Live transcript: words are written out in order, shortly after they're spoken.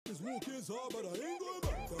was walking hard, but I ain't going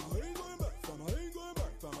back. Fam, I ain't going back. Fam, I ain't going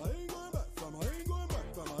back. Fam, I ain't going back. Fam, I ain't going back.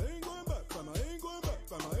 Fam, I ain't going back. Fam, I ain't going back.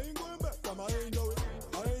 Fam, I ain't going back. Fam, I ain't going.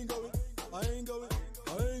 I ain't going. I ain't going.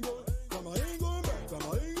 I ain't going. Fam, I ain't going back. Fam,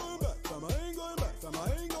 I ain't going back. Fam, I ain't going back. Fam,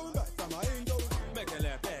 I ain't going back. Fam, I ain't going. Make a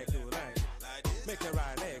left leg go like this. Make a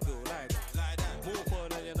right leg go like that. Move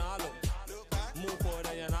forward and you not look. Move forward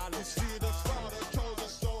and you not look. See the Father chose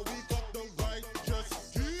us, so we got the righteous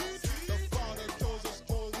deeds. The Father chose us,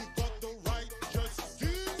 so we got the righteous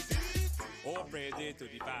deeds. Oh, praise it to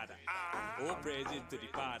the Father. Oh, praise it to the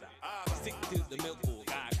Father. Stick to the milk, oh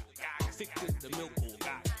God. Stick to the milk, oh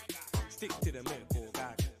God. Stick to the milk, oh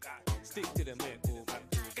God. Stick to the milk, oh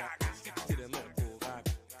God. Stick to the milk, oh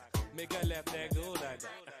God. Make a left leg go like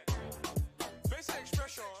that. Facial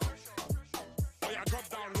expression. Oh yeah, drop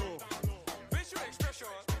down low. Facial expression.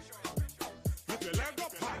 With your leg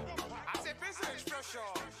up high. I said facial expression.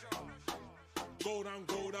 Go down,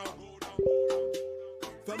 go down.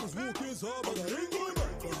 Fam was walking hard, but I ain't going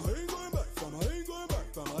back. Fam, I ain't going back. Fam, I ain't going back.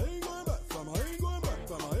 Fam, I ain't going back. Fam, I ain't going back.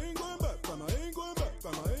 Fam, I ain't going back. Fam, I ain't going back.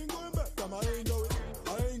 Fam, I ain't going back. Fam, I ain't going.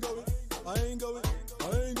 I ain't going. I ain't going. I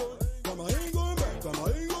ain't going. Fam, I ain't going back. Fam, I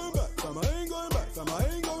ain't going back. Fam, I ain't going back. Fam, I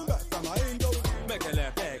ain't going back. Fam, I ain't going. Make a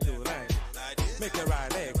left leg go like this. Make a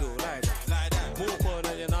right leg go like that. Move forward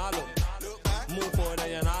and you not look. Move forward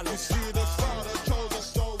and you not look. See the Father chose us,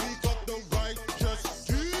 so we got the righteous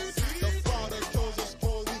deeds. The Father chose us,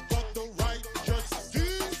 so we got the righteous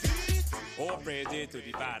deeds. Oh, praise it to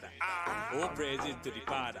the Father. Oh, praise it to the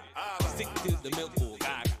Father. Stick to the milk, oh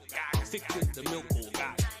God. Stick to the milk, oh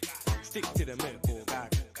God. Stick to the milk, oh God.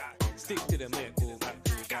 Stick to the milk, oh God.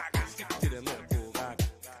 Stick to the milk, oh God.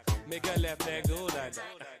 Make a left leg go like that.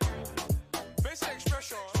 Facial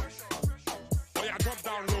expression. Oh yeah, drop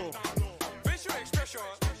down low. Facial expression.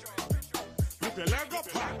 With your leg up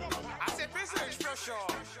high. I said facial expression.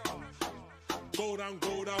 Go down,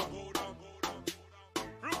 go down.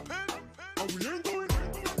 Repent. Oh, we ain't going.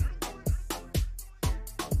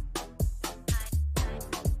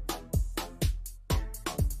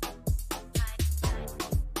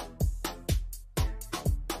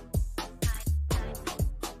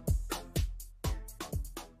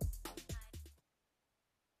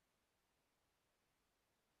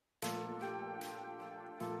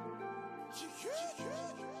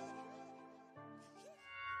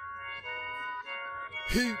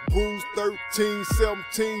 Hebrews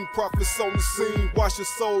 13:17, prophets on the scene. Wash your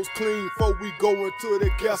souls clean before we go into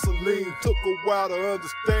the gasoline. Took a while to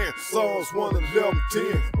understand Psalms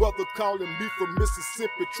 111:10. Brother calling me from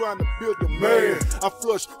Mississippi, trying to build a man. I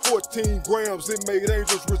flushed 14 grams, it made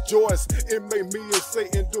angels rejoice. It made me and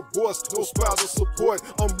Satan divorce, no spousal support.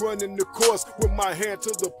 I'm running the course with my hand to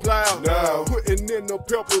the plow. Now putting in the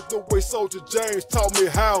pepper the way Soldier James taught me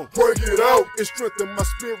how. Bring it out. It strengthened my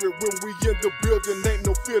spirit when we in the building. Ain't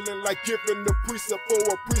no feeling like giving the precept for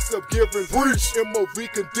a precept given. Preach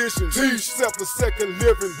MOV conditions. Teach self-a-second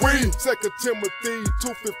living. We 2 Timothy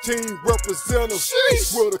 2:15 represent us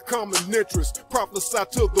with a common interest. Prophesy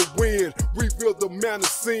to the wind. Reveal the man of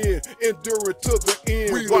sin. Enduring to the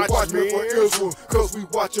end. We the watchmen for Israel, cause we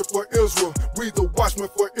watch it for Israel. We the watchmen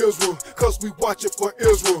for Israel, cause we watch it for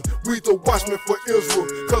Israel. We the watchmen for Israel,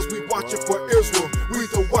 cause we watch it for Israel. We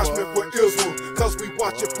the watchmen for Israel, cause we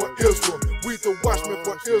watch it for Israel. We the watchmen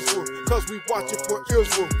for Israel, cause we watch it for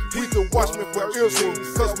Israel. We the watchmen for Israel,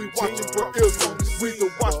 cause we watch it for Israel. We the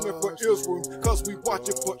watchmen for Israel, cause we watch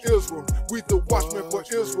it for Israel. We the watchmen for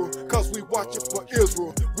Israel, cause we watch it for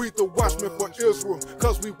Israel. We the watchmen for Israel,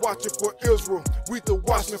 cause we watch it for Israel. We the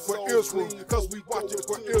watchmen for Israel, cause we watch it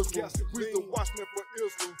for Israel. We the watchmen for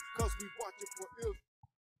Israel, cause we watch it for Israel.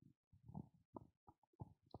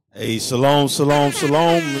 Hey, shalom, shalom,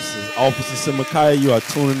 shalom. This is Officer Semachiah. You are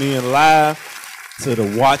tuning in live to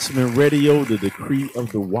the Watchman Radio, the decree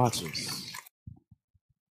of the watchers.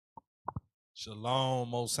 Shalom,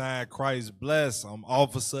 Most High Christ bless. I'm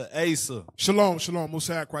Officer Asa. Shalom, shalom. Most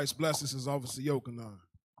High Christ bless. This is Officer Yochanan.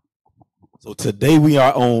 So today we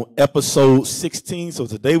are on episode 16. So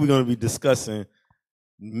today we're going to be discussing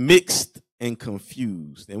mixed and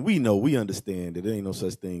confused. And we understand that there ain't no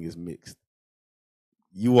such thing as mixed.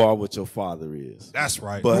 You are what your father is. That's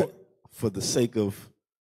right. But for the sake of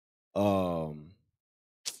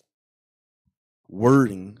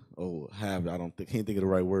wording, can't think of the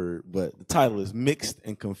right word, but the title is Mixed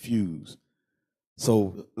and Confused.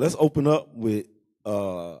 So let's open up with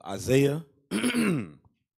Isaiah. Let's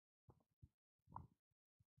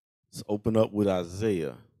open up with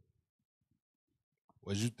Isaiah.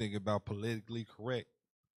 What you think about politically correct?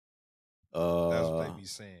 That's what they be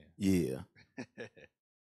saying. Yeah.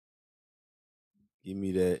 Give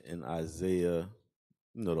me that in Isaiah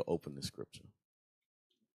You know to open the scripture.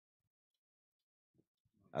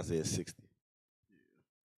 Isaiah 60. Yeah.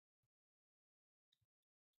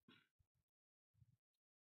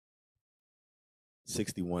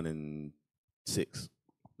 61 and 6.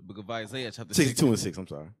 The book of Isaiah, chapter 62 and 6, I'm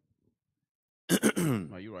sorry.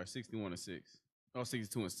 Oh, you're right, 61 and 6. Oh,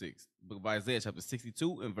 62 and 6. The book of Isaiah, chapter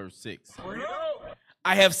 62 and verse 6.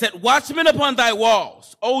 I have set watchmen upon thy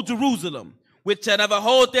walls, O Jerusalem, which shall never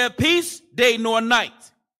hold their peace day nor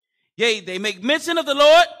night. Yea, they make mention of the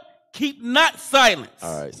Lord, keep not silence.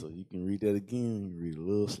 All right, so you can read that again. You read a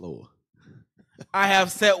little slower. I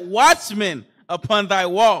have set watchmen upon thy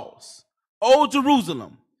walls, O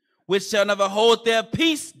Jerusalem, which shall never hold their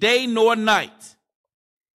peace day nor night.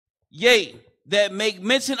 Yea, that make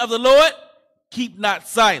mention of the Lord, keep not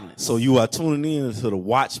silence. So you are tuning in to the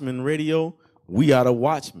Watchman radio. We are the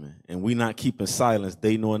Watchmen, and we not keeping silence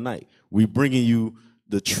day nor night. We bringing you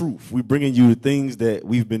the truth. We bringing you the things that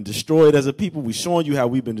we've been destroyed as a people. We showing you how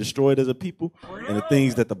we've been destroyed as a people, and the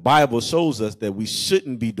things that the Bible shows us that we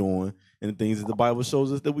shouldn't be doing, and the things that the Bible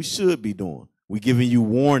shows us that we should be doing. We giving you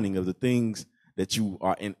warning of the things that you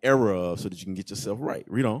are in error of so that you can get yourself right.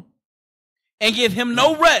 Read on. And give him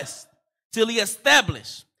no rest till he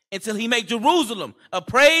establish, until he make Jerusalem a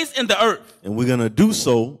praise in the earth. And we're gonna do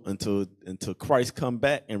so until Christ come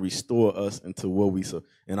back and restore us into what we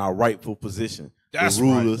in our rightful position, That's the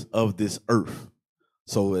rulers of this earth.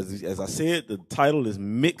 So as I said, the title is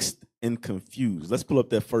Mixed and Confused. Let's pull up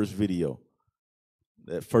that first video.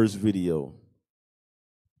 That first video.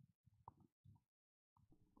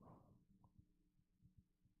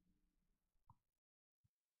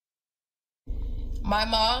 My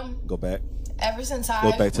mom. Go back. Ever since I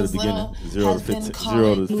Go back to was the beginning. little, 0 has to been 15.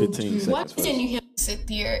 0 to 15 seconds. What didn't you sit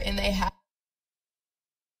there and they have?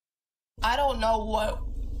 I don't know what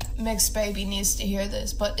mixed baby needs to hear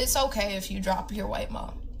this, but it's okay if you drop your white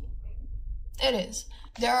mom. It is.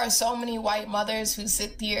 There are so many white mothers who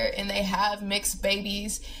sit there and they have mixed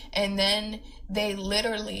babies and then they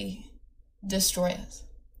literally destroy us.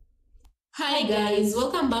 Hi guys,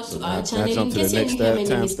 welcome back to our channel. Now jump to the next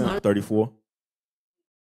timestamp, 34.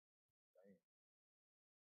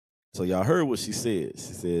 So y'all heard what she said.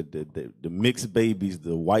 She said that the mixed babies,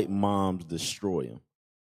 the white moms destroy them.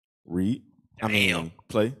 Read.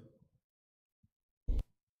 Play.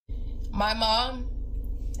 My mom,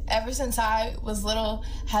 ever since I was little,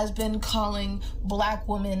 has been calling black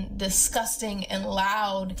women disgusting and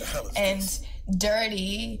loud and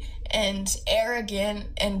dirty and arrogant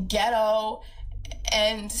and ghetto,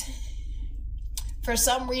 and for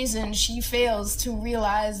some reason she fails to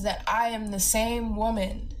realize that I am the same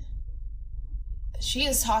woman she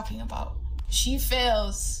is talking about. She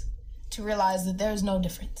fails to realize that there's no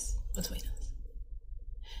difference between us.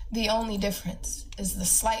 The only difference is the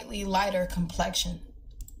slightly lighter complexion.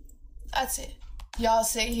 That's it. Y'all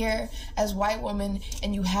sit here as white women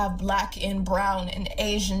and you have black and brown and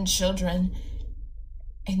Asian children,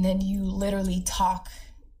 and then you literally talk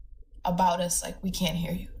about us like we can't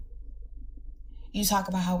hear you. You talk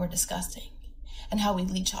about how we're disgusting and how we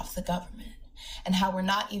leech off the government and how we're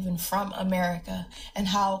not even from America and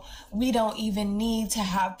how we don't even need to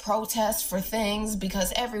have protests for things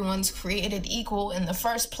because everyone's created equal in the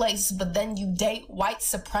first place, but then you date white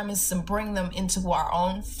supremacists and bring them into our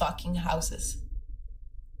own fucking houses.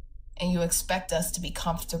 And you expect us to be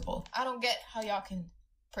comfortable. I don't get how y'all can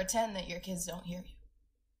pretend that your kids don't hear you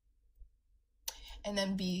and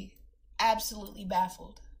then be absolutely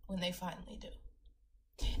baffled when they finally do.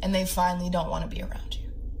 And they finally don't want to be around you.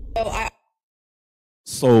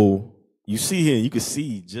 So you see here, you can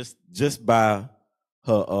see just by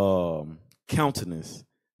her countenance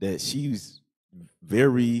that she's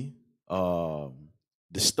very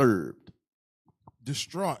disturbed.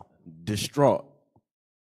 Distraught.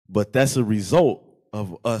 But that's a result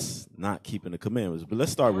of us not keeping the commandments. But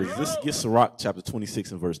let's get Sirach chapter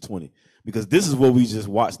 26 and verse 20. Because this is what we just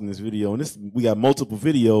watched in this video. And we got multiple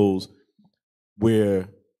videos where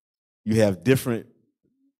you have different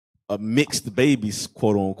mixed babies,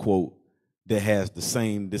 quote unquote, that has the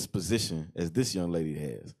same disposition as this young lady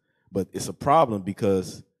has. But it's a problem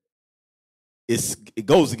because it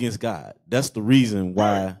goes against God. That's the reason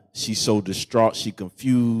why she's so distraught, she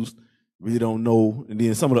confused, really don't know. And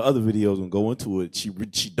then some of the other videos will go into it.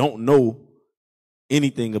 She don't know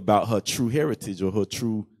anything about her true heritage or her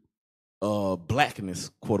true blackness,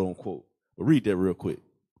 quote unquote. But read that real quick.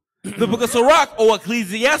 The book of Sirach, or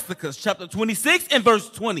Ecclesiasticus, chapter 26 and verse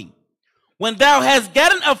 20. When thou hast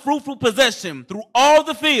gotten a fruitful possession through all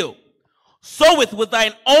the field, sow it with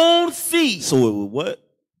thine own seed. Sow it with what?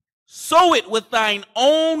 sow it with thine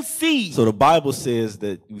own seed. So the Bible says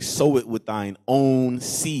that you sow it with thine own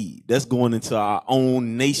seed. That's going into our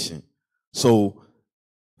own nation. So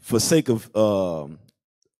for sake of what's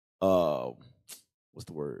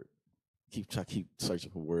the word? Keep searching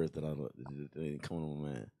for words that ain't coming on,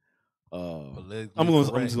 man. I'm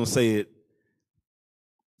just gonna say it.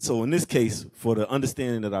 So in this case, for the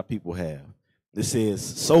understanding that our people have, it says,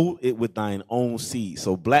 sow it with thine own seed.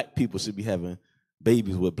 So black people should be having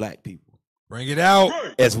babies with black people. Bring it out.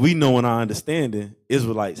 As we know in our understanding,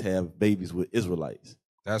 Israelites have babies with Israelites.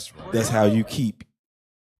 That's right. That's how you keep.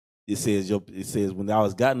 It says when thou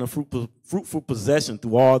hast gotten a fruitful possession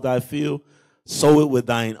through all thy field, sow it with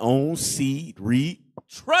thine own seed. Read.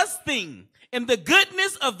 Trusting in the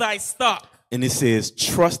goodness of thy stock. And it says,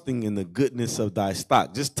 trusting in the goodness of thy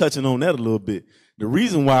stock. Just touching on that a little bit. The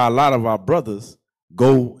reason why a lot of our brothers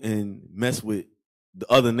go and mess with the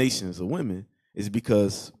other nations of women is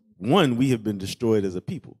because, one, we have been destroyed as a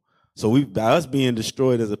people. So by us being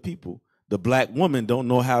destroyed as a people, the black woman don't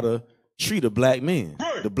know how to treat a black man.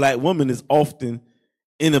 The black woman is often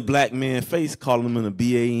in a black man's face, calling him in a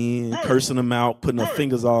BAN, cursing him out, putting her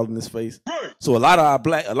fingers all in his face. So a lot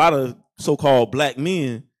of so-called black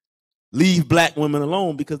men leave black women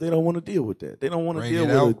alone because they don't want to deal with that. They don't want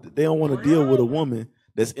to deal with a woman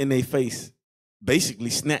that's in their face, basically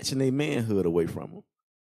snatching their manhood away from them.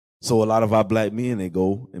 So a lot of our black men, they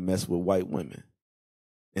go and mess with white women,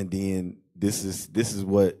 and then this is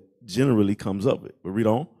what generally comes of it. But read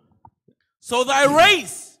on. So thy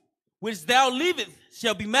race, which thou leavest,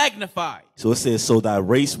 shall be magnified. So it says, so thy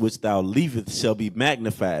race which thou leavest shall be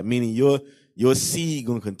magnified, meaning your seed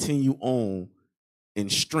gonna continue on in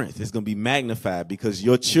strength. It's going to be magnified because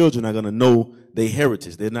your children are going to know their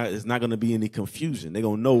heritage. It's not going to be any confusion. They're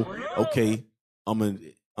going to know, okay, I'm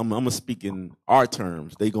going to speak in our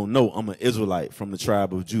terms. They're going to know I'm an Israelite from the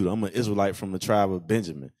tribe of Judah. I'm an Israelite from the tribe of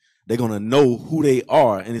Benjamin. They're going to know who they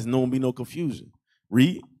are, and there's not going to be no confusion.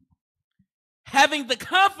 Read. Having the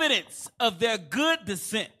confidence of their good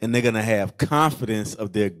descent. And they're going to have confidence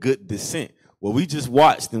of their good descent. What we just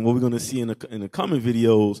watched and what we're going to see in the coming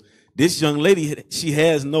videos, this young lady, she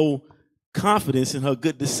has no confidence in her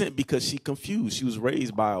good descent because she's confused. She was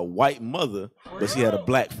raised by a white mother, but she had a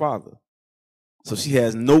black father. So she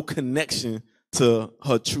has no connection to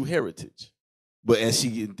her true heritage. But as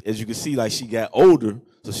you can see, like she got older,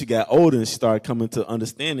 and she started coming to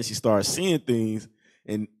understanding. She started seeing things,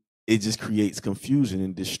 and it just creates confusion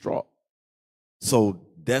and distraught. So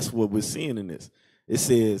that's what we're seeing in this. It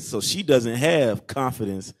says, so she doesn't have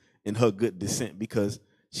confidence in her good descent because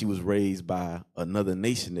she was raised by another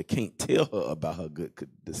nation that can't tell her about her good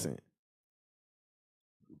descent.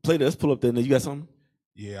 Let's pull up there. You got something?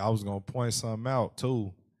 Yeah, I was going to point something out,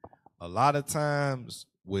 too. A lot of times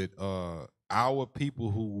with our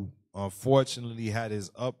people who unfortunately had this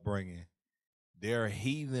upbringing, their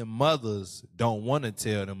heathen mothers don't want to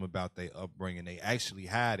tell them about their upbringing. They actually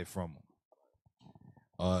hide it from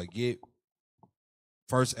them. Get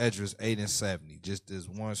 1 Esdras 8 and 70. Just this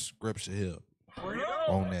one scripture here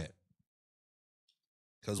on that.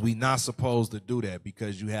 Because we not supposed to do that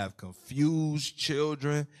because you have confused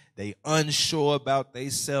children. They unsure about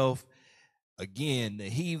themselves. Again, the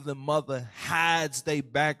heathen mother hides their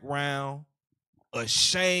background,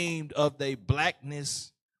 ashamed of their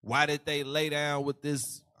blackness. Why did they lay down with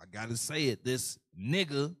this, I got to say it, this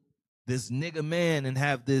nigga man and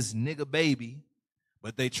have this nigga baby,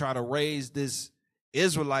 but they try to raise this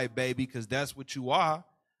Israelite baby, because that's what you are,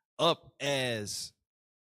 up as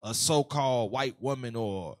a so-called white woman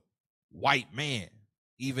or white man,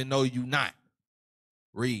 even though you not.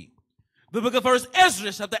 Read. The book of 1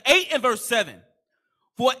 Esdras, chapter 8 and verse 7.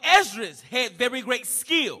 For Esdras had very great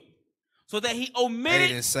skill, so that he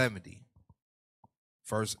omitted 8 and 70.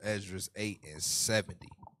 1 Esdras 8 and 70.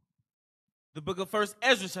 The book of 1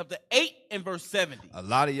 Esdras, chapter 8 and verse 70. A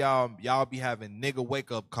lot of y'all be having nigga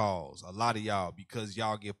wake-up calls. A lot of y'all, because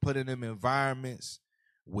y'all get put in them environments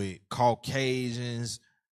with Caucasians,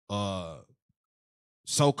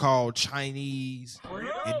 so-called Chinese,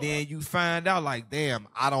 and then you find out like, damn,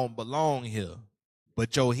 I don't belong here.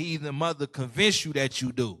 But your heathen mother convinced you that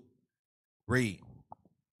you do. Read.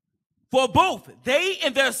 For both they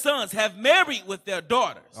and their sons have married with their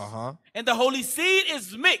daughters, and the holy seed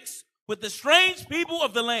is mixed with the strange people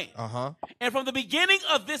of the land. And from the beginning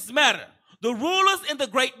of this matter, the rulers and the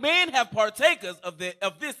great men have partakers of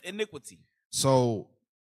this iniquity. So,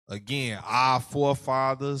 again, our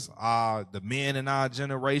forefathers, the men in our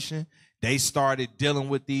generation, they started dealing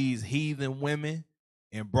with these heathen women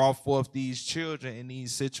and brought forth these children in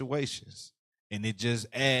these situations. And it just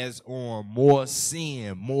adds on more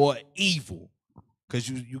sin, more evil because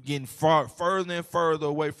you getting further and further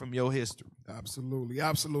away from your history. Absolutely,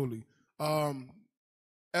 absolutely.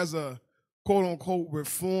 As a quote unquote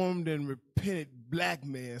reformed and repentant black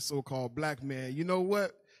man, so-called black man, you know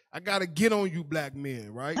what? I gotta get on you black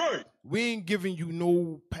men, right? We ain't giving you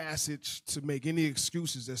no passage to make any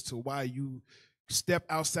excuses as to why you step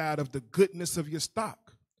outside of the goodness of your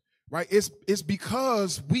stock, right? It's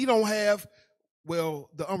because we don't have, well,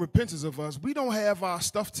 the unrepentance of us, we don't have our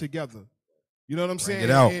stuff together. You know what I'm saying?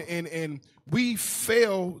 And we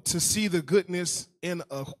fail to see the goodness in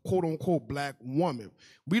a quote unquote black woman.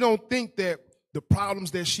 We don't think that the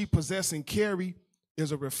problems that she possesses and carry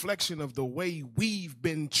is a reflection of the way we've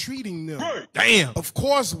been treating them. Damn. Of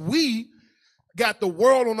course, we got the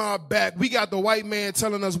world on our back. We got the white man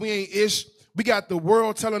telling us we ain't ish. We got the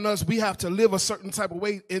world telling us we have to live a certain type of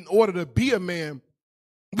way in order to be a man.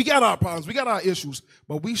 We got our problems. We got our issues.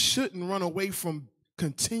 But we shouldn't run away from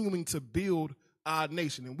continuing to build our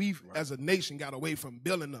nation. And we've, as a nation, got away from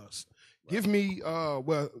building us. Give me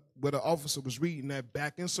where the officer was reading that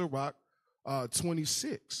back in Sirach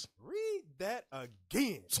 26. Read that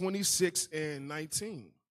again. 26 and 19.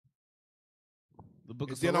 The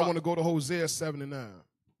book of Then I Sirach. want to go to Hosea 7 and 9.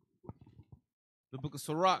 The book of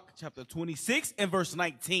Sirach, chapter 26 and verse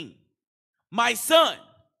 19. My son,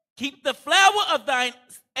 keep the flower of thine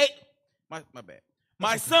my bad.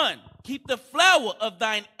 My son, keep the flower of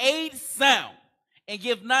thine aid sound, and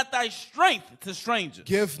give not thy strength to strangers.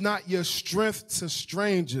 Give not your strength to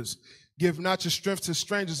strangers. Give not your strength to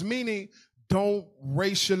strangers, meaning don't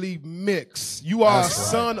racially mix. You are a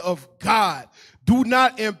son of God. Do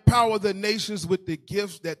not empower the nations with the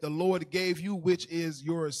gifts that the Lord gave you, which is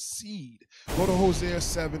your seed. Go to Hosea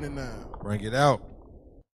 7 and 9. Bring it out.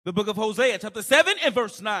 The book of Hosea, chapter 7 and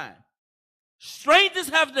verse 9. Strangers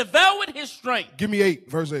have devoured his strength. Give me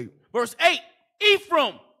 8, verse 8. Verse 8.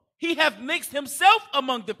 Ephraim, he hath mixed himself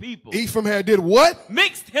among the people. Ephraim had did what?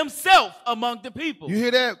 Mixed himself among the people. You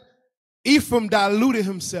hear that? Ephraim diluted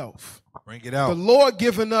himself. Bring it out. The Lord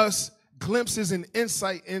giving us glimpses and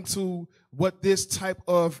insight into what this type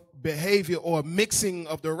of behavior or mixing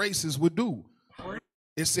of the races would do.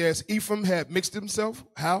 It says Ephraim had mixed himself.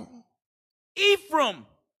 How? Ephraim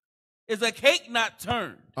is a cake not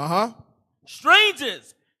turned. Uh-huh.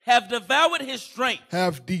 Strangers have devoured his strength.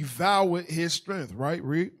 Have devoured his strength, right?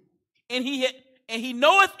 Read. And he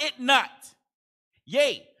knoweth it not.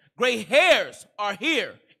 Yea, gray hairs are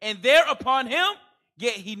here and there upon him,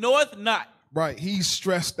 yet he knoweth not. Right, he's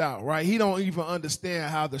stressed out, right? He don't even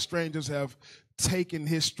understand how the strangers have taken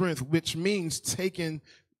his strength, which means taking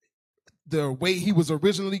the way he was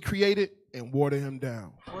originally created and watered him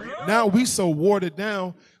down. Now we so watered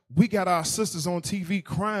down, we got our sisters on TV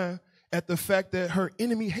crying at the fact that her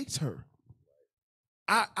enemy hates her.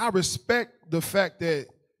 I respect the fact that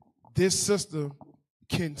this sister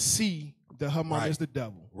can see that her mama is the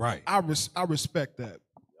devil. Right. I respect that.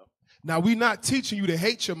 Now, we're not teaching you to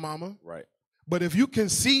hate your mama. Right. But if you can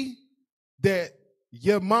see that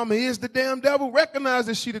your mama is the damn devil, recognize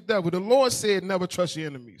that she the devil. The Lord said never trust your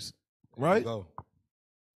enemies. Right?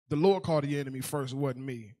 The Lord called the enemy first, it wasn't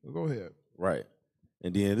me. Go ahead. Right.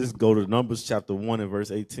 And then let's go to Numbers chapter 1 and verse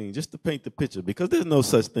 18, just to paint the picture, because there's no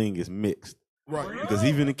such thing as mixed. Right. Because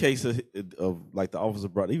even in case of like the officer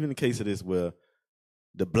brought, even in case of this where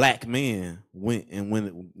the black man went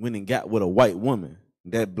and got with a white woman,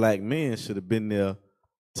 that black man should have been there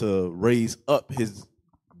to raise up his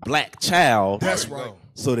black child. That's right.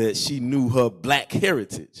 So that she knew her black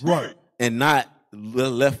heritage. Right. And not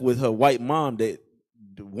left with her white mom that,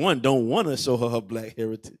 one, don't want to show her black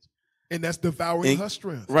heritage. And that's devouring her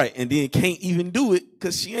strength. Right. And then can't even do it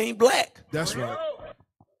because she ain't black. That's right.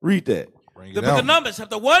 Read that. The book of Numbers,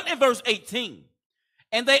 chapter 1 and verse 18.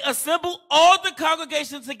 And they assembled all the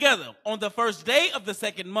congregation together on the first day of the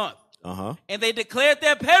second month. Uh-huh. And they declared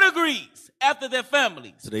their pedigrees after their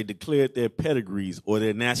families. So they declared their pedigrees or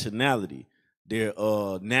their nationality, their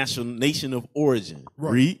nation of origin.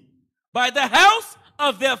 Right. Read. By the house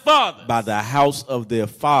of their father. By the house of their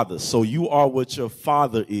father. So you are what your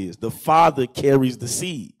father is. The father carries the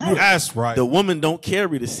seed. That's right. The woman don't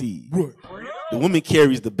carry the seed. Right. The woman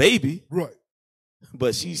carries the baby. Right.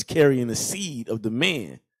 But she's carrying the seed of the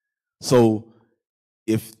man. So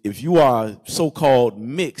if you are so-called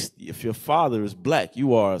mixed, if your father is black,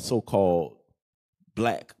 you are a so-called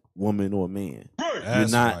black woman or man. You're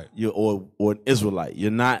not right. you're or an Israelite.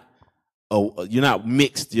 You're not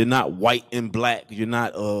mixed. You're not white and black. You're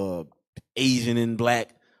not Asian and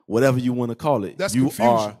black. Whatever you want to call it. That's you confusion.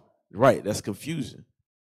 are right. That's confusion.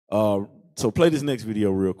 So play this next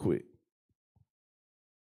video real quick.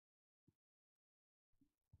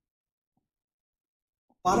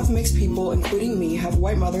 A lot of mixed people, including me, have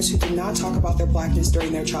white mothers who do not talk about their blackness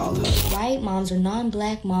during their childhood. White moms or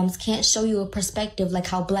non-black moms can't show you a perspective like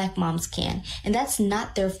how black moms can. And that's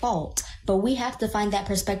not their fault. But we have to find that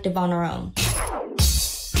perspective on our own.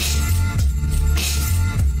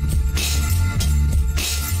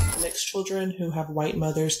 Mixed children who have white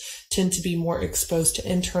mothers tend to be more exposed to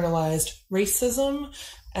internalized racism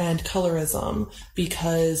and colorism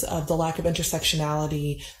because of the lack of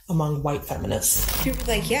intersectionality among white feminists. People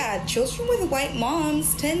are like, yeah, children with white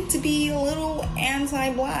moms tend to be a little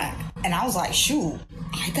anti-black. And I was like, shoot,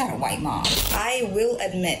 I got a white mom. I will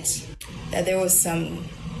admit that there was some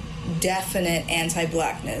definite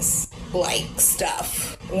anti-blackness like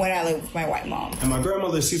stuff when I lived with my white mom. And my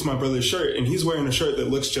grandmother sees my brother's shirt, and he's wearing a shirt that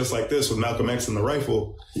looks just like this with Malcolm X and the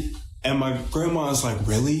rifle. And my grandma's like,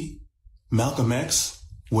 really? Malcolm X?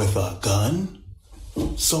 With a gun?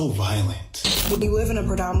 So violent. When you live in a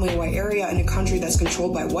predominantly white area in a country that's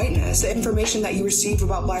controlled by whiteness, the information that you receive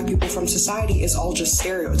about black people from society is all just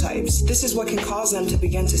stereotypes. This is what can cause them to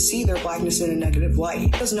begin to see their blackness in a negative light,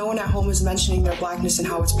 because no one at home is mentioning their blackness and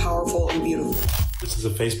how it's powerful and beautiful. This is a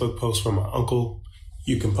Facebook post from my uncle.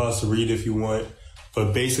 You can pause to read if you want.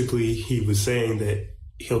 But basically, he was saying that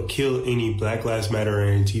he'll kill any Black Lives Matter or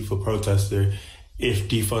Antifa protester if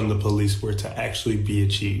defund the police were to actually be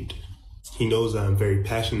achieved. He knows I'm very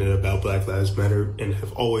passionate about Black Lives Matter and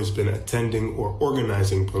have always been attending or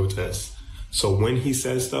organizing protests. So when he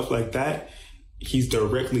says stuff like that, he's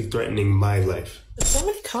directly threatening my life. So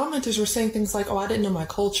many commenters were saying things like, oh, I didn't know my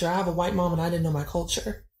culture. I have a white mom and I didn't know my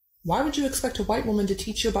culture. Why would you expect a white woman to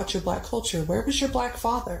teach you about your black culture? Where was your black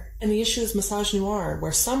father? And the issue is misogynoir,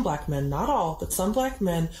 where some black men, not all, but some black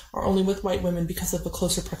men are only with white women because of a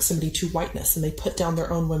closer proximity to whiteness, and they put down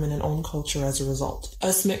their own women and own culture as a result.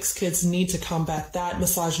 Us mixed kids need to combat that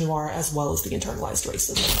misogynoir as well as the internalized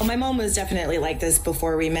racism. Well, my mom was definitely like this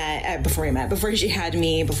before she had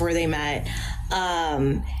me, before they met.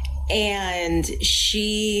 And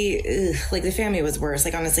she, like, the family was worse.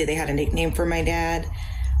 Like, honestly, they had a nickname for my dad.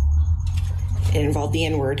 It involved the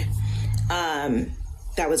N-word.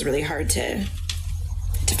 That was really hard to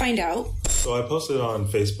find out. So I posted on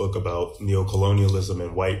Facebook about neocolonialism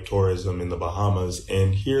and white tourism in the Bahamas,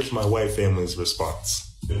 and here's my white family's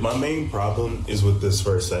response. My main problem is with this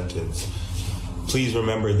first sentence. Please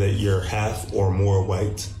remember that you're half or more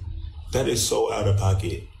white. That is so out of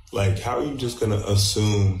pocket. Like, how are you just gonna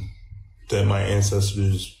assume that my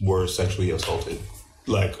ancestors were sexually assaulted?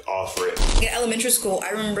 Like, off rip. In elementary school, I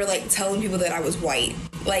remember, like, telling people that I was white.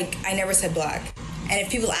 Like, I never said black. And if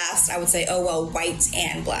people asked, I would say, oh, well, white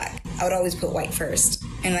and black. I would always put white first.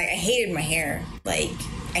 And, like, I hated my hair. Like,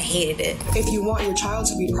 I hated it. If you want your child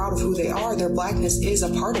to be proud of who they are, their blackness is a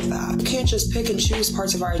part of that. You can't just pick and choose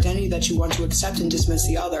parts of our identity that you want to accept and dismiss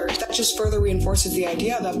the others. That just further reinforces the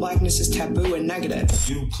idea that blackness is taboo and negative.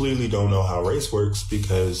 You clearly don't know how race works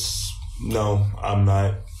because, no, I'm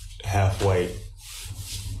not half white.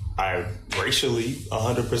 I'm racially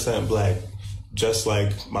 100% black. Just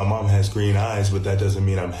like my mom has green eyes, but that doesn't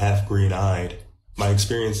mean I'm half green-eyed. My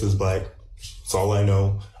experience is black. That's all I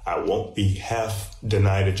know. I won't be half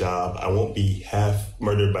denied a job. I won't be half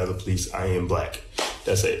murdered by the police. I am black.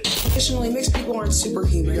 That's it. Additionally, mixed people aren't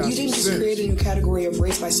superhuman. You didn't just create a new category of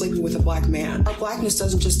race by sleeping with a black man. Our blackness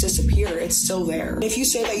doesn't just disappear, it's still there. If you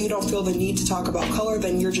say that you don't feel the need to talk about color,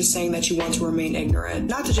 then you're just saying that you want to remain ignorant.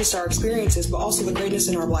 Not to just our experiences, but also the greatness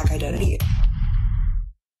in our black identity.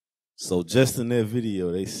 So just in that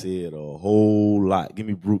video, they said a whole lot. Give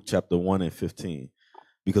me Brooke chapter 1 and 15.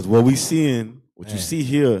 Because what we seeing, what you see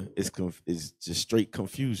here is just straight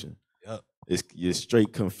confusion. Yep. It's just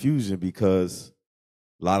straight confusion because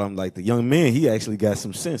a lot of them, like the young man, he actually got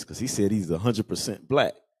some sense because he said he's 100%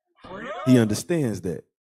 black. He understands that.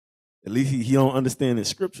 At least he don't understand it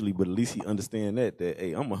scripturally, but at least he understands that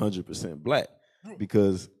hey, I'm 100% black.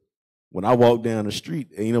 Because when I walk down the street,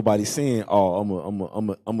 ain't nobody saying, "Oh,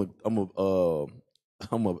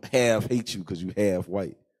 I'm a half hate you because you half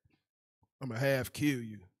white." I'm a half kill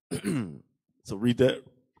you. So read that.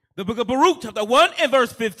 The book of Baruch, chapter 1 and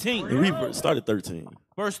verse 15. And read start at 13.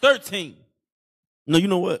 Verse 13. No, you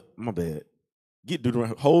know what? My bad. Get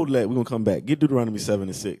Deuteronomy. Hold that. We're gonna come back. Get Deuteronomy 7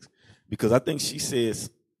 and 6. Because I think she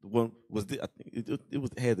says one was I think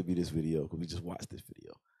it had to be this video because we just watched this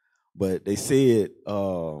video. But they said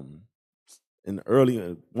in the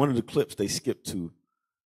early one of the clips they skipped to,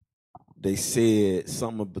 they said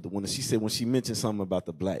something about when she mentioned something about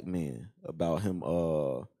the black man, about him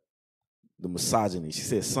the misogyny. She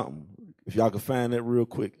said something. If y'all can find that real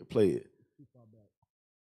quick, play it.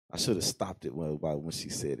 I should have stopped it when she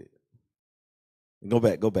said it. Go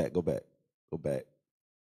back.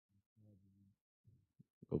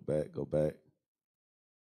 Go back. Go back.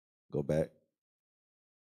 Go back.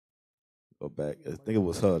 Go back. I think it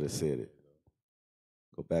was her that said it.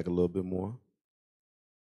 Go back a little bit more.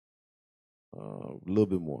 A little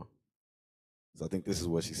bit more. So I think this is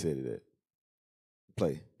what she said it at.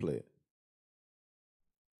 Play it.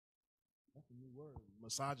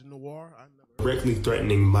 Misogynoir. Directly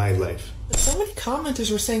threatening my life. So many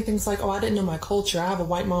commenters were saying things like, oh, I didn't know my culture. I have a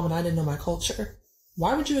white mom and I didn't know my culture.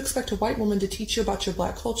 Why would you expect a white woman to teach you about your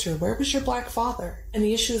black culture? Where was your black father? And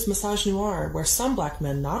the issue is misogynoir, where some black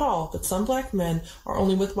men, not all, but some black men are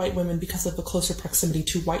only with white women because of the closer proximity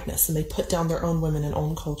to whiteness, and they put down their own women and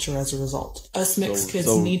own culture as a result. Us mixed kids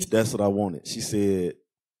need... That's what I wanted. She said,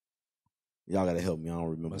 y'all gotta help me, I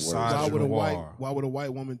don't remember words. Why would a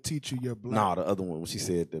white woman teach you your black? Nah, the other one, when she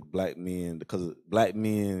said that black men, because black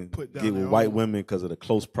men Put down get with their white own women because of the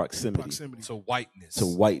close proximity. To whiteness. To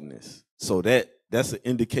whiteness. So that's an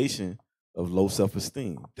indication of low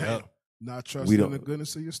self-esteem. Damn. Not trusting in the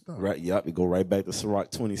goodness of your stuff. Right, yep, it go right back to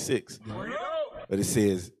Sirach 26. But it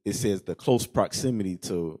says the close proximity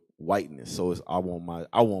to whiteness. So I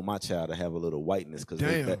want my child to have a little whiteness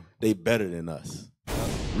because they better than us.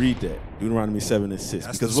 Read that. Deuteronomy 7 and 6.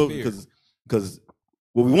 Because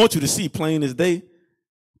what we want you to see plain as day,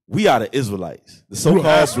 we are the Israelites. The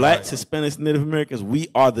so-called blacks, Hispanics, Native Americans, we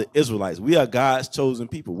are the Israelites. We are God's chosen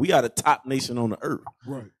people. We are the top nation on the earth.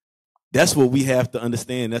 Right. That's what we have to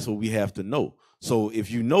understand. That's what we have to know. So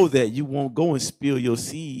if you know that, you won't go and spill your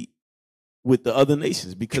seed with the other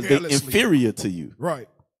nations because they're inferior to you. Right.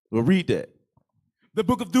 Well, read that. The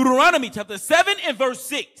book of Deuteronomy, chapter 7 and verse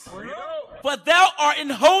 6. For thou art an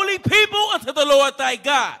holy people unto the Lord thy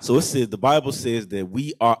God. So it says, the Bible says that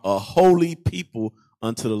we are a holy people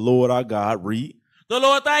unto the Lord our God. Read. The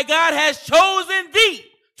Lord thy God has chosen thee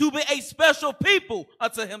to be a special people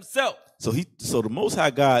unto himself. So the Most High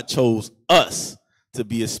God chose us to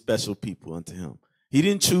be a special people unto him. He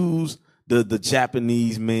didn't choose the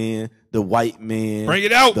Japanese man, the white man, bring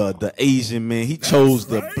it out, the Asian man. He chose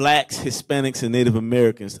the blacks, Hispanics, and Native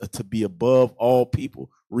Americans to be above all people.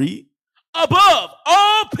 Read. Above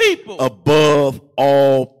all people. Above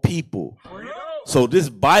all people. So this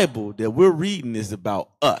Bible that we're reading is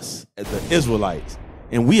about us as the Israelites,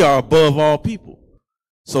 and we are above all people.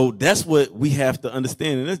 So that's what we have to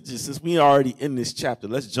understand. And that's just, since we are already in this chapter,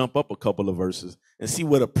 let's jump up a couple of verses and see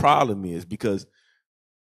what the problem is. Because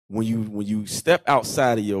when you step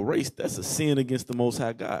outside of your race, that's a sin against the Most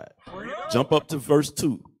High God. Jump up to verse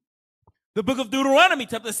 2. The book of Deuteronomy,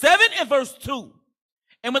 chapter 7 and verse 2.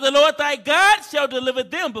 And when the Lord thy God shall deliver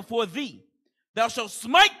them before thee, thou shalt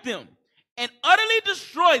smite them and utterly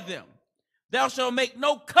destroy them. Thou shalt make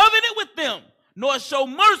no covenant with them, nor show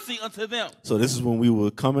mercy unto them. So this is when we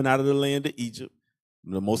were coming out of the land of Egypt.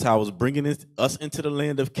 The Most High was bringing us into the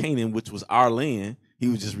land of Canaan, which was our land. He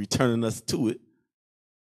was just returning us to it.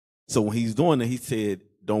 So when he's doing that, he said,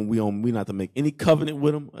 we not to make any covenant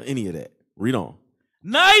with them or any of that. Read on.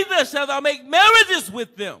 Neither shalt thou make marriages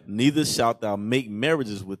with them. Neither shalt thou make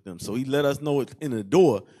marriages with them. So he let us know in the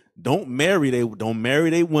door, don't marry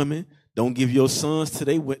they women. Don't give your sons to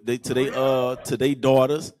their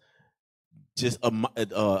daughters. Just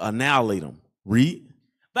annihilate them. Read.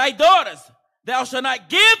 Thy daughters thou shalt not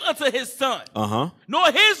give unto his son,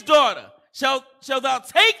 nor his daughter shalt thou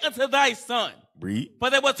take unto thy son. Read. For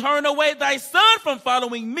they will turn away thy son from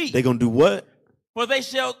following me. They gonna do what? For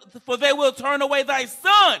they will turn away thy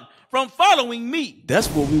son from following me. That's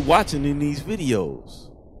what we're watching in these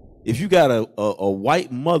videos. If you got a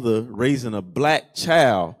white mother raising a black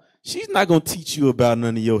child, she's not gonna teach you about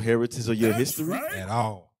none of your heritage or your history at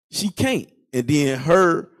all. She can't. And then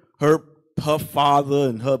her father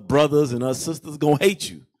and her brothers and her sisters gonna hate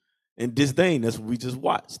you and disdain. That's what we just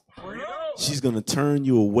watched. She's gonna turn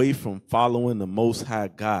you away from following the Most High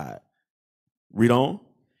God. Read on.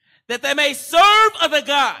 That they may serve other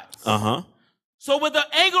gods. So will the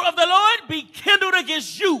anger of the Lord be kindled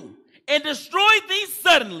against you and destroy thee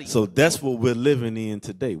suddenly. So that's what we're living in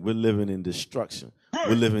today. We're living in destruction.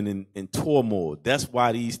 We're living in turmoil. That's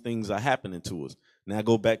why these things are happening to us. Now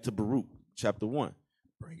go back to Baruch, chapter 1.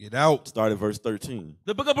 Bring it out. Start at verse 13.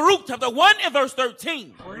 The book of Baruch, chapter 1 and verse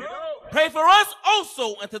 13. Pray for us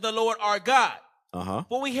also unto the Lord our God.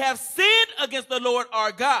 For we have sinned against the Lord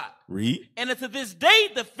our God. Read. And unto this day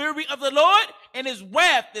the fury of the Lord and his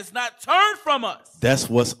wrath is not turned from us. That's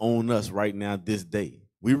what's on us right now this day.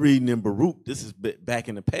 We're reading in Baruch. This is back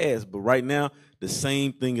in the past, but right now the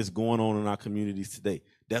same thing is going on in our communities today.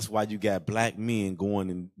 That's why you got black men going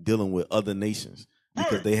and dealing with other nations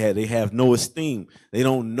because they have no esteem. They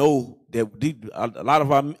don't know that a lot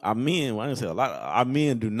of our men. Well, I didn't say a lot. Our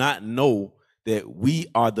men do not know that we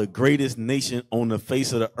are the greatest nation on the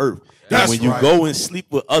face of the earth. That's and when you right. go and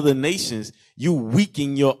sleep with other nations, you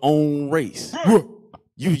weaken your own race.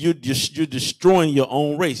 You're destroying your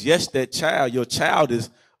own race. Yes, your child is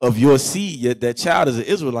of your seed, yet that child is an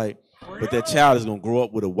Israelite, but that child is going to grow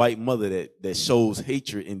up with a white mother that shows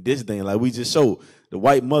hatred and disdain. Like we just showed, the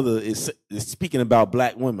white mother is speaking about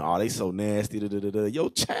black women. Oh, they so nasty. Your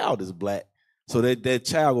child is black. So that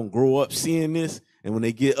child going to grow up seeing this, and when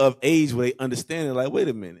they get of age where they understand it, like, wait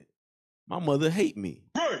a minute, my mother hate me.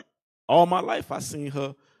 All my life I seen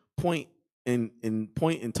her point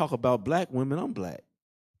and talk about black women. I'm black.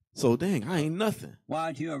 So dang, I ain't nothing. Why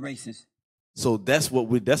aren't you a racist? So that's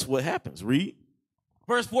what happens. Read.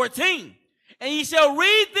 Verse 14. And ye shall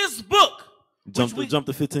read this book. Jump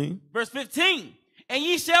to 15. Verse 15. And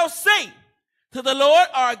ye shall say, to the Lord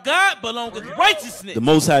our God belongeth righteousness. The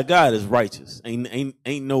Most High God is righteous. Ain't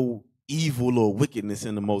no evil or wickedness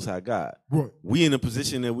in the Most High God. Right. We in the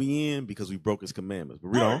position that we in because we broke his commandments. But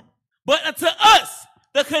read on. But unto us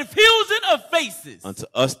the confusion of faces. Unto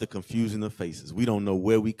us the confusion of faces. We don't know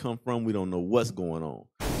where we come from. We don't know what's going on.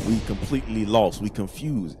 We completely lost. We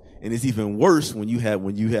confused. And it's even worse when you have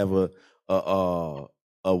a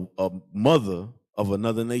mother of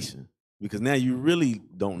another nation, because now you really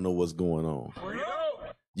don't know what's going on.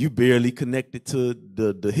 You barely connected to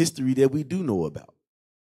the history that we do know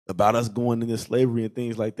about us going into slavery and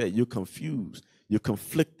things like that. You're confused. You're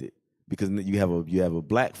conflicted because you have a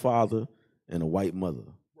black father and a white mother.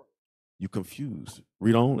 You confused.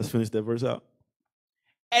 Read on. Let's finish that verse out.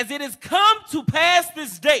 As it is come to pass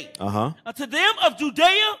this day unto them of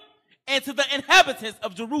Judea and to the inhabitants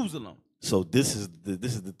of Jerusalem. So this is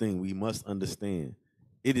the thing we must understand.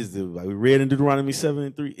 It is like we read in Deuteronomy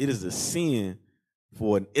 7:3. It is a sin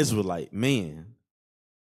for an Israelite man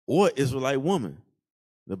or Israelite woman,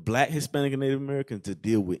 the black, Hispanic, and Native American, to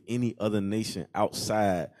deal with any other nation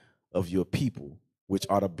outside of your people, which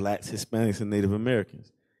are the blacks, Hispanics, and Native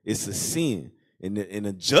Americans. It's a sin. And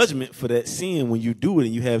the judgment for that sin when you do it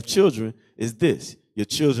and you have children is this. Your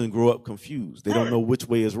children grow up confused. They don't know which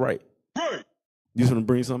way is right. You just want to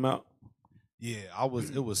bring something out? Yeah,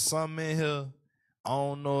 it was something in here. I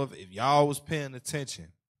don't know if y'all was paying attention.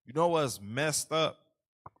 You know what's messed up?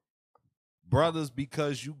 Brothers,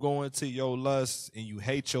 because you go into your lust and you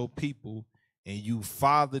hate your people and you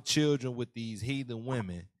father children with these heathen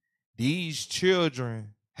women, these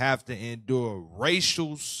children have to endure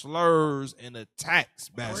racial slurs and attacks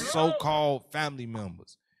by so-called family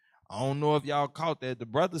members. I don't know if y'all caught that. The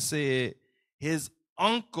brother said his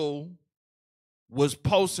uncle was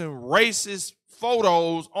posting racist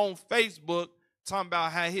photos on Facebook talking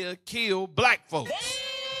about how he'll kill black folks.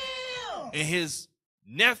 Damn. And his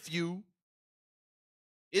nephew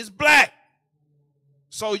is black.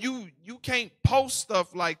 So you can't post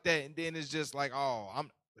stuff like that and then it's just like, oh, I'm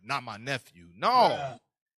not my nephew. No. Yeah.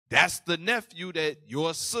 That's the nephew that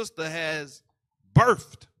your sister has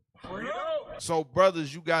birthed. So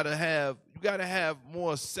brothers, you gotta have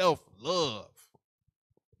more self-love.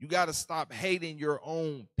 You gotta stop hating your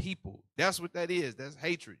own people. That's what that is. That's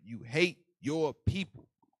hatred. You hate your people.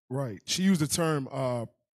 Right. She used the term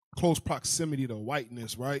close proximity to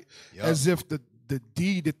whiteness, right? Yep. As if the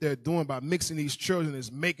deed that they're doing by mixing these children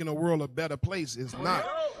is making the world a better place. It's not.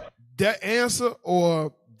 That answer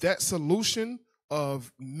or that solution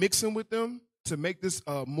of mixing with them to make this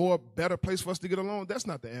a more better place for us to get along, that's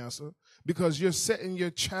not the answer, because you're setting your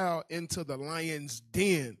child into the lion's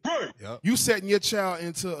den. Yep. You setting your child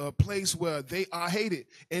into a place where they are hated,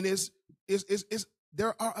 and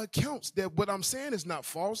there are accounts that what I'm saying is not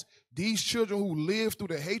false. These children who live through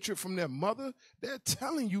the hatred from their mother, they're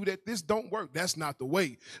telling you that this don't work. That's not the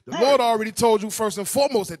way. The Lord already told you first and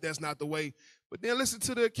foremost that that's not the way. But then listen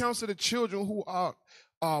to the accounts of the children who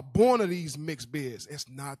are born of these mixed beds. It's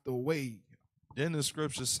not the way. Then the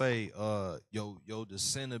scriptures say, your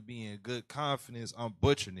descendant be in good confidence. I'm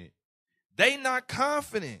butchering it. They not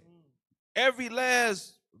confident. Every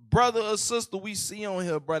last brother or sister we see on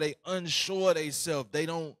here, bro, they unsure they self. They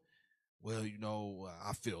don't, well, you know,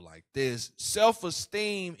 I feel like this.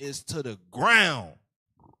 Self-esteem is to the ground.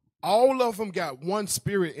 All of them got one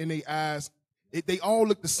spirit in their eyes. They all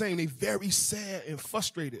look the same. They very sad and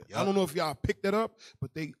frustrated. Yep. I don't know if y'all picked that up,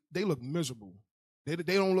 but they look miserable. They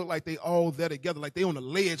don't look like they all there together, like they on the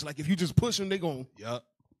ledge. Like if you just push them, they're gonna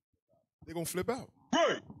flip out.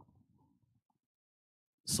 Right.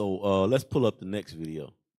 So let's pull up the next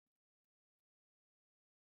video.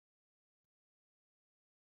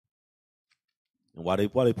 And while they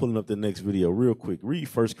pulling up the next video, real quick, read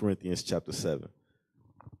 1 Corinthians chapter 7.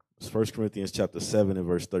 It's 1 Corinthians chapter 7 and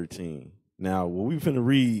verse 13. Now, what we're finna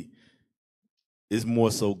read it's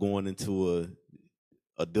more so going into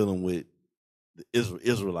a dealing with the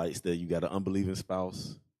Israelites, that you got an unbelieving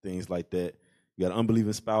spouse, things like that. You got an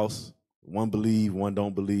unbelieving spouse, one believe, one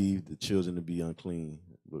don't believe, the children to be unclean.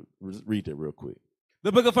 But read that real quick.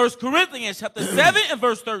 The book of 1 Corinthians, chapter 7 and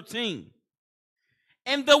verse 13.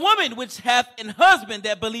 And the woman which hath an husband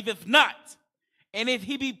that believeth not, and if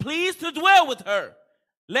he be pleased to dwell with her,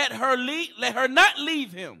 let her not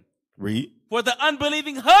leave him. Read. For the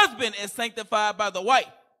unbelieving husband is sanctified by the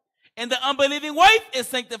wife, and the unbelieving wife is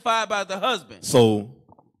sanctified by the husband. So,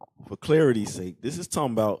 for clarity's sake, this is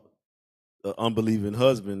talking about an unbelieving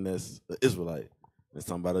husband that's an Israelite. It's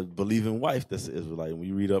talking about a believing wife that's an Israelite. When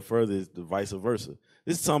you read up further, it's the vice versa.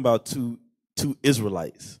 This is talking about two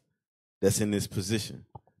Israelites that's in this position.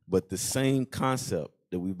 But the same concept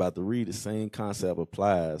that we're about to read, the same concept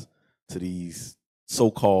applies to these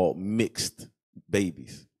so-called mixed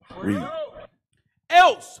babies. Read.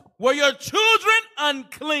 Else were your children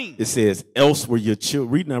unclean. It says, else were your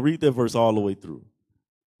children. Read that verse all the way through.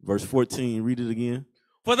 Verse 14, read it again.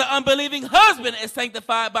 For the unbelieving husband is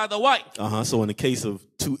sanctified by the wife. So in the case of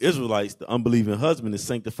two Israelites, the unbelieving husband is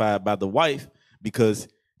sanctified by the wife because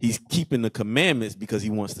he's keeping the commandments because he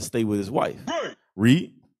wants to stay with his wife.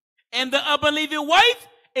 Read. And the unbelieving wife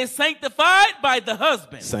is sanctified by the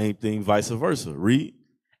husband. Same thing, vice versa. Read.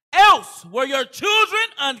 Else were your children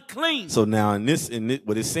unclean. So now in this,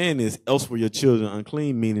 what it's saying is, else were your children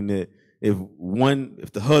unclean, meaning that if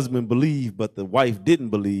the husband believed but the wife didn't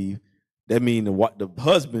believe, that means the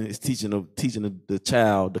husband is teaching the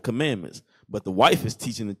child the commandments, but the wife is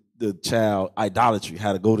teaching the child idolatry,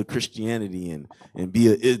 how to go to Christianity and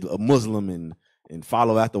be a Muslim and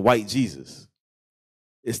follow after white Jesus.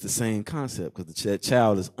 It's the same concept because that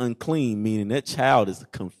child is unclean, meaning that child is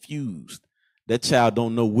confused. That child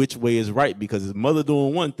don't know which way is right because his mother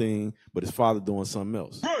doing one thing, but his father doing something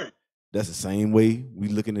else. That's the same way we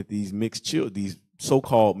looking at these mixed children, these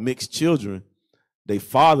so-called mixed children. Their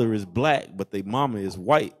father is black, but their mama is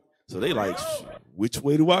white. So they like, which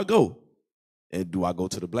way do I go? And do I go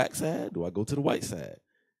to the black side? Do I go to the white side?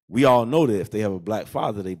 We all know that if they have a black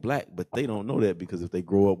father, they black, but they don't know that because if they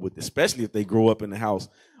grow up especially if they grow up in the house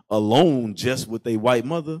alone just with their white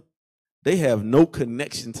mother, they have no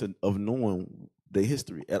connection of knowing their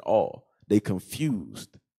history at all. They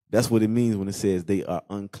confused. That's what it means when it says they are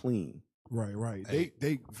unclean. Right. Hey.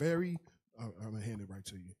 They very. I'm gonna hand it right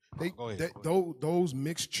to you. Go ahead. Those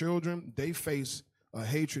mixed children, they face a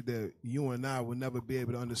hatred that you and I will never be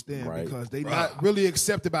able to understand because they not really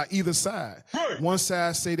accepted by either side. One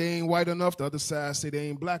side say they ain't white enough, the other side say they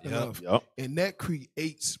ain't black enough, and that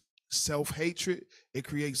creates self-hatred. It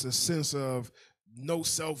creates a sense of no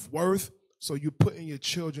self-worth. So you're putting your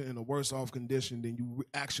children in a worse off condition than you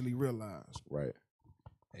actually realize. Right.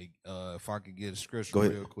 Hey, if I could get a scripture Go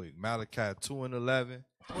ahead. real quick. Malachi 2 and 11.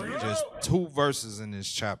 Just 2 verses in this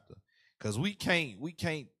chapter. Because we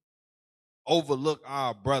can't overlook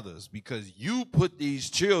our brothers because you put these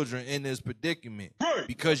children in this predicament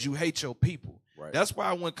because you hate your people. Right. That's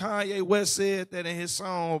why when Kanye West said that in his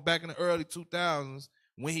song back in the early 2000s,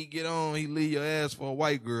 when he get on, he leave your ass for a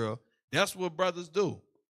white girl. That's what brothers do.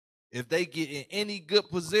 If they get in any good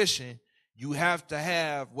position, you have to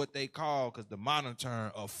have what they call, because the modern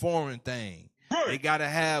term, a foreign thing. They got to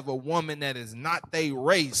have a woman that is not their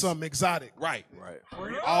race. Something exotic. Right.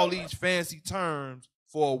 All these fancy terms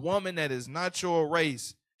for a woman that is not your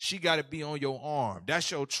race, she got to be on your arm. That's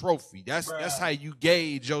your trophy. That's how you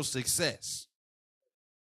gauge your success.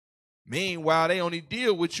 Meanwhile, they only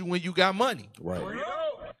deal with you when you got money. Right.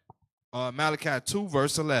 Malachi 2,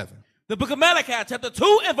 verse 11. The book of Malachi, chapter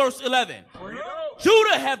 2 and verse 11.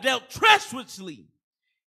 Judah have dealt treacherously,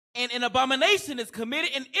 and an abomination is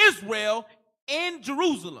committed in Israel and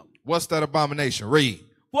Jerusalem. What's that abomination? Read.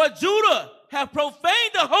 For Judah have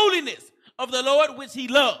profaned the holiness of the Lord which he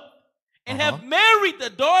loved, and have married the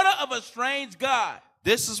daughter of a strange god.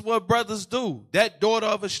 This is what brothers do. That daughter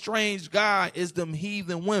of a strange god is them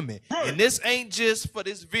heathen women. And this ain't just for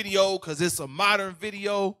this video because it's a modern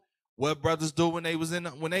video. What brothers do when they was in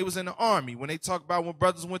the army, when they talk about when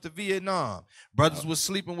brothers went to Vietnam. Brothers was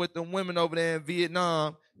sleeping with them women over there in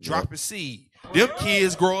Vietnam, dropping seed. Them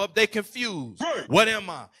kids grow up, they confused. What am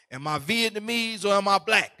I? Am I Vietnamese or am I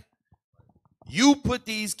black? You put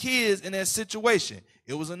these kids in that situation.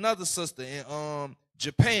 It was another sister in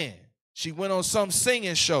Japan. She went on some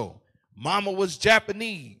singing show. Mama was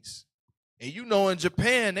Japanese. And you know in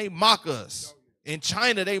Japan, they mock us. In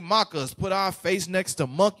China, they mock us, put our face next to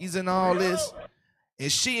monkeys and all this.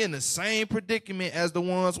 And she in the same predicament as the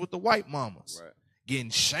ones with the white mamas. Getting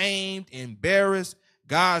shamed, embarrassed.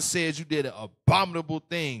 God said you did an abominable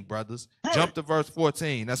thing, brothers. Jump to verse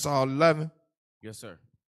 14. That's all 11. Yes, sir.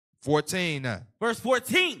 14 now. Verse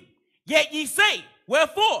 14. Yet ye say,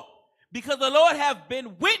 wherefore? Because the Lord have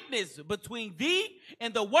been witness between thee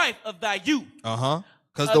and the wife of thy youth.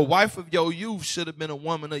 Because the wife of your youth should have been a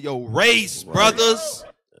woman of your race, brothers.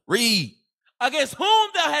 Read. Against whom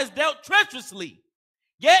thou hast dealt treacherously,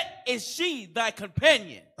 yet is she thy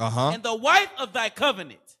companion, and the wife of thy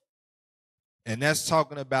covenant. And that's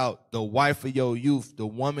talking about the wife of your youth, the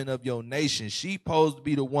woman of your nation. She supposed to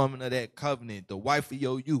be the woman of that covenant, the wife of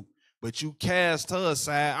your youth. But you cast her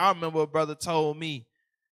aside. I remember a brother told me,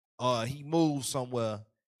 he moved somewhere.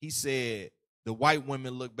 He said the white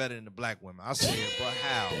women look better than the black women. I said, bro,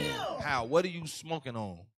 how? How? What are you smoking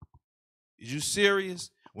on? Is you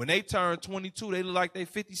serious? When they turn 22, they look like they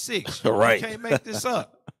 56. Right. You can't make this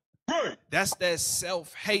up. That's that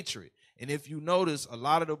self-hatred. And if you notice, a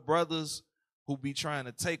lot of the brothers who be trying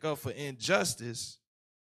to take up for injustice,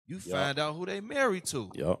 you find out who they married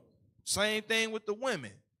to. Same thing with the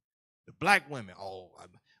women. The black women. Oh,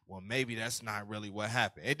 well, maybe that's not really what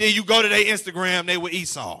happened. And then you go to their Instagram, they were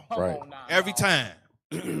Esau. Right. Every time.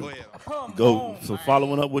 Go ahead. So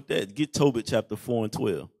following up with that, get Tobit chapter 4 and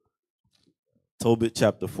 12. Tobit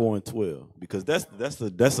chapter 4 and 12, because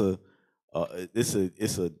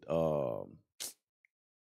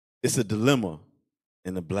it's a dilemma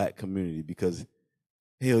in the black community, because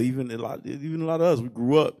hell, even a lot of us, we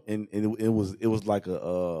grew up and it was like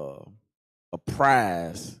a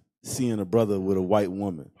prize seeing a brother with a white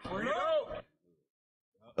woman.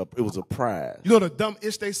 It was a prize. You know the dumb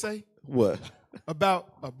ish they say? What?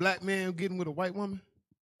 About a black man getting with a white woman?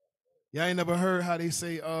 Y'all ain't never heard how they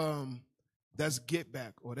say, that's get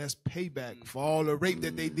back or that's payback for all the rape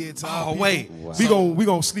that they did to our people. Wait. Wow. We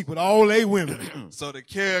gonna sleep with all they women. So the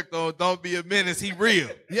character, don't be a menace, he real.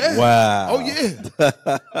 Yeah. Wow. Oh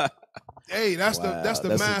yeah. Hey, that's the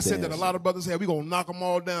mindset that a damn lot of brothers have. We gonna knock them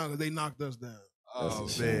all down because they knocked us down. Oh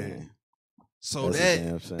man. So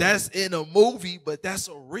That's that's in a movie, but that's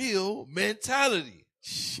a real mentality.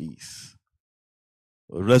 Jeez.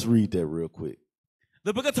 Well, let's read that real quick.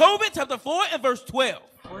 The book of Tobit, chapter 4 and verse 12.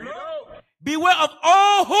 Beware of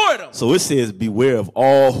all whoredom. So it says, beware of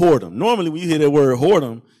all whoredom. Normally, when you hear that word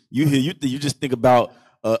whoredom, you just think about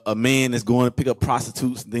a man that's going to pick up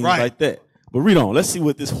prostitutes and things like that. But read on. Let's see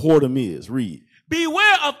what this whoredom is. Read.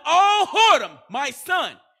 Beware of all whoredom, my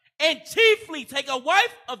son, and chiefly take a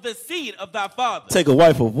wife of the seed of thy father. Take a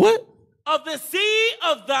wife of what? Of the seed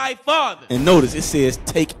of thy father. And notice it says,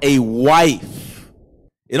 take a wife.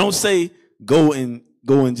 It don't say go and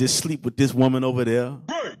just sleep with this woman over there,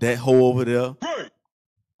 that hoe over there,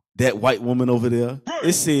 that white woman over there.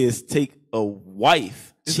 It says take a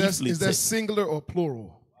wife. Is that singular or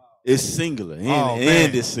plural? It's singular,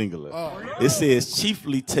 and it's singular. It says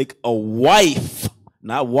chiefly take a wife,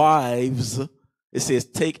 not wives. It says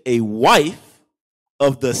take a wife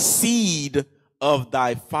of the seed of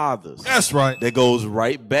thy fathers. That's right. That goes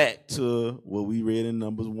right back to what we read in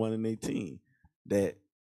Numbers 1 and 18, that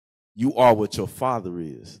you are what your father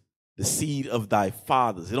is, the seed of thy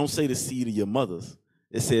fathers. It don't say the seed of your mothers.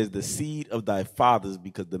 It says the seed of thy fathers,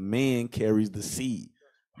 because the man carries the seed.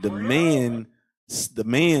 The man's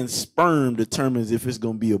sperm determines if it's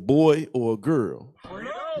going to be a boy or a girl.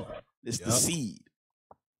 It's the seed.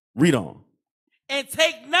 Read on. And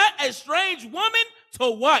take not a strange woman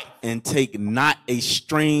to wife. And take not a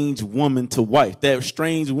strange woman to wife. That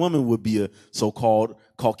strange woman would be a so-called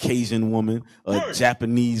Caucasian woman, a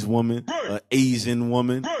Japanese woman, an Asian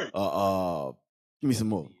woman, give me some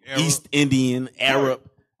more. East Indian, Arab.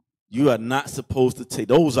 You are not supposed to take.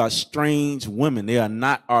 Those are strange women. They are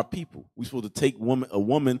not our people. We're supposed to take a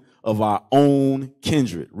woman of our own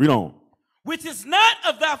kindred. Read on. Which is not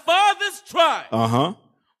of thy father's tribe.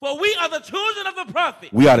 For we are the children of the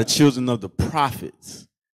prophet. We are the children of the prophets.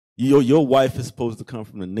 Your wife is supposed to come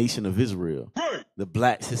from the nation of Israel. The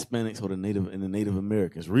blacks, Hispanics, or the Native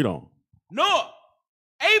Americans. Read on. Noah,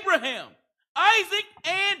 Abraham, Isaac,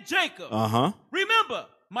 and Jacob. Remember,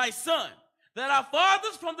 my son, that our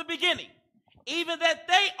fathers from the beginning, even that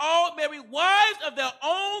they all married wives of their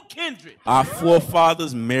own kindred. Our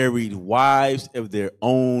forefathers married wives of their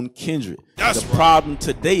own kindred. The problem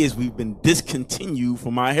today is we've been discontinued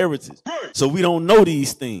from our heritage. So we don't know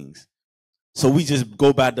these things. So we just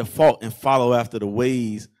go by default and follow after the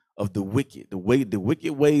ways of the wicked, the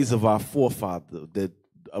wicked ways of our forefathers,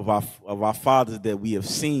 of our fathers that we have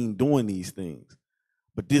seen doing these things.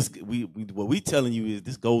 But what we telling you is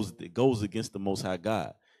it goes against the Most High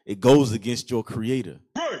God. It goes against your Creator.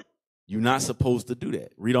 You're not supposed to do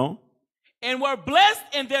that. Read on. And were blessed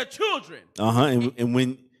in their children.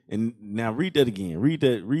 And now read that again. Read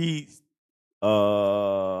that. You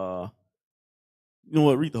know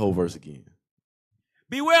what? Read the whole verse again.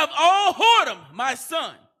 Beware of all whoredom, my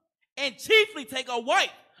son, and chiefly take a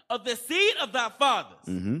wife of the seed of thy fathers,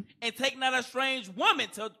 and take not a strange woman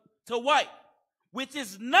to wife, which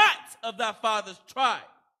is not of thy father's tribe.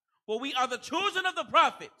 For we are the children of the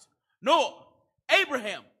prophets, Noah,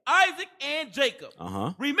 Abraham, Isaac, and Jacob.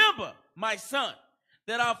 Remember, my son,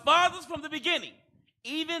 that our fathers from the beginning,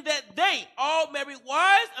 even that they all married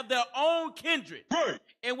wives of their own kindred,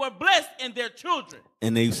 and were blessed in their children.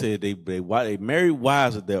 And they said they married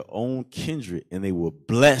wives of their own kindred, and they were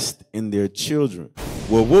blessed in their children.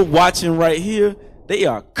 Well, we're watching right here, they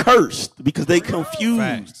are cursed because they confused.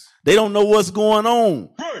 Facts. They don't know what's going on.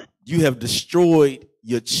 You have destroyed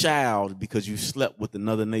your child because you slept with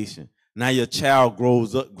another nation. Now your child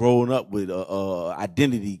growing up with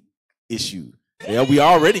identity issues. Yeah, we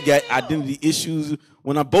already got identity issues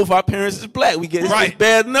when both our parents is black. We get it's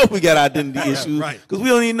bad enough we got identity issues because we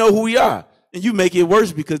don't even know who we are. And you make it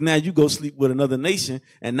worse because now you go sleep with another nation,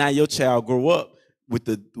 and now your child grow up with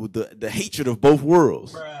the hatred of both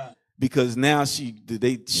worlds. Because now she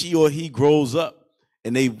or he grows up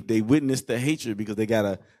and they witness the hatred because they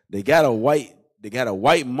got a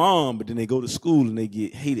white mom, but then they go to school and they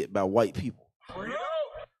get hated by white people.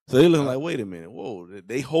 So they look like, wait a minute, whoa,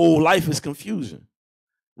 their whole life is confusion.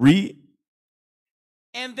 Read.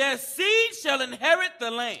 And their seed shall inherit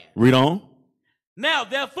the land. Read on. Now,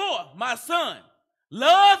 therefore, my son,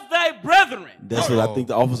 love thy brethren. That's what I think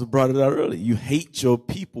the officer brought it out earlier. You hate your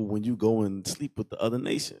people when you go and sleep with the other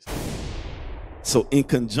nations. So in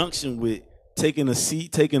conjunction with taking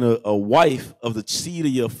a wife of the seed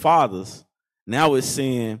of your fathers, now it's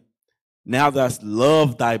saying, now that's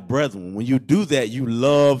love thy brethren. When you do that, you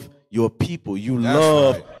love your people. You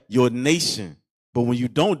love your nation. But when you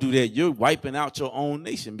don't do that, you're wiping out your own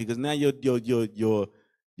nation because now your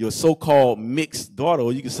so-called mixed daughter,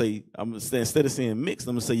 or you can say, instead of saying mixed,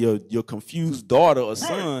 I'm gonna say your confused daughter or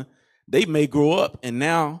son, they may grow up and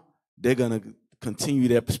now they're gonna continue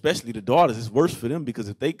that, especially the daughters. It's worse for them because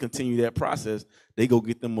if they continue that process, they go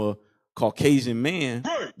get them a Caucasian man,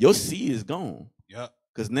 your seed is gone. Yep.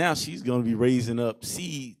 Because now she's going to be raising up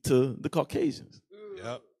seed to the Caucasians.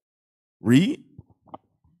 Yep. Read.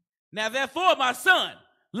 Now, therefore, my son,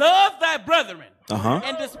 love thy brethren, Uh-huh.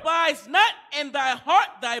 and despise not in thy heart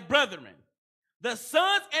thy brethren, the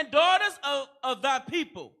sons and daughters of thy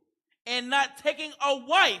people, and not taking a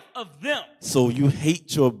wife of them. So you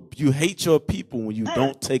hate your people when you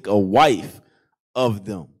don't take a wife of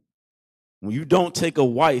them. When you don't take a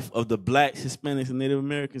wife of the blacks, Hispanics, and Native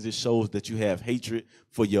Americans, it shows that you have hatred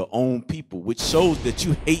for your own people, which shows that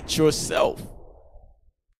you hate yourself.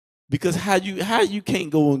 Because how you can't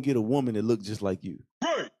go and get a woman that looks just like you?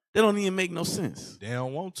 That don't even make no sense. They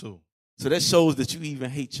don't want to. So that shows that you even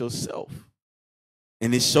hate yourself.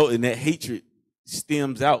 And that hatred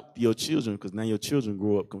stems out your children because now your children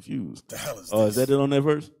grow up confused. The hell is this? Is that it on that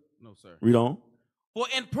verse? No, sir. Read on. For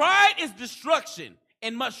in pride is destruction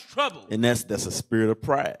and much trouble. And that's a spirit of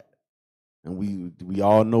pride. And we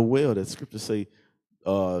all know well that scriptures say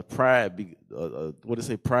pride, what it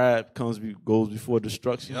say? Pride goes before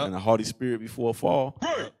destruction, and a haughty spirit before a fall.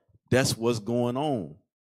 That's what's going on.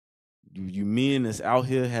 You men that's out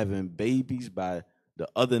here having babies by the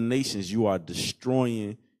other nations, you are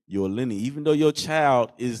destroying your lineage. Even though your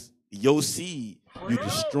child is your seed, you're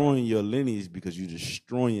destroying your lineage because you're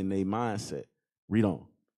destroying their mindset. Read on.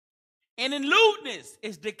 And in lewdness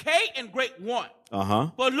is decay and great want.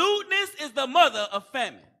 For lewdness is the mother of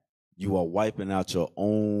famine. You are wiping out your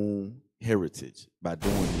own heritage by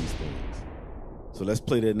doing these things. So let's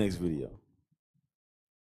play that next video.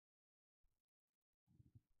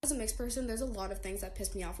 As a mixed person, there's a lot of things that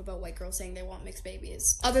piss me off about white girls saying they want mixed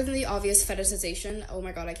babies. Other than the obvious fetishization, oh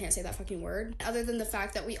my god, I can't say that fucking word. Other than the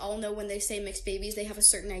fact that we all know when they say mixed babies, they have a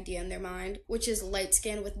certain idea in their mind, which is light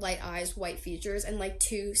skin with light eyes, white features, and like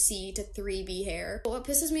 2C to 3B hair. But what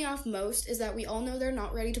pisses me off most is that we all know they're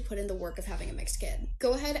not ready to put in the work of having a mixed kid.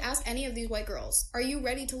 Go ahead, ask any of these white girls. Are you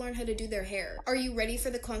ready to learn how to do their hair? Are you ready for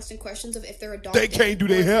the constant questions of if they're adopted? They can't do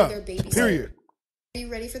their hair, period. Are you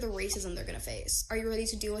ready for the racism they're gonna face? Are you ready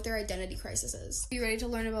to deal with their identity crises? Are you ready to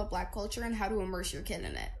learn about black culture and how to immerse your kid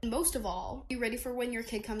in it? And most of all, are you ready for when your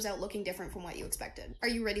kid comes out looking different from what you expected? Are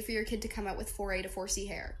you ready for your kid to come out with 4A to 4C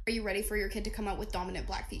hair? Are you ready for your kid to come out with dominant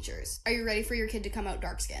black features? Are you ready for your kid to come out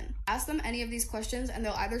dark skin? Ask them any of these questions and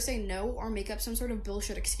they'll either say no or make up some sort of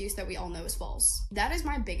bullshit excuse that we all know is false. That is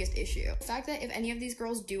my biggest issue. The fact that if any of these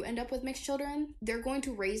girls do end up with mixed children, they're going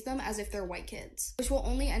to raise them as if they're white kids, which will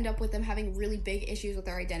only end up with them having really big issues with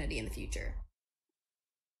their identity in the future.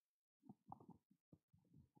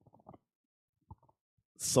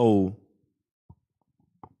 So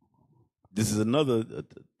This is another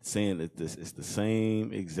saying that it's the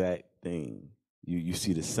same exact thing. You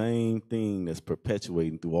see the same thing that's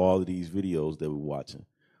perpetuating through all of these videos that we're watching,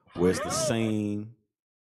 where it's the same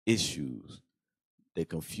issues. They're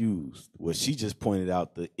confused. Well, she just pointed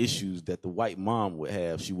out the issues that the white mom would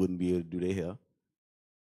have. She wouldn't be able to do their hair.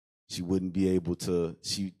 She wouldn't be able to.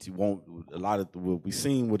 She won't. A lot of what we've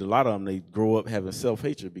seen with a lot of them, they grow up having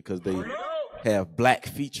self-hatred because they have black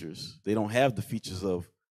features. They don't have the features of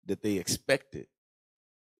that they expected,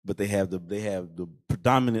 but they have the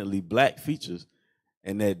predominantly black features,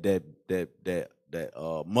 and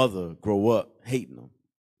that mother grow up hating them,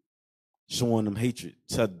 showing them hatred,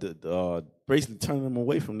 basically turning them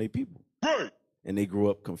away from their people. Right. And they grow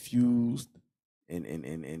up confused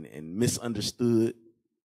and misunderstood,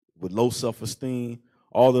 with low self-esteem,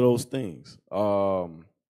 all of those things.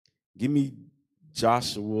 Give me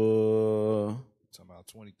Joshua. Talking about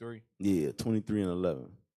 23? Yeah, 23 and 11.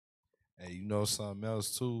 And you know something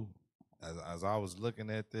else too? As I was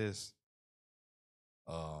looking at this,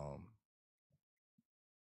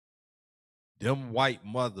 them white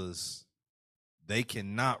mothers, they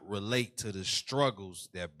cannot relate to the struggles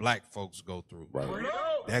that black folks go through. Right.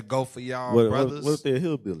 That go for y'all brothers. What if they're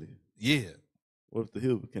hillbilly? Yeah. What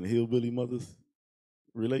if can the hillbilly mothers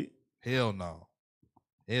relate? Hell no.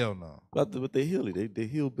 Hell no. But they hilly. They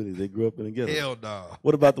hillbillies. They grew up in the ghetto. Hell no.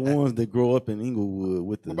 What about the ones that grow up in Inglewood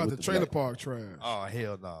with the? What about with the trailer park trash? Oh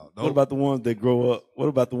hell no. What about the ones that grow up? What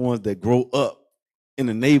about the ones that grow up in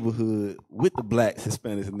the neighborhood with the blacks,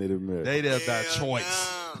 Hispanics, and Native Americans? They there by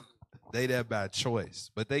choice. They there by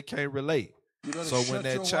choice, but they can't relate. So when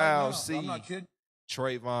that child see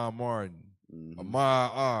Trayvon Martin,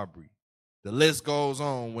 Ahmaud Arbery, the list goes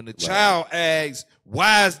on. When the child asks,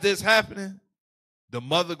 "Why is this happening?" the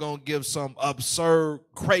mother gonna give some absurd,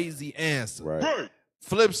 crazy answer. Right.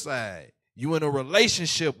 Flip side, you in a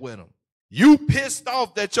relationship with them. You pissed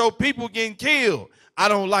off that your people getting killed. I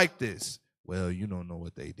don't like this. Well, you don't know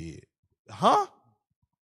what they did. Huh?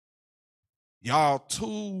 Y'all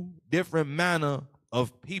two different manner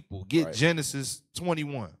of people. Get Genesis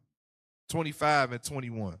 21, 25 and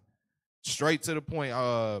 21. Straight to the point.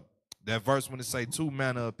 That verse when it say two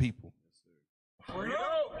manner of people.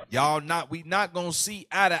 We not gonna see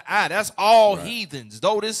eye to eye. That's all heathens.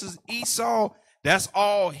 Though this is Esau, that's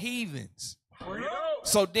all heathens.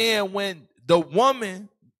 So then when the woman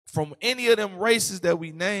from any of them races that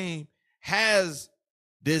we name has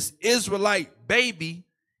this Israelite baby,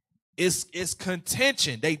 it's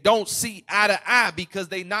contention. They don't see eye to eye because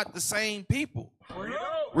they not the same people.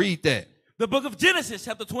 Read that. The book of Genesis,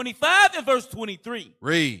 chapter 25 and verse 23.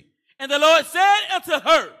 Read. And the Lord said unto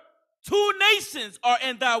her, two nations are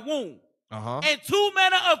in thy womb, and two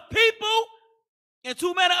manner of people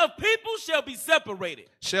shall be separated.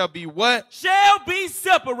 Shall be what? Shall be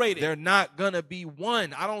separated. They're not gonna be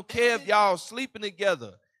one. I don't care if y'all sleeping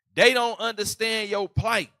together. They don't understand your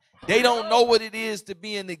plight. They don't know what it is to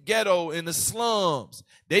be in the ghetto, in the slums.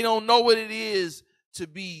 They don't know what it is to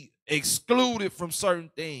be excluded from certain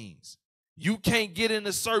things. You can't get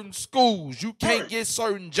into certain schools. You can't get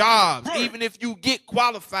certain jobs, even if you get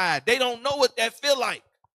qualified. They don't know what that feel like.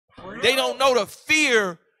 They don't know the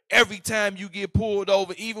fear every time you get pulled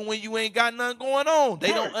over, even when you ain't got nothing going on.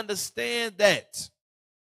 They don't understand that.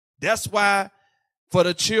 That's why for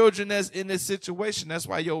the children that's in this situation, that's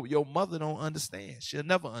why your mother don't understand. She'll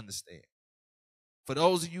never understand. For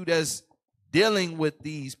those of you that's dealing with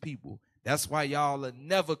these people, that's why y'all will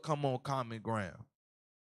never come on common ground.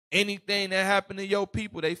 Anything that happened to your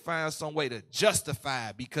people, they find some way to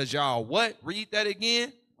justify because y'all what? Read that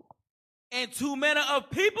again. And two manner of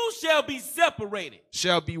people shall be separated.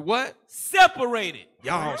 Shall be what? Separated.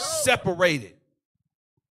 Y'all separated.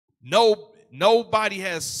 Nobody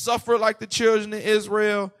has suffered like the children of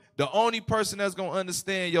Israel. The only person that's going to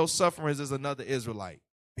understand your sufferings is another Israelite.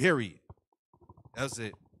 Period. That's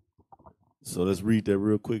it. So let's read that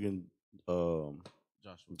real quick in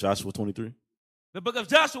Joshua 23. The book of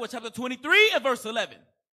Joshua, chapter 23 and verse 11.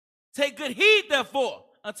 Take good heed, therefore,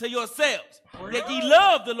 unto yourselves, that ye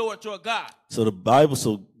love the Lord your God. So the Bible,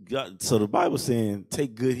 saying,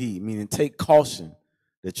 take good heed, meaning take caution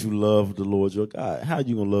that you love the Lord your God. How are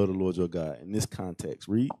you gonna love the Lord your God in this context?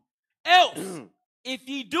 Read. Else, if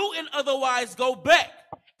ye do and otherwise go back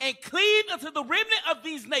and cleave unto the remnant of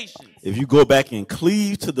these nations. If you go back and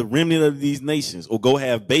cleave to the remnant of these nations, or go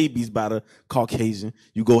have babies by the Caucasian,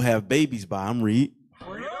 you go have babies by them, read.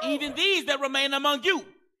 Even these that remain among you,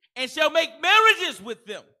 and shall make marriages with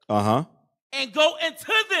them. And go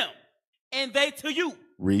into them, and they to you.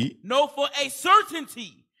 Read. Know for a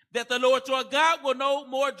certainty that the Lord your God will no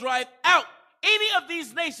more drive out any of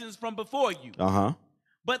these nations from before you.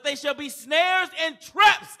 But they shall be snares and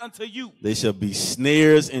traps unto you. They shall be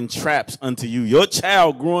snares and traps unto you. Your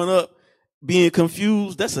child growing up being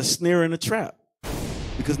confused, that's a snare and a trap.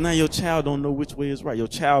 Because now your child don't know which way is right. Your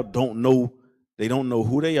child don't know, they don't know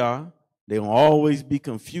who they are. They will always be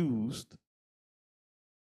confused.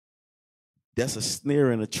 That's a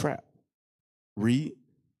snare and a trap. Read.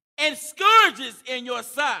 And scourges in your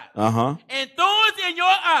side. Uh-huh. And thorns in your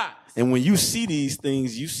eyes. And when you see these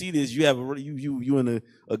things, you see this, you have you in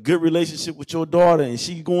a good relationship with your daughter and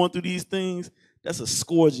she going through these things, that's a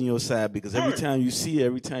scourge in your side because every time you see her,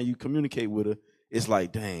 every time you communicate with her, it's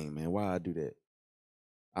like, dang, man, why I do that?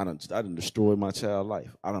 I done destroyed my child's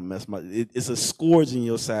life. I done messed it's a scourge in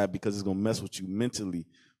your side because it's gonna mess with you mentally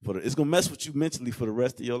for the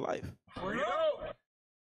rest of your life.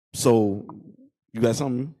 So you got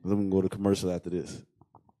something? Then we can go to commercial after this.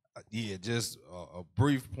 Yeah, just a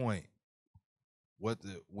brief point.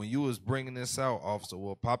 When you was bringing this out, officer,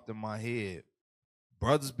 what popped in my head,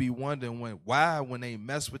 brothers be wondering why when they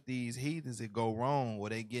mess with these heathens it go wrong or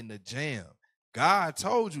they get in a jam. God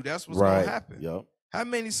told you that's what's gonna happen. Yep. How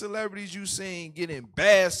many celebrities you seen get in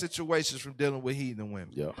bad situations from dealing with heathen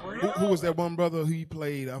women? Yep. Who was that one brother who he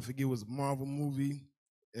played? I forget, it was a Marvel movie,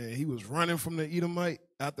 and he was running from the Edomite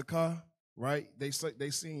out the car. Right? They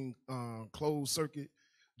seen Closed Circuit.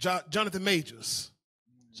 Jonathan Majors.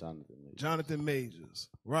 Jonathan Majors.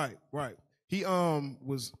 Right. He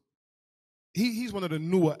he's one of the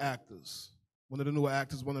newer actors. One of the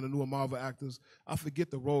newer Marvel actors. I forget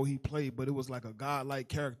the role he played, but it was like a godlike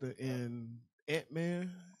character in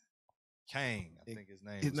Ant-Man. Kang, I think his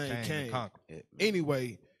name. His name Kang.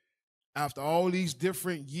 Anyway, after all these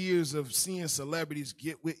different years of seeing celebrities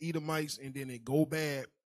get with Edomites and then it go bad,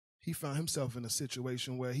 he found himself in a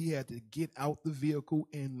situation where he had to get out the vehicle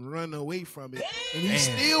and run away from it. And he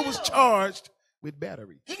still was charged with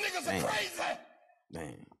battery. You niggas are crazy.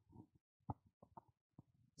 Man.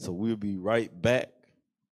 So we'll be right back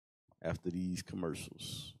after these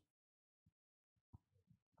commercials.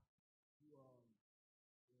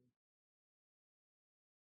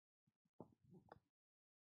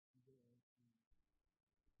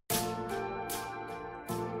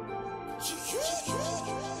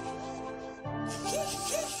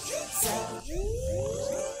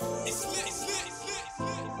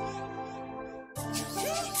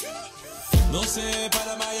 No sé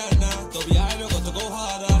para mañana, todavía hay algo que go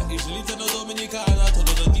harder. Israelita no dominicana,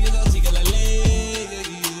 todos los días sigue la ley.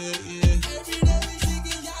 Every day we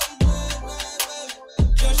singing Yahweh.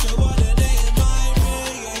 Just one day in my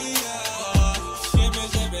way. Siempre,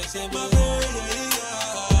 siempre my way.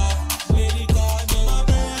 Lady God, my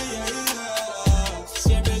way.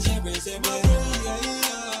 Siempre, my way.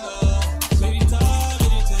 Lady time.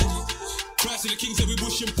 Christ to the king said we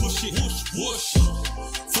push and push it. Whoosh.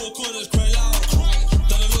 Four corners cry loud.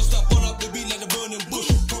 Done a lot stop on up the beat like the burning bush.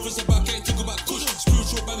 Prophets about can't talk about kush.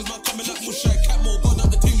 Spiritual bangers man coming like mush. Like cat more burn up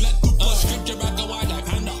the team like dupa. Scripture back and wide like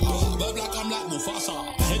panda. Verb like I'm like Mufasa.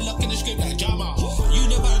 Headlock in the script like Jama. You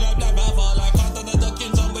never heard of that baba. Like I done a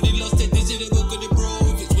ducking. Somebody lost it. They say they book of the bro.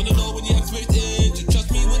 If it's winning all when the exploitation. Trust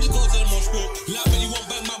me when it goes in more sport. Like when you won't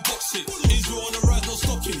bang man box it. Israel on the rise, no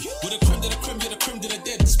stopping. With the creme to the creme, you're the creme to the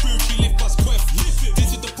dead. Spiritually lift us quest.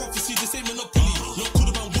 This is the prophecy. This ain't monopoly. No could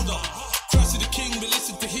have been Buddha. Christ is the king, but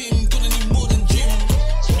listen to him. Gonna need more than Jim.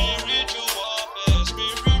 Spiritual warfare,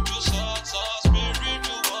 spiritual swords,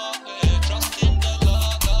 spiritual warfare. Trust in the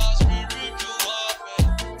Lord, spiritual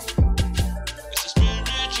warfare. It's a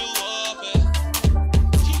spiritual warfare.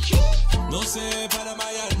 No sé para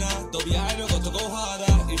mañana, todavía hay algo que go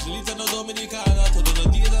harder. Israelita no dominicana, todos los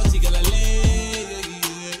días sigue la ley.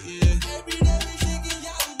 Every day we singing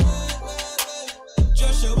Yahweh.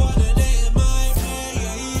 Just one day in my way.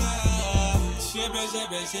 Siempre,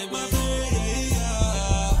 my way.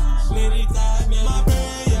 Lady time, my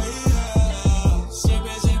way.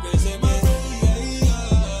 Siempre, my way.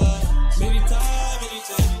 Lady time.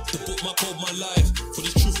 The book my code my life. For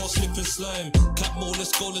the truth I'll slip and slime. Clap more,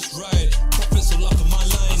 let's go, let's ride. Prophets all up in my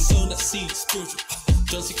line. Sown that seed, spiritual.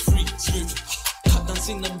 Done 6 free, spiritual. Cut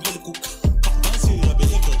dancing umbilical. Cut dancing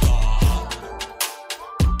umbilical.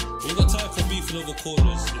 You ain't got time for beefing over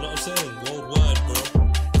corners. You know what I'm saying? Worldwide, bro. You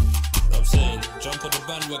know what I'm saying? Jump on the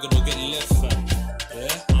bandwagon or get left, fam.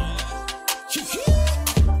 Yeah?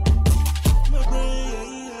 My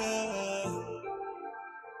brain,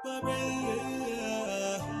 my brain.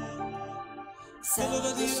 Todos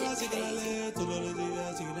los días sigue la ley, todos los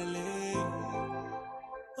días sigue la ley.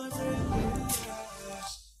 My brain.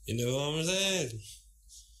 You know what I'm saying?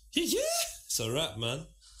 Yeah! It's a rap, man.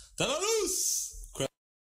 Dale luz!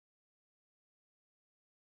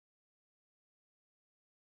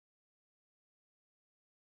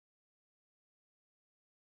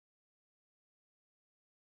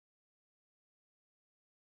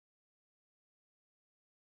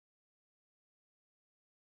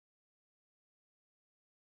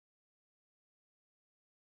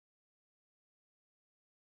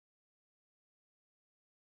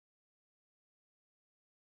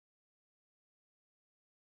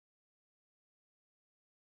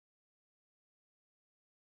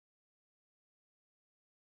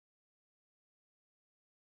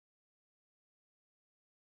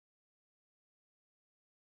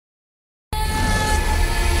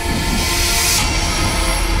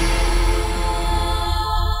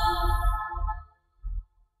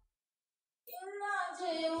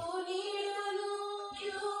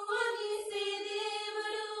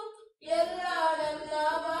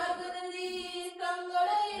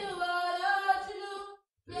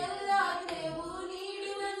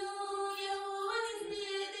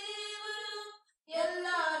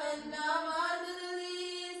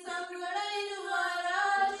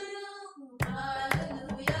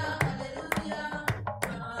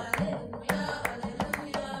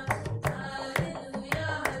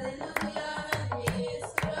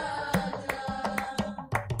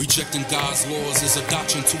 Rejecting God's laws is a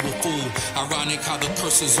doctrine to a fool. Ironic how the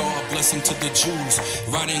curses are a blessing to the Jews.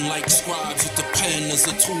 Writing like scribes with the pen as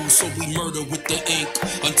a tool, so we murder with the ink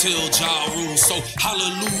until Jah rules. So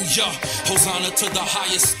hallelujah, Hosanna to the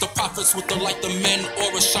highest. The prophets with the light, the men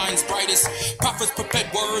aura shines brightest. Prophets perpet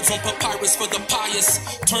words on papyrus for the pious,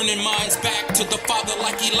 turning minds back to the Father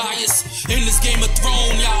like Elias. In this Game of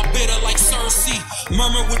Thrones, y'all bitter like Cersei.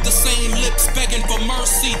 Murmur with the same lips begging for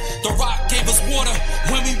mercy. The rock gave us water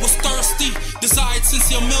when we was thirsty. Desired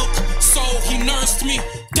sincere milk, so he nursed me.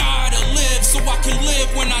 Die to live so I can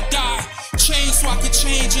live when I die. Change so I can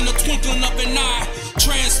change in the twinkling of an eye.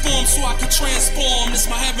 Transform so I can transform. It's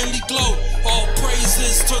my heavenly glow. All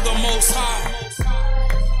praises to the Most High.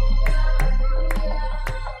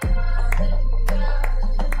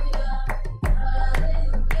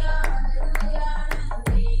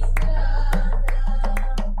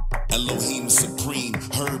 Elohim supreme,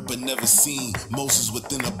 heard but never seen. Moses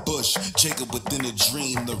within a bush, Jacob within a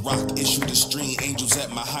dream. The rock issued a stream, angels at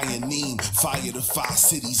Mahanaim. Fire the 5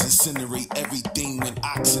 cities, incinerate everything. When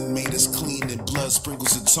oxen made us clean and blood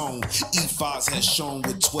sprinkles atone. Ephods has shown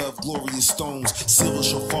with 12 glorious stones. Silver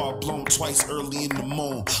shofar blown twice early in the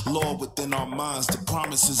moon. Lord within our minds, the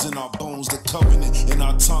promises in our bones. The covenant in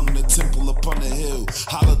our tongue, the temple upon the hill.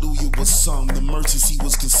 Hallelujah was sung, the mercies he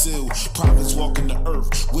was concealed. Prophets walking the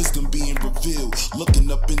earth, wisdom being revealed.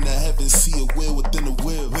 Looking up in the heavens, see a will within a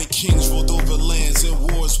will. When kings ruled over lands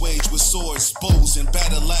and wars waged with swords, bows and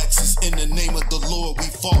battle axes, in the name of the Lord we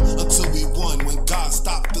fought until we won. When God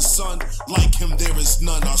stopped the sun, like him there is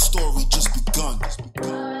none. Our story just begun.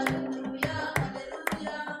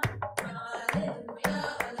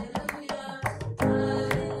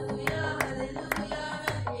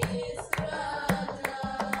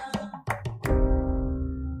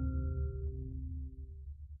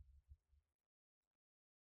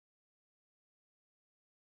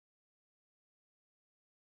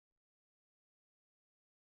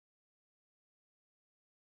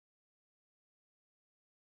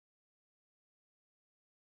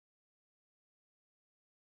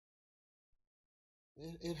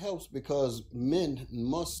 It helps because men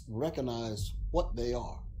must recognize what they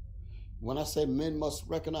are. When I say men must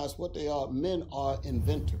recognize what they are, men are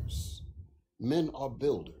inventors, men are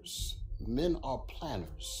builders, men are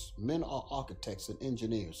planners, men are architects and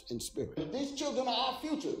engineers in spirit. If these children are our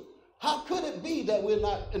future, how could it be that we're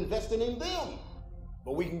not investing in them?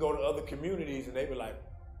 But we can go to other communities and they be like,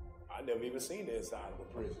 I never even seen the inside of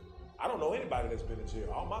a prison. I don't know anybody that's been in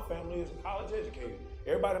jail. All my family is college educated.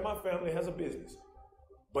 Everybody in my family has a business.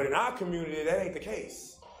 But in our community, that ain't the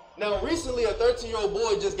case. Now, recently, a 13-year-old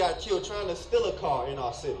boy just got killed trying to steal a car in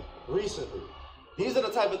our city. Recently. These are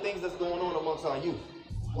the type of things that's going on amongst our youth.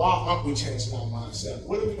 Why aren't we changing our mindset?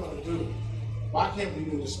 What are we going to do? Why can't we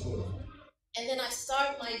do this more? And then I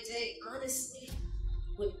start my day, honestly,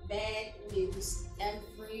 with bad news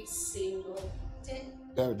every single day.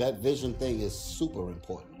 That vision thing is super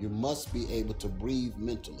important. You must be able to breathe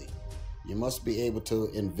mentally. You must be able to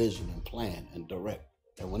envision and plan and direct.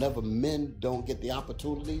 And whenever men don't get the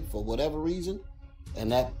opportunity for whatever reason,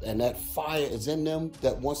 and that fire is in them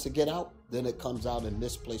that wants to get out, then it comes out in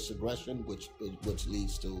misplaced aggression, which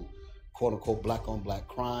leads to quote unquote black on black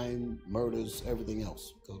crime, murders, everything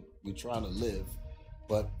else. Because we're trying to live,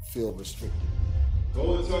 but feel restricted.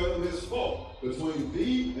 Go and tell him his fault between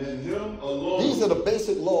thee and him alone. These are the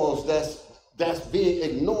basic laws that's being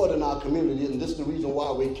ignored in our community, and this is the reason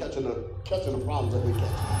why we're catching the problems that we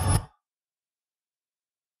catch.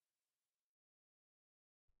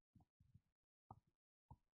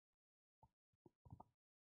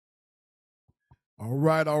 All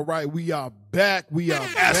right. We are back.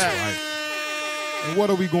 That's right. And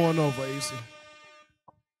what are we going over, AC?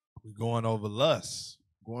 We're going over lust.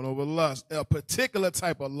 Going over lust. A particular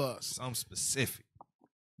type of lust. Something specific.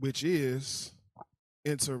 Which is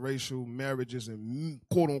interracial marriages and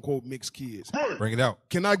quote-unquote mixed kids. Bring it out.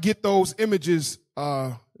 Can I get those images,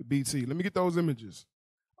 BT? Let me get those images.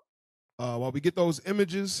 While we get those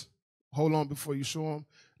images, hold on before you show them.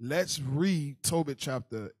 Let's read Tobit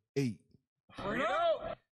chapter 8.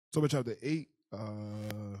 Tobit chapter 8,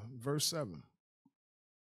 verse 7.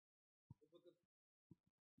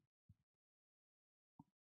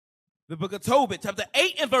 The book of Tobit, chapter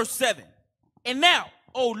 8 and verse 7. And now,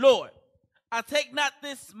 O Lord, I take not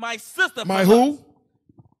this my sister. My who?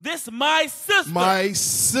 This my sister. My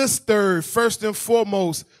sister. First and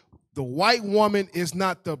foremost, the white woman is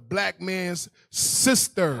not the black man's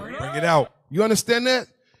sister. Bring it out. You understand that?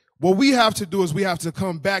 What we have to do is we have to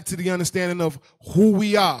come back to the understanding of who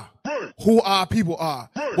we are, who our people are,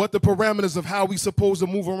 what the parameters of how we supposed to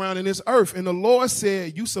move around in this earth. And the Lord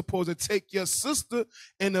said, you supposed to take your sister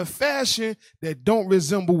in a fashion that don't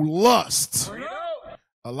resemble lust.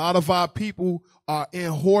 A lot of our people are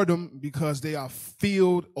in whoredom because they are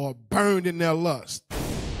filled or burned in their lust.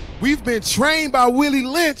 We've been trained by Willie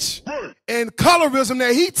Lynch and colorism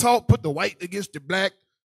that he taught, put the white against the black,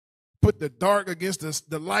 put the dark against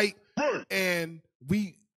the light, and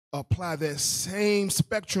we apply that same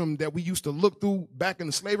spectrum that we used to look through back in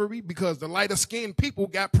the slavery because the lighter skinned people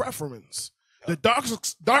got preference. The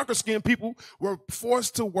darker skinned people were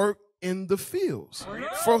forced to work in the fields,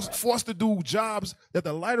 forced to do jobs that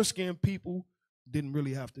the lighter skinned people didn't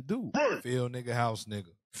really have to do. Field nigga, house nigga.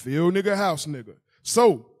 Field nigga, house nigga.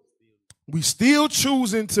 So we still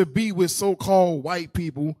choosing to be with so-called white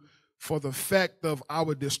people for the fact of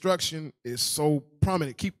our destruction is so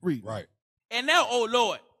prominent. Keep reading. Right. And now, O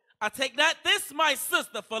Lord, I take not this my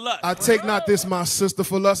sister for lust. I take not this my sister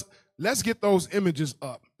for lust. Let's get those images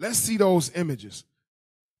up. Let's see those images.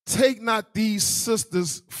 Take not these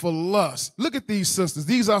sisters for lust. Look at these sisters.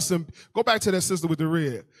 These are some, go back to that sister with the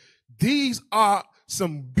red. These are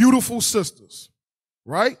some beautiful sisters,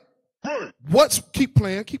 right? Keep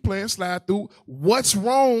playing, slide through. What's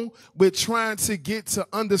wrong with trying to get to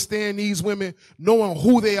understand these women, knowing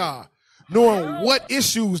who they are, knowing what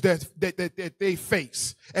issues that they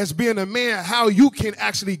face? As being a man, how you can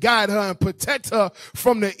actually guide her and protect her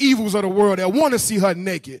from the evils of the world that want to see her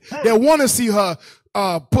naked, that want to see her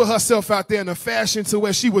put herself out there in a fashion to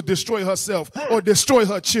where she would destroy herself or destroy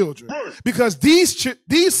her children. Because these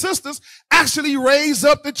sisters actually raise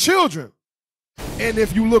up the children. And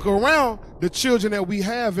if you look around, the children that we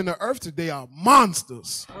have in the earth today are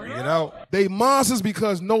monsters. You know, they monsters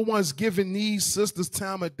because no one's giving these sisters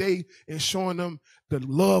time of day and showing them the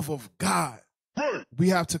love of God. We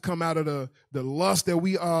have to come out of the lust that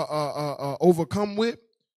we are overcome with,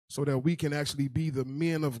 so that we can actually be the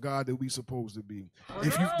men of God that we supposed to be.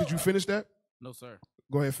 Did you finish that? No, sir.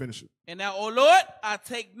 Go ahead and finish it. And now, O Lord, I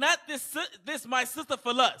take not this my sister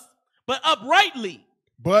for lust, but uprightly.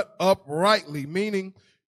 But uprightly, meaning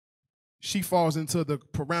she falls into the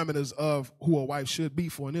parameters of who a wife should be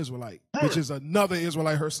for an Israelite, which is another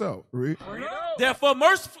Israelite herself. Right? Therefore,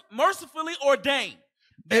 mercifully ordained.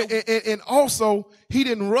 And also, he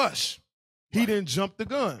didn't rush. He didn't jump the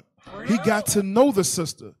gun. He got to know the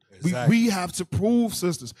sister. Exactly. We have to prove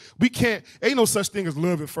sisters. We can't, ain't no such thing as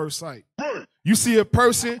love at first sight. You see a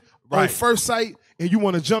person on first sight and you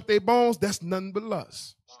want to jump their bones, that's nothing but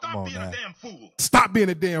lust. Stop being a damn fool. Stop being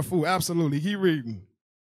a damn fool. Absolutely. Keep reading.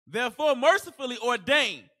 Therefore, mercifully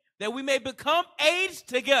ordained that we may become aged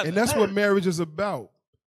together. And that's what marriage is about.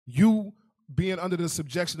 You being under the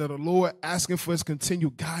subjection of the Lord, asking for his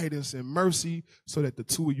continued guidance and mercy so that the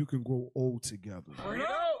two of you can grow old together.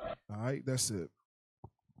 All right, that's it.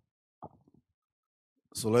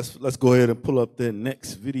 So let's go ahead and pull up that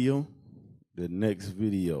next video.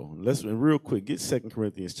 Let's real quick get 2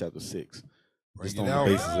 Corinthians chapter 6. Just on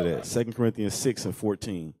the basis of that. 2 Corinthians 6 and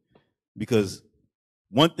 14. Because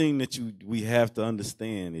one thing that we have to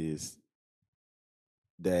understand is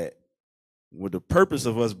that the purpose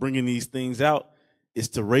of us bringing these things out is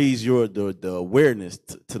to raise the awareness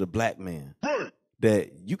to the black man.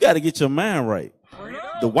 That you got to get your mind right.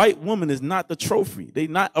 The white woman is not the trophy. They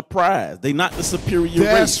not a prize. They not the superior race.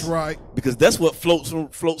 That's right. Because that's what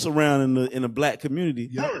floats around in the black community.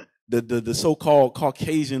 Yep. The so-called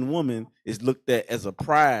Caucasian woman is looked at as a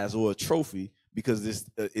prize or a trophy because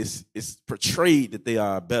it's portrayed that they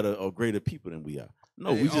are better or greater people than we are.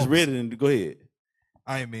 No, we just read it and go ahead.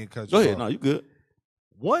 I ain't mean to cut you off. Go ahead. off. No, you good.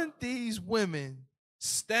 Weren't these women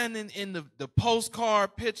standing in the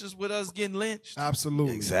postcard pictures with us getting lynched?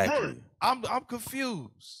 Absolutely. Exactly. I'm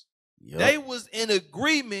confused. Yep. They was in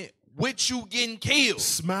agreement with you getting killed.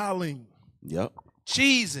 Smiling. Yep.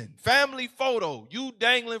 Cheesing. Family photo. You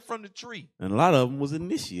dangling from the tree. And a lot of them was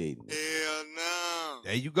initiating. Hell no.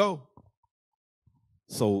 There you go.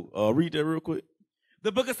 So read that real quick.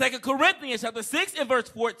 The book of 2 Corinthians chapter 6 and verse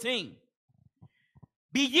 14.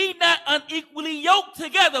 Be ye not unequally yoked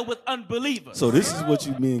together with unbelievers. So this is what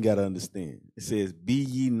you men got to understand. It says, be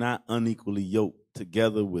ye not unequally yoked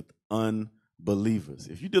together with unbelievers.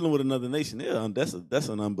 If you're dealing with another nation, that's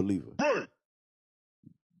an unbeliever.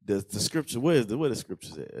 The scripture, where the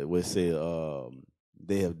scriptures at? Where it say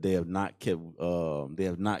they have not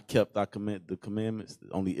kept the commandments.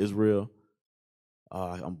 Only Israel.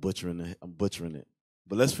 I'm butchering it.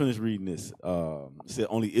 But let's finish reading this. It said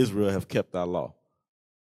only Israel have kept our law.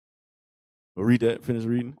 We'll read that. Finish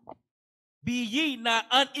reading. Be ye not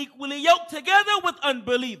unequally yoked together with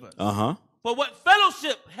unbelievers. Uh-huh. For what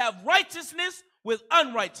fellowship have righteousness with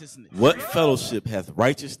unrighteousness? What fellowship hath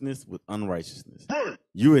righteousness with unrighteousness?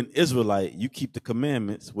 You're an Israelite. You keep the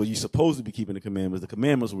commandments. Well, you're supposed to be keeping the commandments. The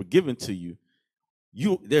commandments were given to you.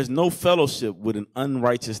 There's no fellowship with an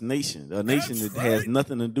unrighteous nation, a nation that has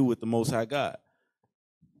nothing to do with the Most High God,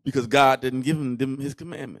 because God didn't give them his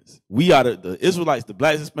commandments. We are the Israelites, the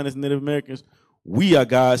blacks, Hispanics, Native Americans. We are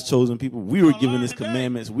God's chosen people. We were given his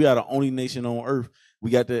commandments. We are the only nation on earth. We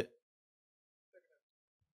got that.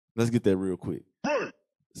 Let's get that real quick.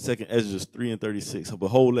 2nd Ezra 3:36. But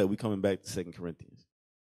hold that. We coming back to 2 Corinthians.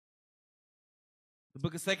 The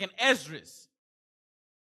book of 2nd Ezra,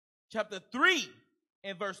 chapter 3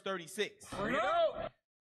 and verse 36.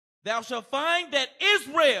 Thou shalt find that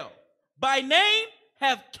Israel by name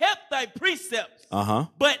have kept thy precepts,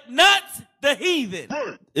 but not the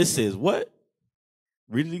heathen. It says what?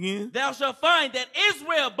 Read it again. Thou shalt find that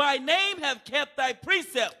Israel by name have kept thy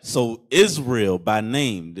precepts. So Israel by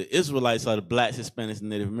name, the Israelites are the blacks, Hispanics, and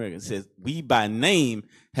Native Americans. It says we by name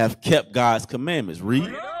have kept God's commandments.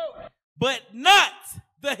 Read. But not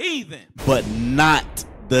the heathen. But not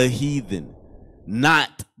the heathen.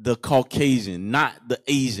 Not the Caucasian, not the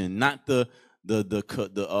Asian, not the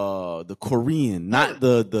Korean, not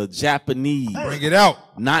the Japanese. Bring it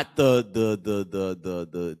out. Not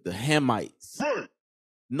the Hamites.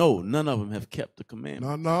 No, none of them have kept the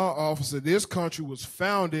commandments. No, officer. This country was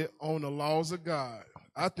founded on the laws of God.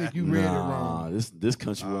 I think you read it wrong. This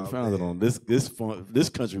country wasn't founded on this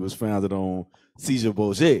country was founded on Caesar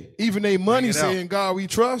Borgia. Even they money saying God we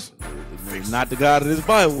trust. Not the God of this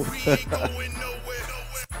Bible.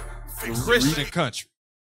 Christian country.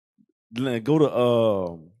 Go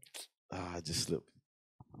to I just slipped.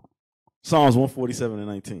 Psalms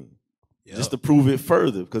 147:19. Yep. Just to prove it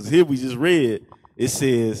further, because here we just read it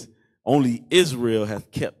says only Israel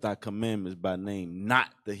hath kept thy commandments by name, not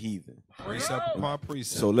the heathen. Precept upon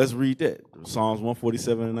precept. So let's read that. Psalms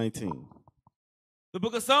 147:19. The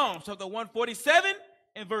book of Psalms, chapter 147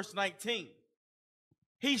 and verse 19.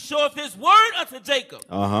 He showeth his word unto Jacob.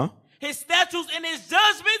 His statutes and his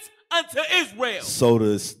judgments unto Israel. So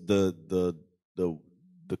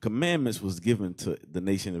the commandments was given to the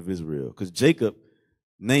nation of Israel, because Jacob's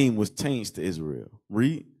name was changed to Israel.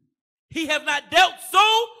 Read. He have not dealt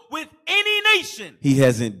so with any nation. He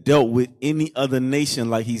hasn't dealt with any other nation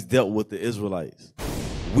like he's dealt with the Israelites.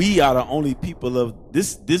 We are the only people of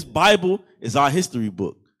this. This Bible is our history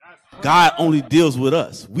book. God only deals with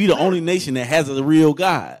us. We the only nation that has a real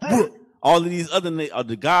God. All of these other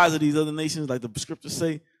the gods of these other nations, like the scriptures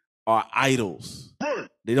say, are idols.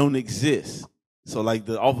 They don't exist. So like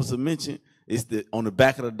the officer mentioned, it's on the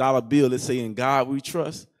back of the dollar bill, it's saying God we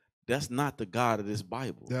trust. That's not the God of this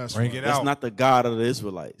Bible. That's not the God of the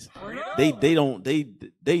Israelites.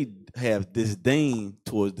 They have disdain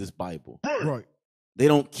towards this Bible. Right. They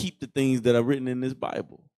don't keep the things that are written in this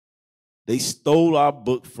Bible. They stole our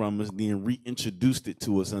book from us and then reintroduced it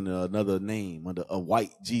to us under another name, under a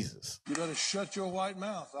white Jesus. You better shut your white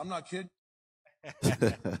mouth. I'm not kidding.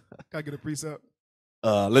 Can I get a precept?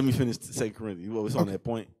 Let me finish the 2 Corinthians. What was on that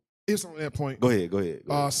point? It's on that point. Go ahead.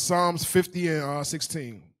 Psalms 50 and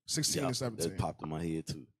 16 and 17. That popped in my head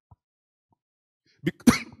too.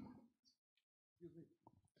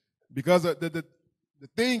 Because the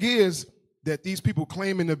thing is that these people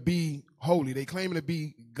claiming to be holy, they claiming to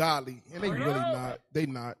be godly, and they really not. They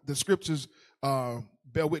not. The scriptures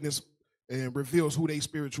bear witness and reveals who they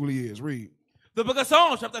spiritually is. Read. The book of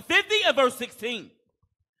Psalms, chapter 50 and verse 16.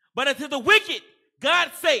 But unto the wicked,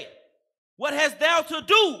 God saith, what hast thou to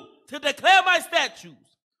do to declare my statutes?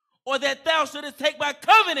 Or that thou shouldest take my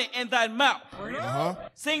covenant in thy mouth,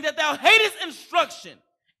 seeing that thou hatest instruction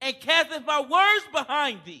and casteth my words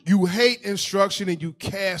behind thee. You hate instruction and you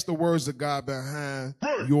cast the words of God behind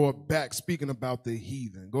your back, speaking about the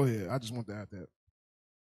heathen. Go ahead. I just want to add that.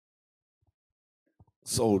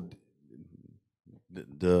 So,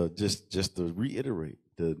 just to reiterate,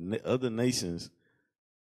 the other nations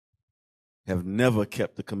have never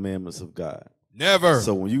kept the commandments of God. Never.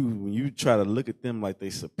 So when you try to look at them like they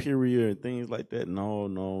superior and things like that, no,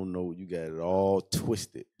 you got it all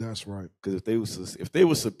twisted. That's right. Because if they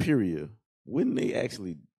were superior, wouldn't they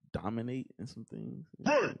actually dominate in some things?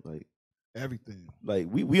 Like everything. Like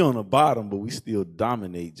we on the bottom, but we still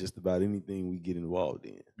dominate just about anything we get involved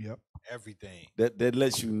in. Yep. Everything. That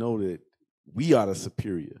lets you know that we are the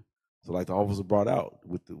superior. So like the officer brought out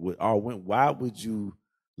with our women, why would you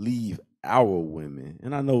leave our women?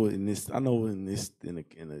 And I know in an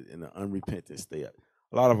unrepentant state,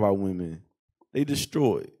 a lot of our women, they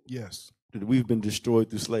destroyed. Yes. We've been destroyed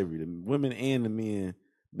through slavery. The women and the men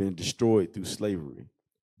been destroyed through slavery.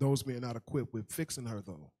 Those men not equipped with fixing her,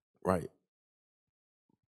 though. Right.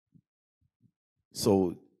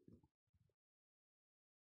 So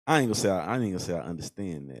I ain't gonna say I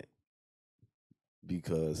understand that,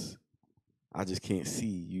 because I just can't see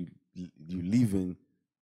you leaving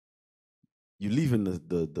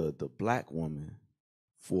the black woman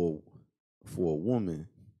for a woman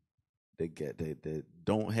that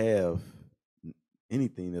don't have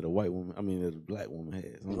anything that a white woman, that a black woman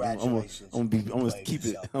has. I'm gonna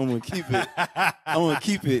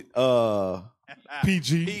keep it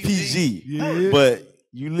PG. Yeah. But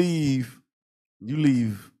you leave.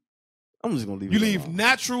 I'm just gonna leave. You it leave alone.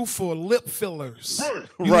 natural for lip fillers.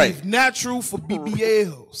 You Right. leave natural for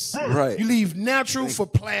BBLs. Right. You leave natural for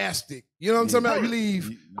plastic. You know what I'm talking about? You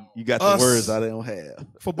leave. You got the us words I don't have.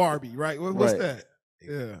 for Barbie, right? What's Right. that?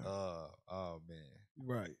 Yeah. Oh man.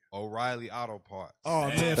 Right. O'Reilly Auto Parts. Oh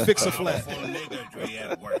man, fix a flat.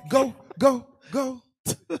 Go.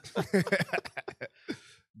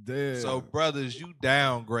 Damn. So brothers, you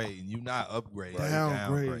downgrading, you not upgrading.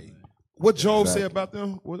 Downgrade. What Job said about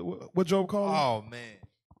them? What Job called them? Oh man.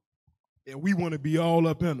 And we want to be all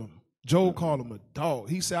up in them. Job called him a dog.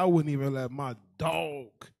 He said, I wouldn't even let my dog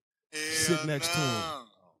sit next to him.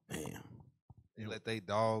 Damn. They let their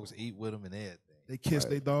dogs eat with them and everything. They kiss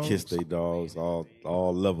their dogs. Kiss their dogs.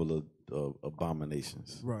 All level of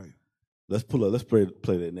abominations. Right. Let's play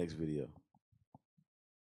that next video.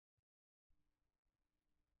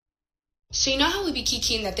 So you know how we be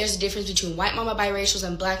kikiing that there's a difference between white mama biracials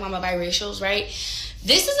and black mama biracials, right?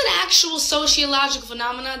 This is an actual sociological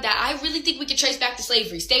phenomenon that I really think we could trace back to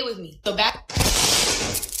slavery. Stay with me. So back.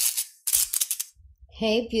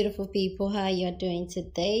 Hey beautiful people, how you're doing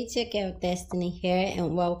today? Check out Destiny here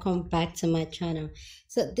and welcome back to my channel.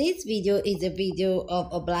 So this video is a video of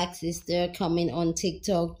a black sister coming on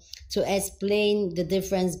TikTok to explain the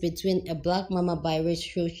difference between a black mama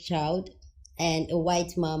biracial child and a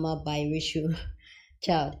white mama biracial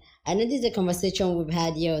child. I know this is a conversation we've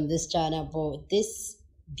had here on this channel, but this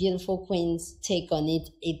beautiful queen's take on it,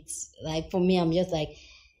 it's like, for me, I'm just like,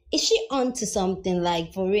 is she onto something?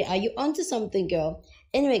 Like, for real, are you onto something, girl?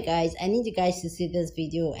 Anyway, guys, I need you guys to see this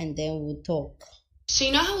video and then we'll talk. So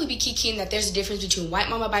you know how we be kikiing that there's a difference between white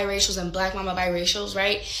mama biracials and black mama biracials,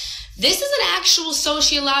 right? This is an actual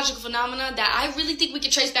sociological phenomenon that I really think we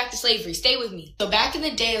could trace back to slavery. Stay with me. So back in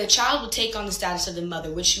the day, the child would take on the status of the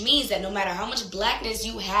mother, which means that no matter how much blackness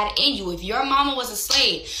you had in you, if your mama was a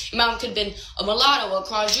slave, your mama could have been a mulatto, a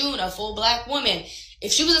quadroon, a full black woman.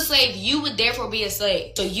 If she was a slave, you would therefore be a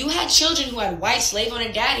slave. So you had children who had white slave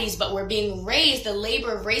owner daddies, but were being raised, the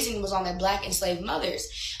labor of raising them was on their black enslaved mothers.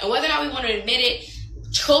 And whether or not we want to admit it,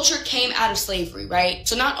 culture came out of slavery, right?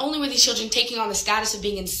 So not only were these children taking on the status of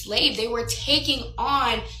being enslaved, they were taking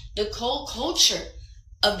on the culture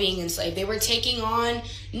of being enslaved. They were taking on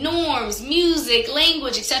norms, music,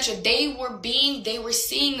 language, etc. They were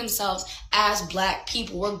seeing themselves as black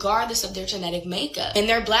people, regardless of their genetic makeup. And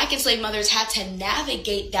their black enslaved mothers had to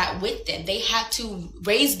navigate that with them. They had to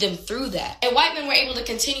raise them through that. And white men were able to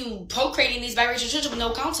continue procreating these biracial children with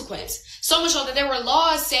no consequence. So much so that there were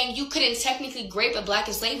laws saying you couldn't technically grape a black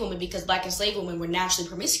enslaved woman because black enslaved women were naturally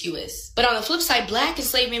promiscuous. But on the flip side, black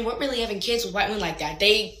enslaved men weren't really having kids with white women like that.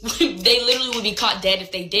 They literally would be caught dead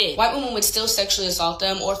if they did. White women would still sexually assault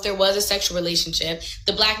them, or if there was a sexual relationship,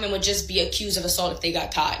 the black men would just be accused of assault if they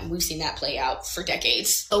got caught. And we've seen that play out for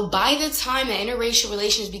decades. So by the time that interracial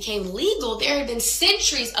relations became legal, there had been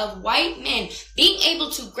centuries of white men being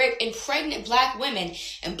able to grape impregnate black women,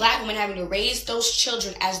 and black women having to raise those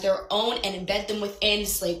children as their own and embed them within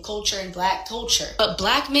slave culture and black culture. But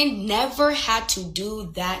black men never had to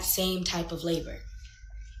do that same type of labor.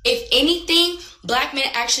 If anything, black men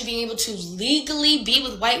actually being able to legally be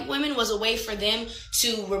with white women was a way for them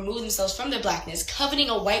to remove themselves from their blackness. Coveting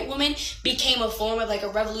a white woman became a form of like a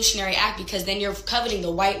revolutionary act, because then you're coveting the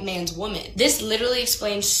white man's woman. This literally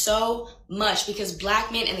explains so much, because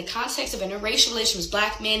black men, in the context of interracial relations,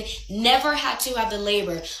 black men never had to have the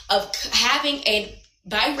labor of having a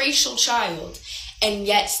biracial child and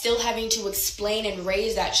yet still having to explain and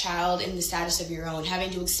raise that child in the status of your own,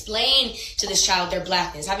 having to explain to this child their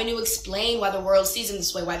blackness, having to explain why the world sees them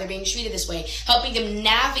this way, why they're being treated this way, helping them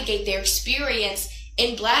navigate their experience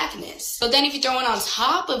in blackness. So then if you throw in on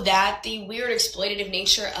top of that the weird exploitative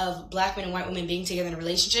nature of black men and white women being together in a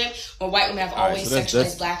relationship, where white women have always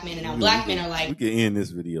sexualized black men, and now black men are like... We can end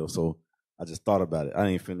this video, so I just thought about it. I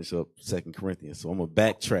didn't finish up 2 Corinthians, so I'm going to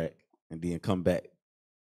backtrack and then come back.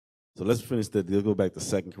 So let's finish that. Let's go back to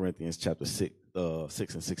 2 Corinthians chapter 6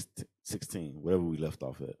 and 16, wherever we left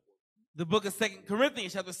off at. The book of 2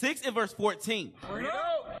 Corinthians chapter 6 and verse 14.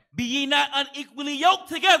 Be ye not unequally yoked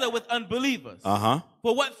together with unbelievers. Uh-huh.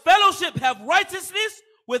 For what fellowship have righteousness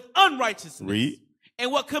with unrighteousness? Read.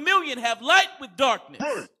 And what communion have light with darkness?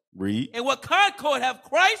 Read. And what concord have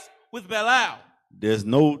Christ with Belial? There is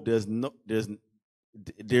no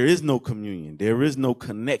communion. There is no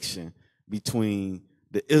connection between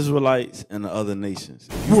the Israelites and the other nations.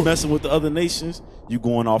 If you messing with the other nations, you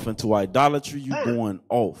going off into idolatry, you going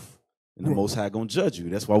off. And the Most High gonna judge you.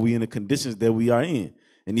 That's why we in the conditions that we are in.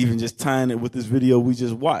 And even just tying it with this video we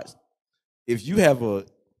just watched. If you have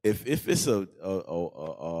if it's a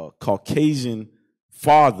Caucasian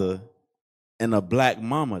father and a black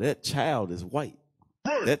mama, that child is white.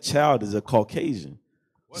 That child is a Caucasian.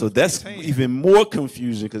 So that's even more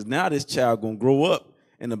confusion, because now this child gonna grow up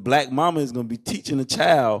and the black mama is gonna be teaching the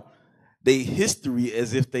child their history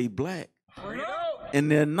as if they black.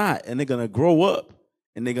 And they're not. And they're gonna grow up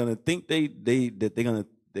and they're gonna think they're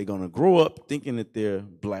gonna grow up thinking that they're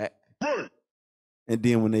black. And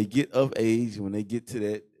then when they get of age, when they get to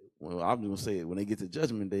that, well, I'm gonna say it, when they get to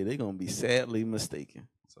Judgment Day, they're gonna be sadly mistaken.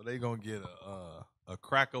 So they're gonna get a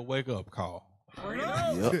cracker wake up call.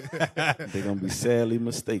 Yep. They're gonna be sadly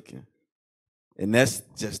mistaken. And that's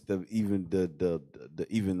just even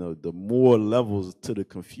the more levels to the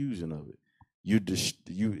confusion of it.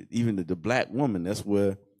 Even the black woman, that's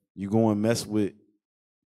where you go and mess with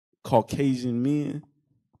Caucasian men.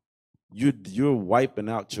 You're wiping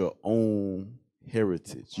out your own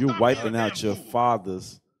heritage. You're wiping out your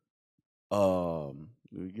father's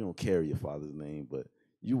you don't carry your father's name, but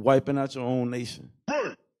you wiping out your own nation.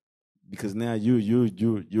 Because now you're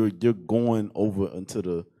going over into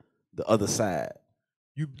the other side.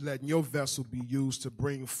 You letting your vessel be used to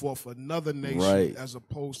bring forth another nation, right, as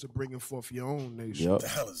opposed to bringing forth your own nation. Yep. What the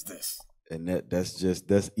hell is this? And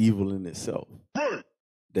that's evil in itself.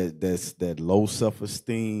 That's that low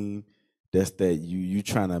self-esteem. That's that you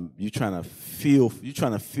trying to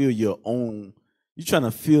feel your own. You trying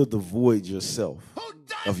to fill the void yourself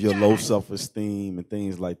of your low self-esteem and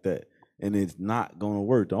things like that. And it's not going to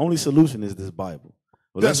work. The only solution is this Bible.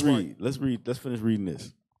 Well, let's read. Let's finish reading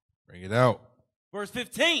this. Bring it out. Verse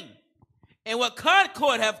 15. And what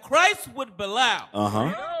concord have Christ with Belial?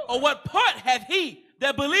 Uh-huh. Or what part hath he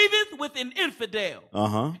that believeth with an infidel?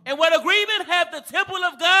 Uh-huh. And what agreement hath the temple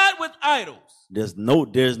of God with idols? There's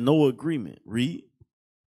no agreement. Read.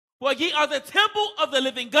 For ye are the temple of the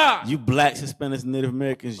living God. You blacks, Hispanics, Native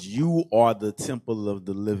Americans, you are the temple of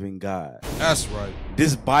the living God. That's right.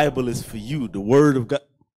 This Bible is for you. The word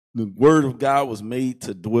of God was made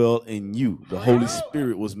to dwell in you. The Holy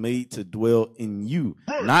Spirit was made to dwell in you,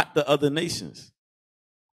 not the other nations.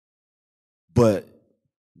 But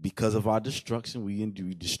because of our destruction, we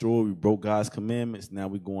destroyed, we broke God's commandments. Now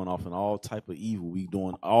we're going off in all type of evil. We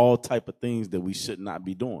doing all type of things that we should not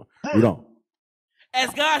be doing. We don't. As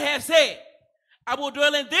God hath said, I will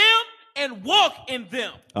dwell in them and walk in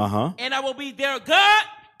them. Uh-huh. And I will be their God,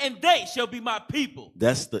 and they shall be my people.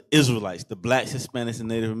 That's the Israelites, the blacks, Hispanics, and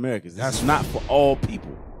Native Americans. That's not for all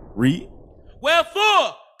people. Read.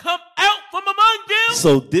 Wherefore, come out from among them.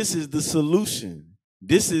 So this is the solution.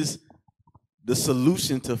 This is the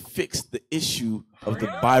solution to fix the issue of the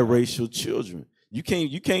biracial children. You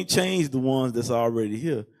can't change the ones that's already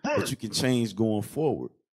here, but you can change going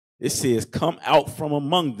forward. It says, come out from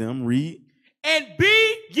among them, read. And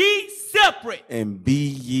be ye separate. And be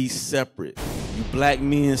ye separate. You black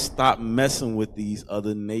men, stop messing with these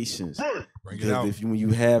other nations. Because when you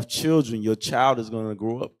have children, your child is going to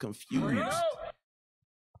grow up confused.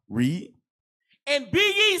 Read. And be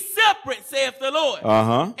ye separate, saith the Lord.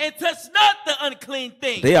 Uh-huh. And touch not the unclean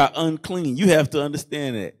thing. They are unclean. You have to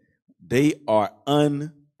understand that. They are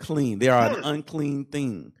unclean. They are an unclean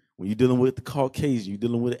thing. When you're dealing with the Caucasian, you're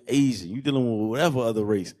dealing with the Asian, you're dealing with whatever other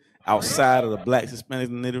race outside of the blacks, Hispanics,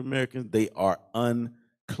 and Native Americans, they are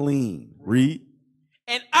unclean. Read.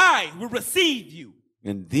 And I will receive you.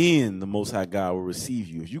 And then the Most High God will receive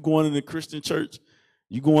you. If you're going in the Christian church,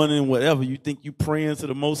 you going in whatever, you think you praying to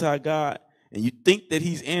the Most High God, and you think that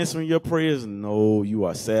he's answering your prayers, no, you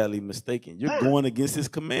are sadly mistaken. You're going against his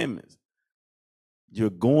commandments.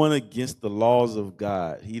 You're going against the laws of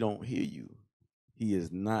God. He don't hear you. He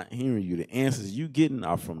is not hearing you. The answers you getting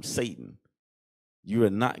are from Satan. You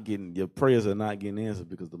are not getting, your prayers are not getting answered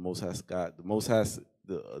because the Most High God, the Most High,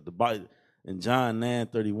 the Bible, in John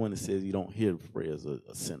 9:31, it says you don't hear the prayers of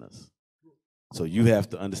sinners. So you have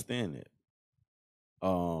to understand that.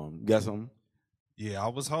 You got something? Yeah, I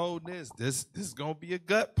was holding this. This is gonna be a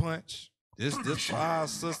gut punch. This for our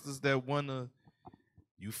sisters that wanna,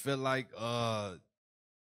 you feel like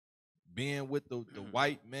being with the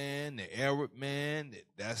white man, the Arab man,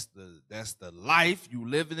 that's the life. You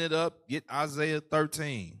living it up. Get Isaiah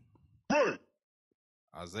 13.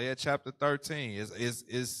 Isaiah chapter 13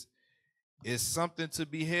 is something to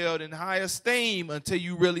be held in high esteem until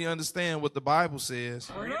you really understand what the Bible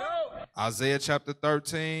says. Isaiah chapter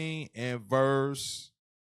 13 and verse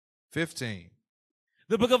 15.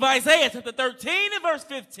 The book of Isaiah chapter 13 and verse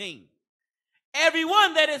 15.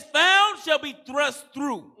 Everyone that is found shall be thrust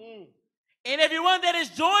through, and everyone that is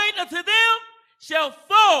joined unto them shall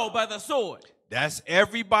fall by the sword. That's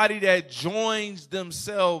everybody that joins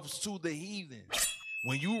themselves to the heathen.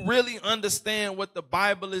 When you really understand what the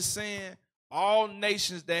Bible is saying, all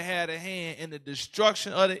nations that had a hand in the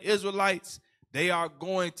destruction of the Israelites, they are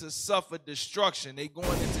going to suffer destruction. They're going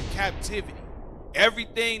into captivity.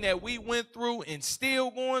 Everything that we went through and still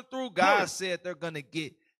going through, God said they're going to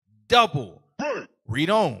get double. Read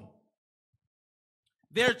on.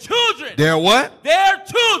 Their children. Their what? Their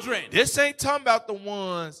children. This ain't talking about the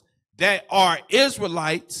ones that are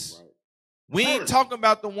Israelites. We ain't talking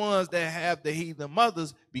about the ones that have the heathen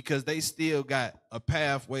mothers, because they still got a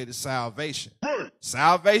pathway to salvation.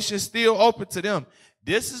 Salvation is still open to them.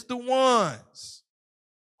 This is the ones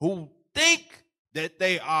who think that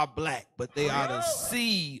they are black, but they are the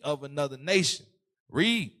seed of another nation.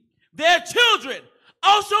 Read. Their children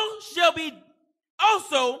also shall be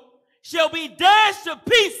dashed to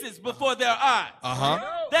pieces before their eyes.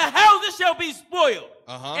 Their houses shall be spoiled,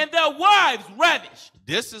 and their wives ravished.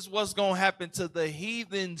 This is what's going to happen to the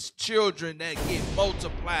heathen's children that get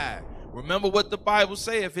multiplied. Remember what the Bible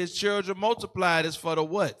says, if his children multiplied, it's for the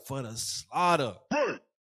what? For the slaughter.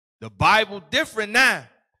 The Bible different now.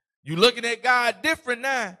 You looking at God different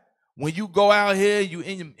now. When you go out here, you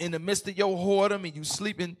in the midst of your whoredom and you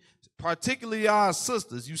sleeping, particularly our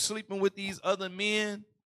sisters, you sleeping with these other men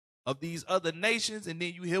of these other nations, and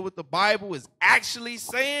then you hear what the Bible is actually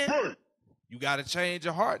saying, you got to change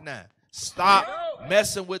your heart now. Stop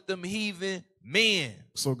messing with them heathen men.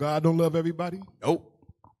 So God don't love everybody? Nope.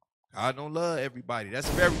 God don't love everybody. That's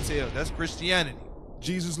fairy tale. That's Christianity.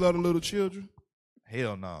 Jesus loved the little children?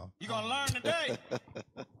 Hell no. You gonna learn today.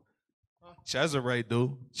 Cesare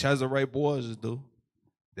do. Cesare Borgia do.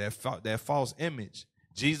 That false image.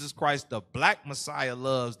 Jesus Christ, the black Messiah,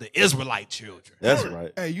 loves the Israelite children. That's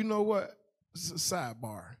right. Hey, you know what?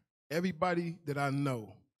 Sidebar. Everybody that I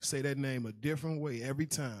know say that name a different way every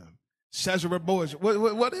time. Cesare Borgia.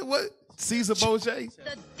 What? Caesar Borgia?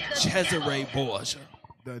 Cesare Borgia.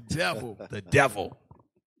 The devil. The devil.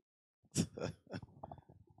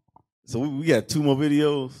 So we got 2 more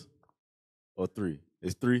videos, or 3?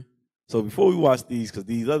 It's 3. So before we watch these, because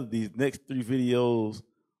these next 3 videos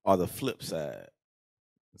are the flip side.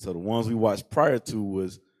 So the ones we watched prior to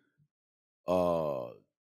was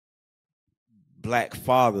black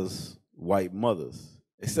fathers, white mothers.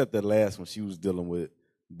 Except that last one, she was dealing with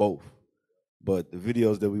both. But the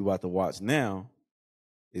videos that we about to watch now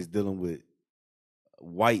is dealing with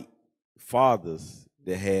white fathers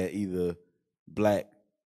that had either black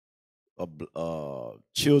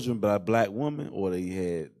children by a black woman, or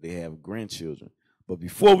they have grandchildren. But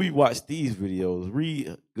before we watch these videos,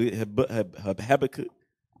 read Habakkuk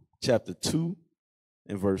chapter 2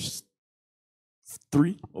 and verse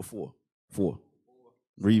 3 or 4. 4.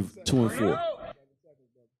 Read 2 and 4.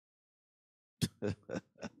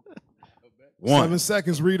 1. 7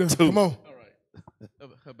 seconds, reader. 2. Come on. All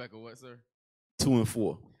right. Habakkuk what, sir? 2 and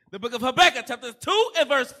 4. The book of Habakkuk chapter 2 and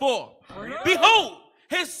verse 4. Behold,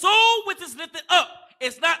 his soul which is lifted up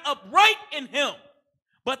is not upright in him,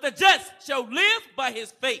 but the just shall live by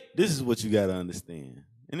his faith. This is what you got to understand.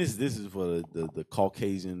 And this is for the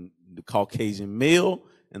Caucasian male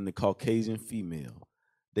and the Caucasian female.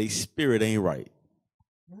 They spirit ain't right.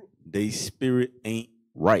 They spirit ain't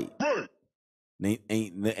right.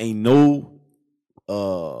 Ain't no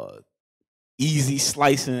easy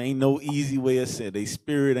slicing, ain't no easy way of saying. They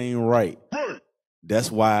spirit ain't right.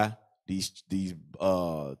 That's why these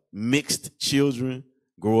mixed children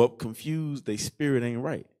grow up confused. They spirit ain't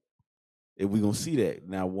right. And we're gonna see that.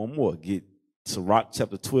 Now one more. Get Sirach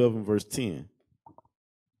chapter 12 and verse 10.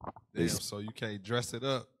 Damn, so you can't dress it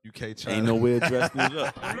up. You can't try. Ain't no way of dressing it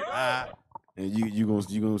up. And you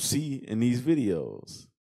gonna see in these videos.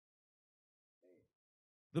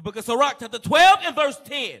 The book of Sirach chapter 12 and verse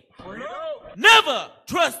 10. Never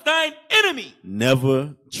trust thine enemy.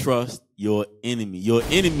 Never trust your enemy. Your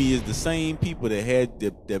enemy is the same people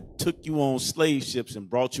that took you on slave ships and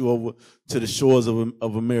brought you over to the shores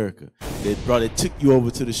of America. They took you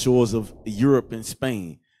over to the shores of Europe and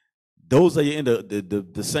Spain. Those are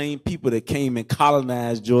the same people that came and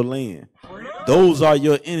colonized your land. Those are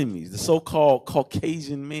your enemies. The so-called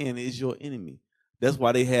Caucasian man is your enemy. That's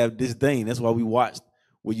why they have disdain. That's why we watched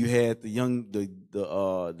where you had the young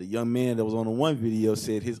man that was on the one video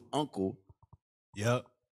said his uncle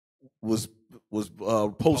was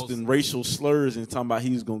posting racial slurs and talking about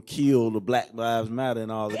he was gonna kill the Black Lives Matter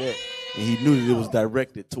and all of that, and he knew that it was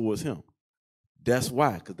directed towards him. That's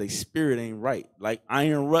why, because they spirit ain't right. Like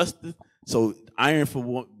iron rusted, so iron for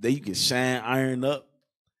one day you can shine iron up,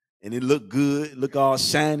 and it look good, look all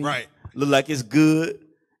shiny, look like it's good,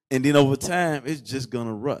 and then over time it's just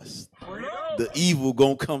gonna rust. The evil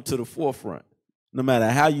gonna come to the forefront. No matter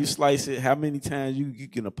how you slice it, how many times you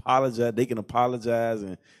can apologize, they can apologize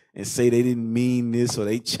and say they didn't mean this, or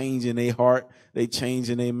they changing their heart, they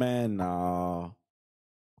changing their mind. Nah,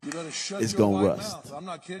 You better shut it's your gonna white rust. mouth. I'm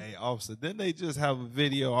not kidding. Hey, officer, didn't they just have a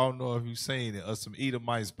video? I don't know if you've seen it, of some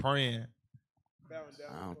Edomites praying.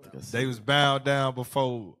 I don't think I see They was bowed down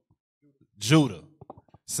before Judah,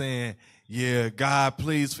 saying, "Yeah, God,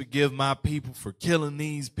 please forgive my people for killing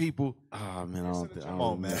these people." Oh man, I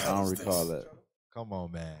don't man. recall that. Come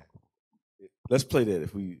on, man. Let's play that.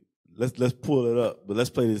 If we let's pull it up, but let's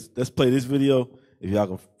play this video. If y'all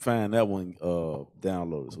can find that one,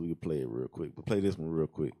 download it so we can play it real quick. But play this one real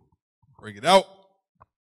quick. Bring it out.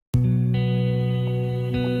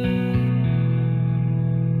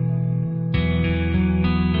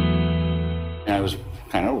 I was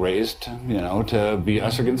kind of raised, to be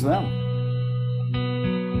us against them.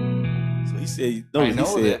 So he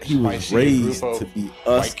said he was raised to be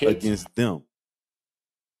us against them,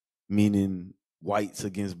 meaning whites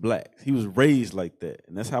against blacks. He was raised like that,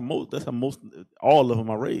 and that's how most all of them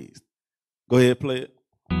are raised. Go ahead, play it.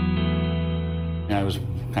 I was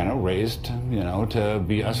kind of raised, to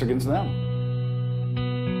be us against them.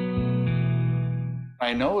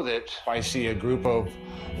 I know that if I see a group of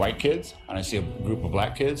white kids and I see a group of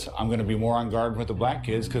black kids, I'm going to be more on guard with the black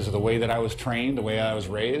kids because of the way that I was trained, the way I was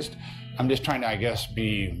raised. I'm just trying to, I guess,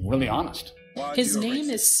 be really honest. His name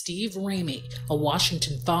is Steve Ramey, a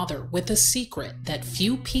Washington father with a secret that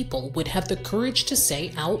few people would have the courage to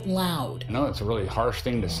say out loud. I know it's a really harsh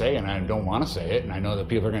thing to say, and I don't want to say it, and I know that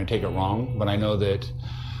people are going to take it wrong, but I know that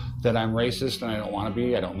I'm racist, and I don't want to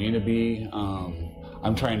be. I don't mean to be.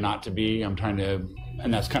 I'm trying not to be. I'm trying to,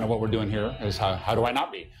 and that's kind of what we're doing here, is how do I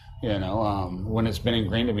not be? When it's been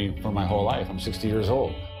ingrained in me for my whole life. I'm 60 years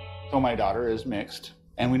old. So my daughter is mixed.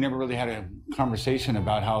 And we never really had a conversation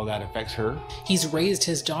about how that affects her. He's raised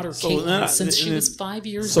his daughter Caitlin since she was 5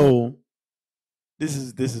 years old. So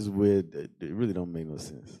this is where it really don't make no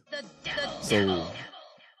sense. So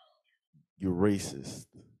you're racist,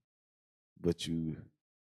 but you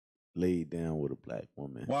laid down with a black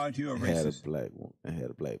woman. Why aren't you a and racist? Had a black woman and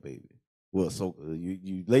had a black baby. Well, so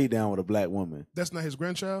you laid down with a black woman. That's not his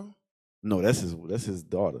grandchild? No, that's his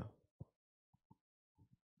daughter.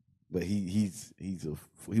 But he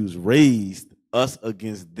was raised us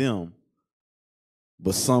against them,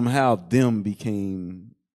 but somehow them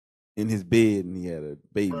became in his bed and he had a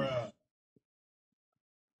baby.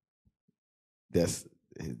 The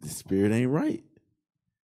spirit ain't right.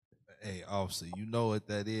 Hey, officer, you know what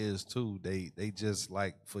that is too. They just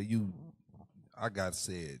like, for you, I got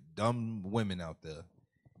said, dumb women out there.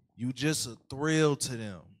 You just a thrill to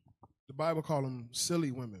them. The Bible call them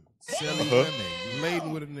silly women. Silly women,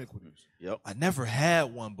 laden with iniquities. Yep. I never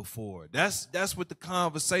had one before. That's what the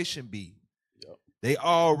conversation be. Yep. They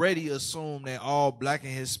already assume that all black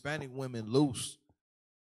and Hispanic women loose.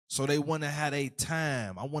 So they want to have a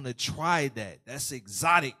time. I want to try that. That's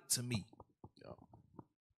exotic to me. Yep.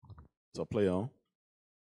 So play on.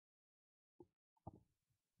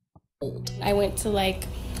 I went to like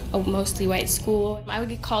a mostly white school. I would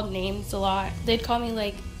get called names a lot. They'd call me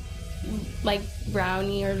like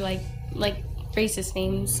brownie or like racist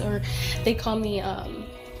names, or they call me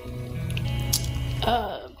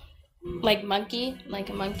like monkey, like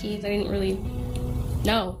a monkey. I didn't really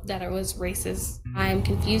know that I was racist. I'm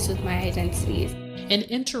confused with my identities. An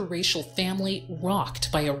interracial family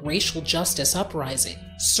rocked by a racial justice uprising,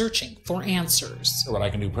 searching for answers. What I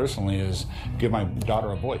can do personally is give my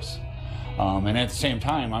daughter a voice. And at the same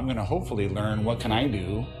time, I'm going to hopefully learn what can I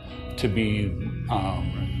do to be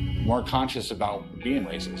more conscious about being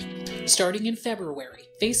racist. Starting in February,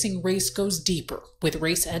 Facing Race goes deeper with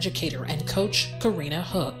race educator and coach Karina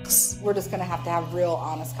Hooks. We're just going to have real,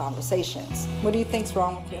 honest conversations. What do you think's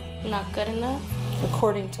wrong with you? Not good enough.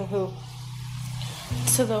 According to who?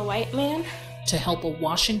 To the white man. To help a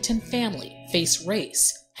Washington family face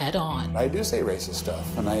race head on. I do say racist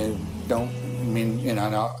stuff, and I don't mean,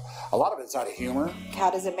 A lot of it's out of humor. How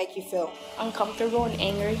does it make you feel? Uncomfortable and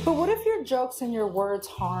angry. But what if your jokes and your words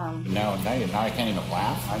harm? Now I can't even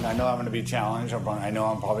laugh. I know I'm going to be challenged. I know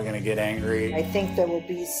I'm probably going to get angry. I think there will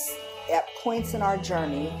be, at points in our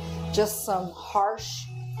journey, just some harsh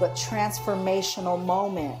but transformational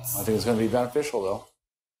moments. I think it's going to be beneficial, though.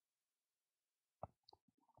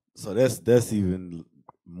 So that's even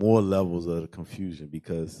more levels of the confusion,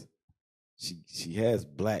 because she has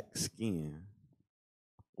black skin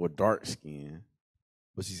or dark skin,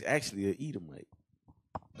 but she's actually an Edomite.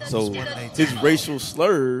 So his racial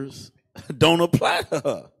slurs don't apply to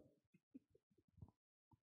her.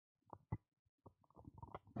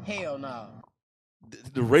 Hell no.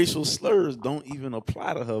 The racial slurs don't even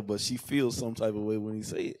apply to her, but she feels some type of way when he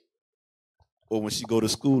say it. Or when she go to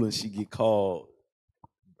school and she get called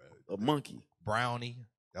a monkey. Brownie,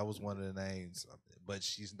 that was one of the names. But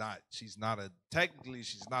she's not a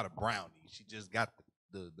brownie. She just got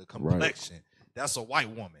the complexion. Right. That's a white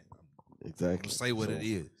woman. Exactly. Say what it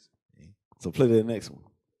is. So play that next one.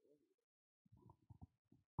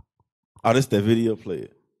 Oh, this that video. Play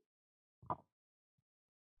it.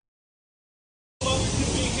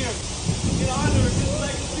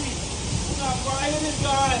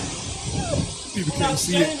 People can't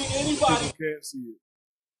see it. People can't see it.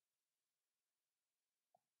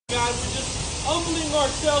 God, we're just humbling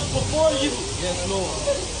ourselves before you. Yes,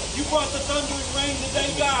 Lord. You brought the thunder and rain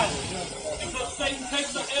today, God. Because Satan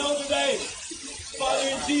takes the L today. Father,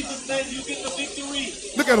 in Jesus' name, you get the victory.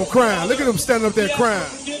 Look at him crying. Look at him standing up there crying.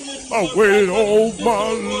 I waited all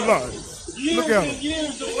my life. Look at him.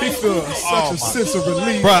 He feels such a sense of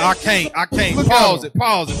relief. Bro, I can't. Pause it.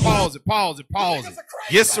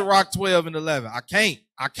 Get Sirach 12 and 11. I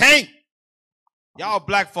can't. Y'all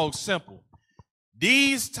black folks simple.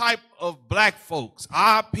 These type of black folks,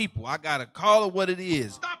 our people, I gotta call it what it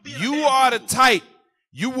is. You are the type,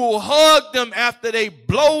 you will hug them after they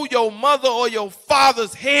blow your mother or your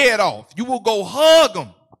father's head off. You will go hug them.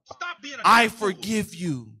 I forgive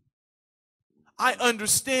you. I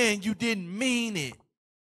understand you didn't mean it.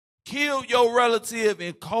 Kill your relative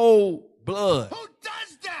in cold blood. Who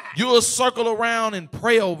does that? You'll circle around and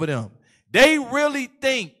pray over them. They really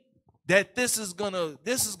think that this is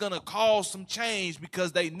gonna cause some change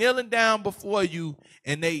because they kneeling down before you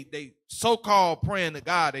and they so-called praying to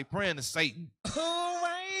God, they praying to Satan.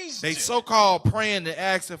 They so-called praying to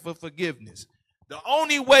asking for forgiveness. The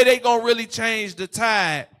only way they gonna really change the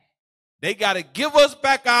tide, they gotta give us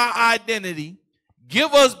back our identity,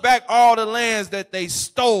 give us back all the lands that they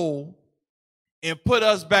stole, and put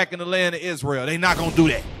us back in the land of Israel. They not gonna do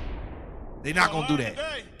that. They not gonna do that.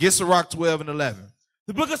 Get Sirach 12 and 11.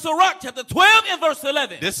 The book of Sirach, chapter 12 and verse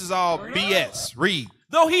 11. This is all BS. Read.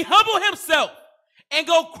 Though he humble himself and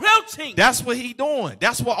go crouching. That's what he doing.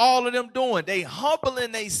 That's what all of them doing. They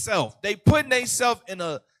humbling themselves. They putting themselves in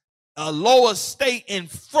a lower state in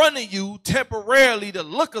front of you temporarily to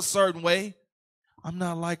look a certain way. I'm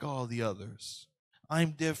not like all the others.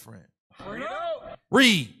 I'm different.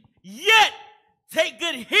 Read. Yet take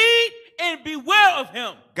good heed and beware of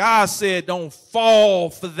him. God said don't fall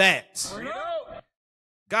for that.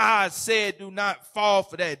 God said do not fall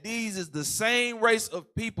for that. These is the same race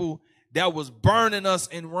of people that was burning us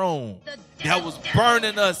in Rome, that was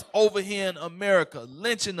burning us over here in America,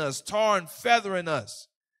 lynching us, tarring, feathering us,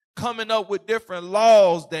 coming up with different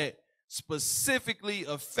laws that specifically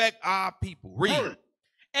affect our people. Read.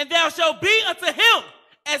 And thou shalt be unto him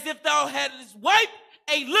as if thou hadst wiped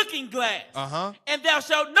a looking glass. And thou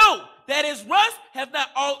shalt know that his rust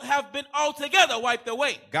have been altogether wiped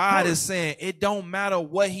away. God is saying it don't matter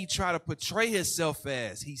what he try to portray himself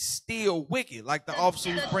as. He's still wicked, like the officer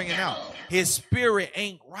was bringing out. His spirit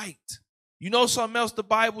ain't right. You know something else the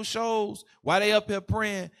Bible shows? Why they up here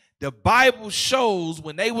praying? The Bible shows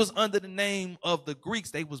when they was under the name of the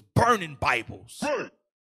Greeks, they was burning Bibles.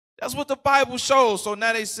 That's what the Bible shows. So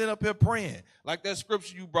now they sit up here praying. Like that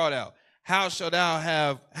scripture you brought out. How shall thou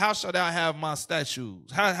have my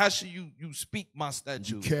statutes? How should you speak my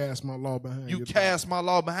statutes? You cast my law behind you. You cast my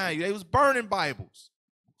law behind you. They was burning Bibles.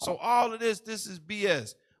 So all of this is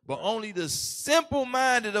BS. But only the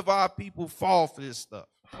simple-minded of our people fall for this stuff.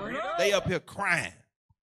 They up here crying.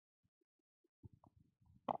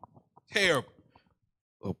 Terrible.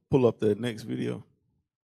 Pull up that next video.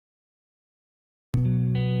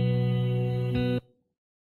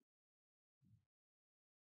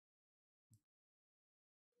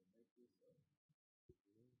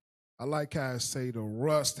 I like how I say the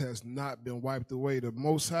rust has not been wiped away. The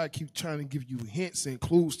Most High keeps trying to give you hints and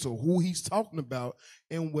clues to who he's talking about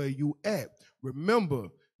and where you at. Remember,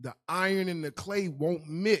 the iron and the clay won't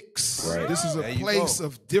mix. Right. This is a There you place go.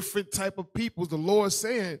 of different type of peoples. The Lord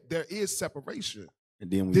saying there is separation. And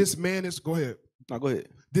then This man is, go ahead. No, go ahead.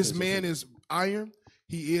 This man is iron.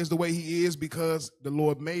 He is the way he is because the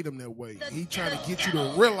Lord made him that way. He trying to get you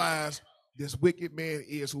to realize this wicked man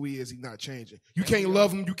is who he is. He's not changing. You can't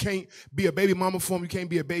love him. You can't be a baby mama for him. You can't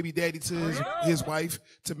be a baby daddy to his wife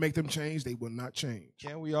to make them change. They will not change.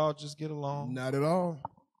 Can't we all just get along? Not at all.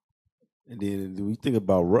 And then when you think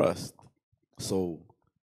about rust, so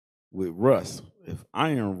with rust, if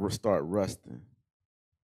iron will start rusting,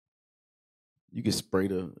 you can spray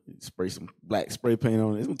some black spray paint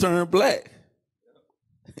on it. It's gonna turn black.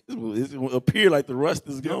 It's gonna appear like the rust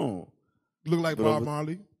is gone. Look like But Bob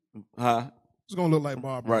Marley. Huh? It's gonna look like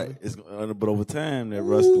Bob Marley. Right. It's but over time that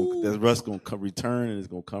rust gonna come, return and it's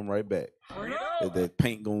gonna come right back. That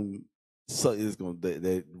paint gonna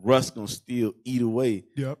that rust gonna still eat away.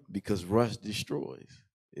 Yep. Because rust destroys,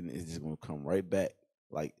 and it's just gonna come right back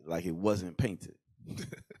like it wasn't painted.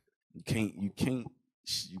 You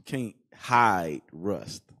can't hide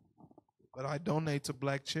rust. But I donate to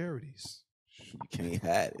black charities. You can't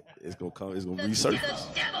hide it. It's gonna come. It's gonna resurface.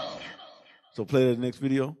 So play the next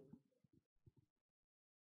video.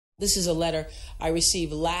 This is a letter I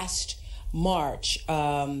received last March.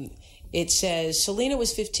 It says, Selena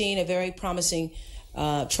was 15, a very promising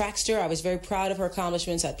trackster. I was very proud of her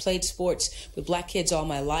accomplishments. I played sports with black kids all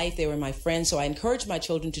my life. They were my friends, so I encouraged my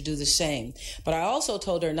children to do the same. But I also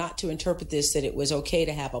told her not to interpret this, that it was okay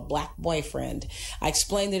to have a black boyfriend. I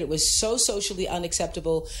explained that it was so socially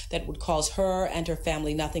unacceptable that it would cause her and her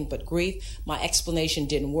family nothing but grief. My explanation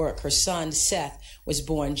didn't work. Her son, Seth, was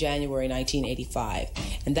born January 1985.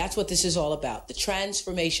 And that's what this is all about, the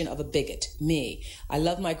transformation of a bigot, me. I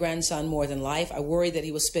love my grandson more than life. I worry that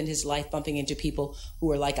he will spend his life bumping into people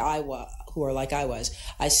who are like I was.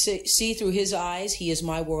 I see through his eyes. He is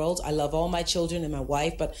my world. I love all my children and my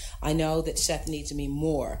wife, but I know that Seth needs me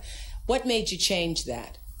more. What made you change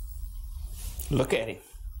that? Look at him.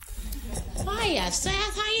 Hiya,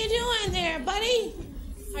 Seth. How you doing there, buddy?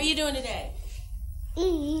 How you doing today?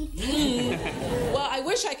 Well, I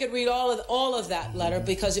wish I could read all of that letter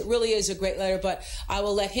because it really is a great letter, but I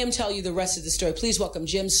will let him tell you the rest of the story. Please welcome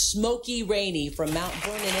Jim Smokey Rainey from Mount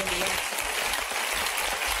Vernon, Indiana.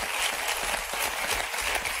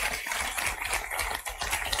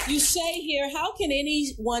 You say here, how can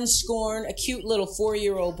anyone scorn a cute little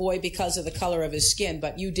 4-year-old boy because of the color of his skin?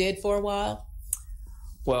 But you did for a while?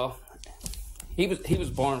 Well, he was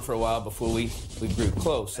born for a while before we grew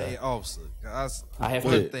close. Hey, officer, I have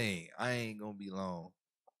one to thing. I ain't gonna be long.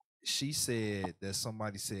 She said that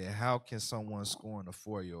somebody said, "How can someone scorn a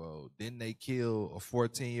 4-year-old?" Didn't they kill a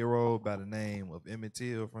 14-year-old by the name of Emmett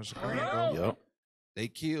Till from Chicago? Yep. They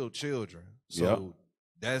killed children. So Yep.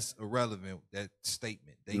 that's irrelevant. That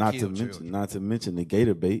statement. They Not to killed mention, children. not to mention the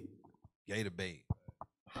gator bait. Gator bait.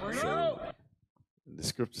 So the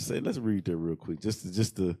scripture say, let's read that real quick. Just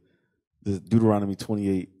the Deuteronomy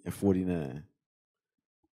 28 and 49.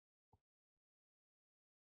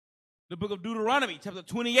 The book of Deuteronomy, chapter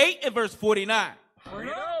 28 and verse 49.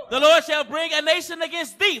 The Lord shall bring a nation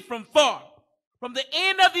against thee from far, from the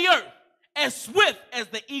end of the earth, as swift as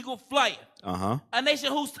the eagle flieth. A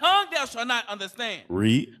nation whose tongue thou shalt not understand.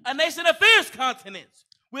 Read. A nation of fierce countenance,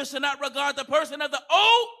 which shall not regard the person of the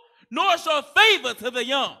old, nor show favor to the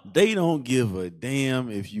young. They don't give a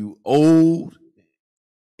damn if you old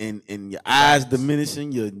and your eyes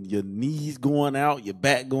diminishing, your knees going out, your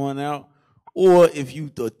back going out, or if you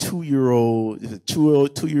a 2-year-old, if a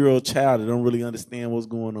two-year-old child that don't really understand what's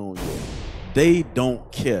going on yet. They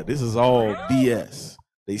don't care. This is all BS.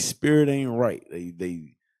 They spirit ain't right.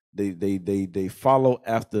 They follow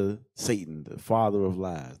after Satan, the father of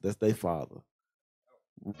lies. That's their father.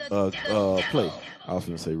 Play. I was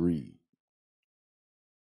gonna say read.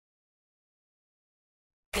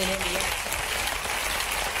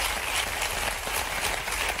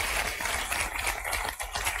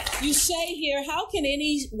 You say here, how can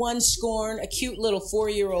anyone scorn a cute little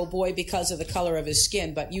 4-year-old boy because of the color of his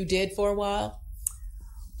skin? But you did for a while?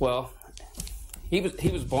 Well, he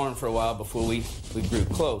was born for a while before we grew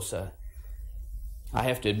close. I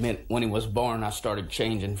have to admit, when he was born, I started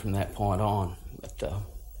changing from that point on. But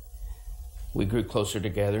we grew closer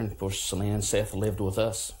together, and of course, Selena and Seth lived with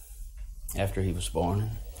us after he was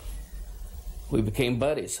born. We became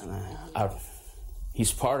buddies, and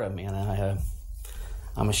he's part of me, and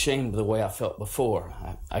I'm ashamed of the way I felt before.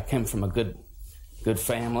 I came from a good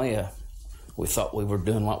family. We thought we were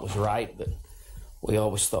doing what was right, but we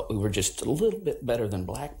always thought we were just a little bit better than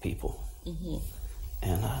black people. Mm-hmm.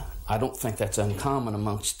 And I don't think that's uncommon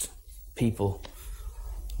amongst people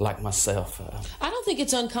like myself. I don't think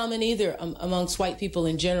it's uncommon either amongst white people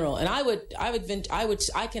in general. And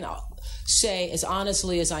I can say as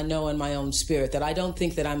honestly as I know in my own spirit that I don't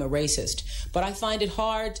think that I'm a racist, but I find it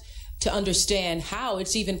hard to understand how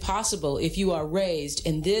it's even possible if you are raised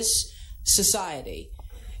in this society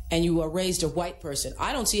and you are raised a white person.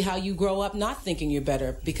 I don't see how you grow up not thinking you're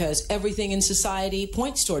better, because everything in society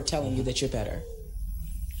points toward telling you that you're better.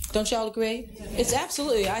 Don't y'all agree? It's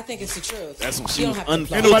absolutely, I think it's the truth. That's what you she don't was have to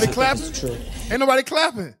unfiltered. Ain't nobody It's clapping? true. Ain't nobody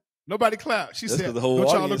clapping. Nobody clap. She That's said, the whole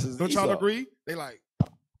don't audience is y'all Esau. agree? They like,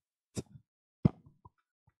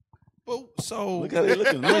 So Look how they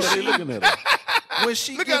looking. Look how they looking at her. when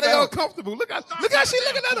she look give how they out, uncomfortable. Look how she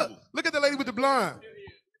looking at her. Look at the lady with the blind.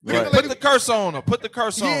 Look at the put lady. the curse on her. Put the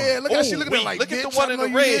curse on. Yeah, look how she Oh, looking at her wait, like, look at the bitch, one I in know the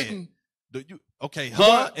you red. didn't. Okay, The her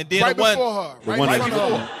one and then right the one. before her. The Right one in in front of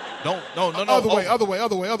front. her. No.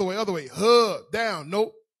 Other way. Hug, down,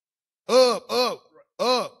 nope. Up. Hug.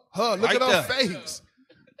 Look Right at her there. face.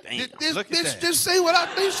 Damn, This look at bitch that. just say what I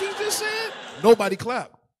think she just said. Nobody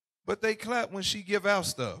clap. But they clap when she give out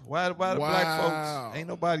stuff. Why the black Wow. folks ain't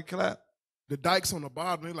nobody clap? The dykes on the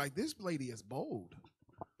bottom, they're like, this lady is bold.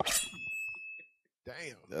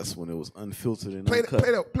 Damn. That's when it was unfiltered and Play uncut.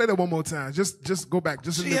 that one more time. Just go back.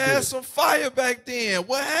 Just a She little had bit. some fire back then.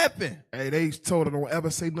 What happened? Hey, they told her don't ever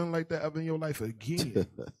say nothing like that ever in your life again.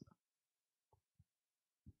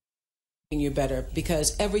 You're better,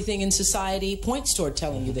 because everything in society points toward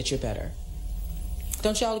telling you that you're better.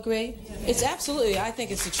 Don't y'all agree? It's absolutely, I think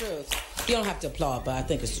it's the truth. You don't have to applaud, but I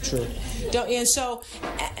think it's the truth. And so,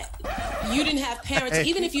 you didn't have parents,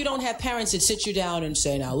 even if you don't have parents that sit you down and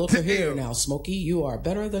say, now look here now, Smokey, you are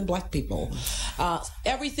better than black people.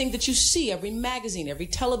 Everything that you see, every magazine, every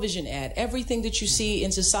television ad, everything that you see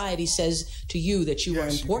in society says to you that you are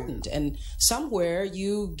important. And somewhere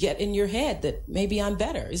you get in your head that maybe I'm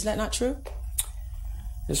better. Is that not true?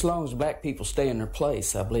 As long as black people stay in their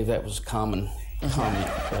place, I believe that was a common comment.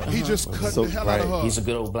 He just cut the hell out of her. He's a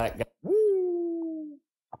good old black guy.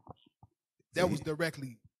 That was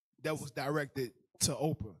directed to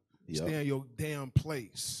Oprah. Yep. Stay in your damn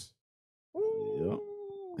place. Yep.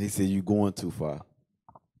 He said you going too far.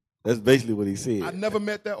 That's basically what he said. I never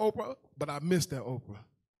met that Oprah, but I miss that Oprah.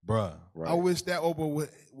 Bruh. I wish that Oprah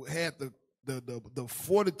had the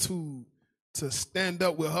fortitude to stand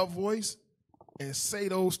up with her voice and say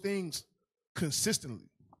those things consistently.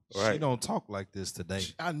 She don't talk like this today.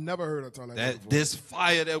 I never heard her talk like that before. This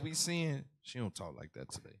fire that we seeing, she don't talk like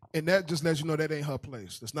that today. And that just lets you know that ain't her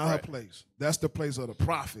place. That's not her place. That's the place of the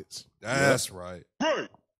prophets. That's right. Yep.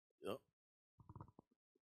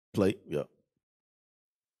 Play. Yep.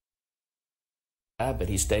 But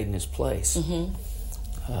he stayed in his place.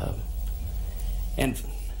 And,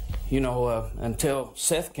 until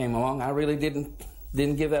Seth came along, I really didn't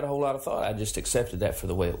give that a whole lot of thought. I just accepted that for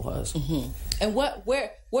the way it was. And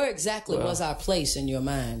where exactly was our place in your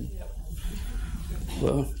mind?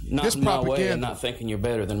 Well, not This in my way propaganda. and not thinking you're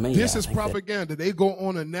better than me. This I is think that- propaganda. They go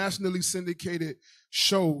on a nationally syndicated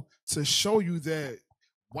show to show you that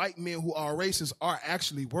white men who are racist are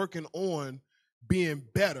actually working on being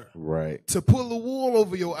better. Right. To pull the wool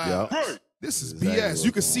over your eyes. Yep. This is Exactly BS.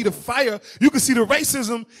 You can see the fire. You can see the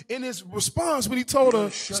racism in his response when he told her,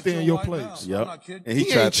 stay in your place. Yep. And He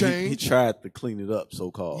he tried ain't to, he changed. tried to clean it up, so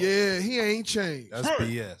called. Yeah, he ain't changed. That's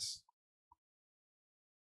BS.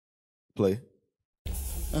 Play.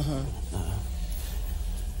 Of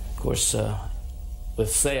course, with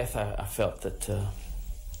Seth, I felt that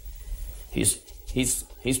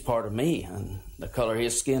he's part of me, and the color of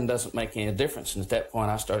his skin doesn't make any difference. And at that point,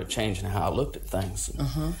 I started changing how I looked at things.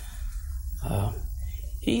 And,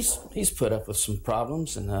 he's put up with some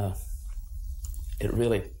problems, and it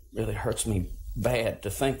really hurts me bad to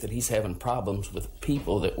think that he's having problems with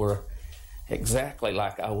people that were exactly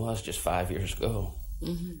like I was just 5 years ago.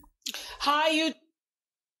 Hi, you.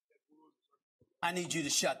 I need you to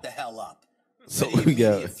shut the hell up. So For the we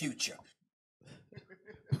got immediate future.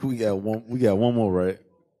 we got one more, right?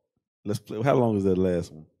 Let's play. How long is that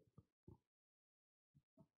last one?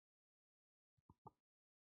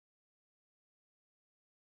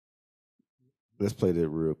 Let's play that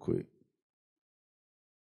real quick.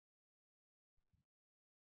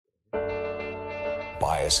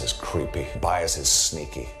 Bias is creepy. Bias is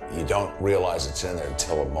sneaky. You don't realize it's in there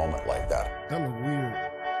until a moment like that. That look weird.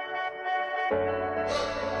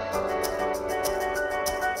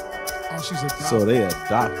 Oh, she's adopted. So they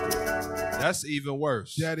adopted. That's even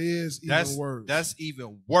worse. That is even worse. That's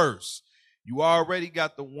even worse. You already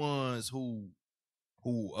got the ones who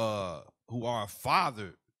are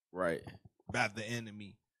fathered right by the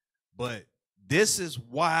enemy. But this is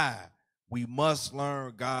why We must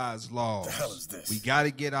learn God's laws. The hell is this? We got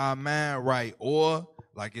to get our mind right. Or,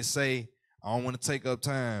 like it say, I don't want to take up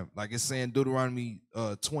time. Like it's saying Deuteronomy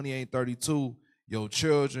 28:32, your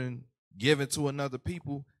children given to another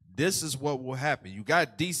people. This is what will happen. You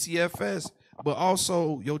got DCFS, but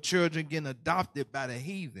also your children getting adopted by the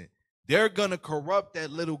heathen. They're going to corrupt that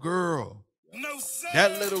little girl. No, sir.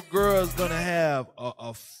 That little girl is going to have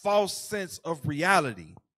a false sense of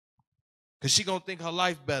reality. Because she going to think her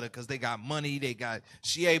life better because they got money.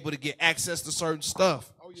 She able to get access to certain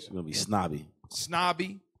stuff. She's going to be snobby.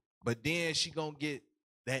 Snobby. But then she going to get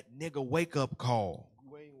that nigga wake up call.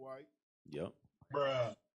 You ain't white. Yep.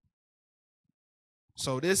 Bruh.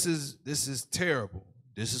 So this is terrible.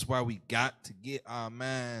 This is why we got to get our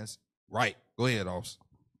minds right. Go ahead, Oss.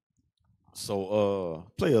 So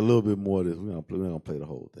play a little bit more of this. We're gonna play the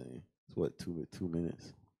whole thing. It's what, 2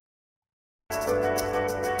 minutes?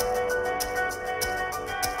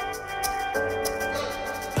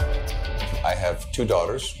 I have 2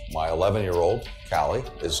 daughters. My 11-year-old, Callie,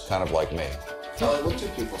 is kind of like me. Callie, what do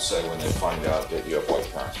people say when they find out that you have white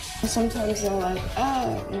parents? Sometimes they're like,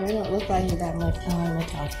 oh, you don't look like you that much. I want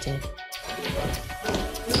to talk to.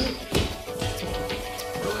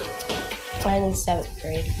 Mine in 7th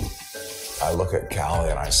grade. I look at Callie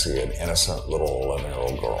and I see an innocent little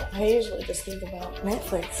 11-year-old girl. I usually just think about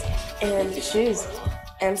Netflix and shoes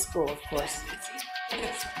and school, of course.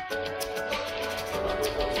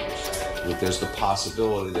 There's the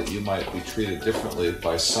possibility that you might be treated differently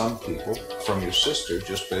by some people from your sister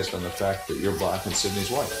just based on the fact that you're black and Sydney's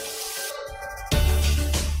white.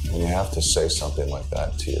 When you have to say something like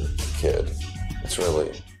that to your kid, it's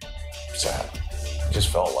really sad. It just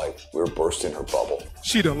felt like we were bursting her bubble.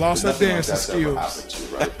 She done lost her dancing skills. Happened to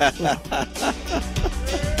you, right?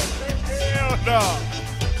 Hell no.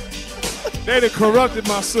 They done corrupted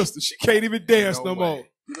my sister. She can't even dance no more.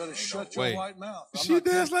 You better shut your white mouth. She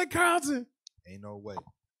dance like Carlton. Ain't no way.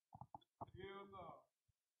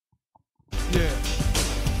 Yeah.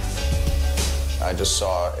 I just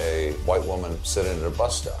saw a white woman sitting at a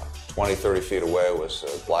bus stop. 20, 30 feet away was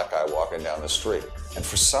a black guy walking down the street. And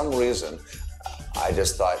for some reason, I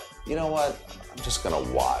just thought, you know what? I'm just going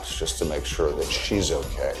to watch just to make sure that she's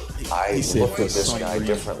okay. I looked at this guy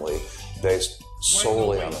differently based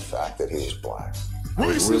solely on the fact that he was black. I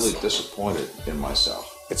was really disappointed in myself.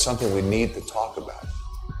 It's something we need to talk about.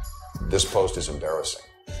 This post is embarrassing.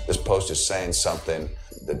 This post is saying something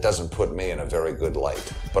that doesn't put me in a very good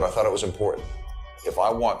light. But I thought it was important. If I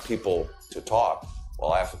want people to talk,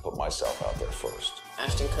 well, I have to put myself out there first.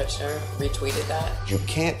 Ashton Kutcher retweeted that. You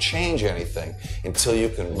can't change anything until you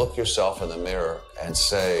can look yourself in the mirror and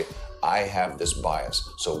say, I have this bias,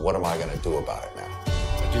 so what am I going to do about it now?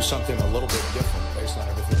 Do something a little bit different based on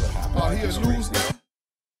everything that happened. Oh, he a loser.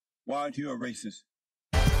 Why aren't you a racist?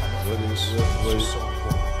 What is so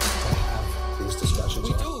important to have these discussions?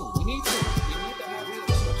 We do. We need to have these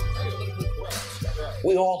discussions.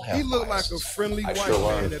 We all have He looked biases. like a friendly I white sure man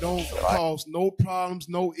learned that don't that cause no problems,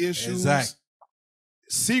 no issues. Exactly.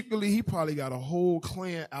 Secretly, he probably got a whole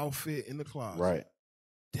Klan outfit in the closet. Right.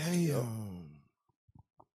 Damn.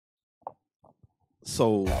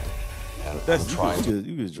 So And that's I'm trying to.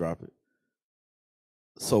 you just drop it.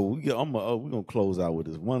 So we're gonna close out with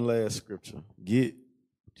this one last scripture. Get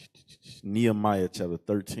Nehemiah chapter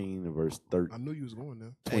 13 and verse 30. I knew you was going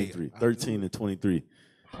there. 23, 13 and 23.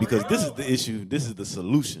 Because this is the issue. This is the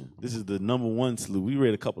solution. This is the number one solution. We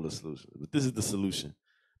read a couple of solutions, but this is the solution.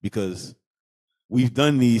 Because we've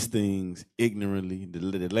done these things ignorantly.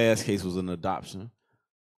 The last case was an adoption.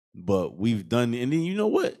 But we've done, and then you know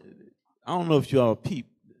what? I don't know if y'all peep.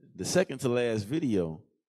 The second to last video,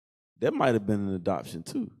 that might have been an adoption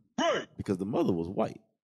too. Right. Because the mother was white.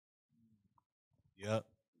 Yep.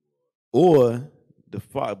 Or the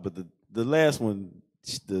father, but the last one,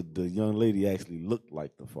 the young lady actually looked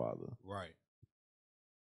like the father. Right.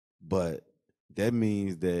 But that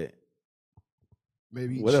means that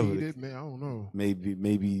maybe he whatever cheated, man. I don't know. Maybe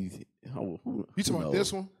who You talking about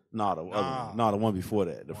this one? No, the other one. No, the one before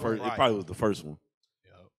that. The first, right. It probably was the first one.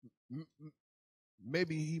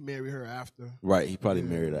 Maybe he married her after. Right, he probably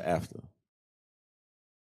married her after.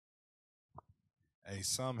 Hey,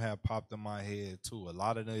 some have popped in my head too. A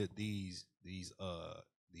lot of these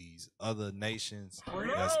other nations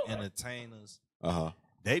that's entertainers,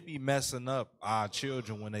 they be messing up our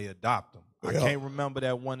children when they adopt them. I can't remember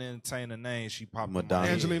that one entertainer name. She popped in my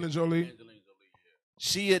head. Angelina Jolie.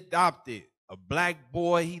 She adopted a black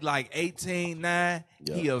boy. He like 18, 9.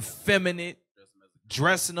 Yep. He effeminate,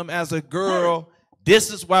 dressing him as a girl.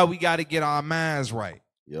 This is why we got to get our minds right.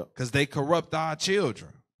 Yep. Because they corrupt our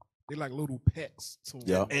children. They like little pets.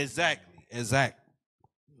 Yeah. Exactly.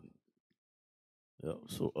 Yep.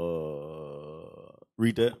 So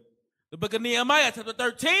read that. The book of Nehemiah, chapter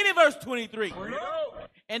 13 and verse 23.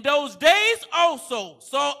 In those days also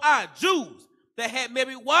saw I Jews that had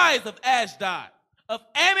married wives of Ashdod, of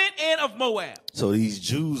Ammon, and of Moab. So these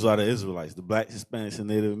Jews are the Israelites, the Black, Hispanics, and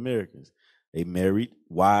Native Americans. They married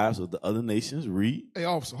wives of the other nations. Read. Hey,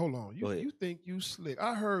 officer, hold on. You think you slick?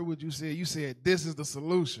 I heard what you said. You said this is the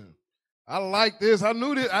solution. I like this. I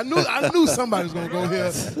knew this. I knew somebody was gonna go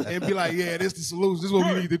here and be like, "Yeah, this is the solution. This is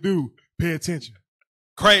what we need to do. Pay attention."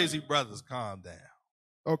 Crazy brothers, calm down.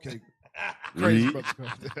 Okay. Crazy brothers,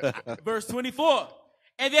 calm down. Verse 24.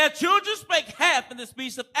 And their children spake half in the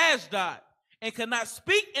speech of Ashdod, and could not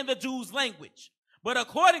speak in the Jews' language, but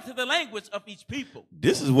according to the language of each people.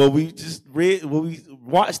 This is what we just read, what we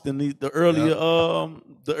watched in the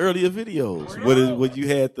earlier videos. What you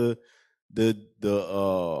had the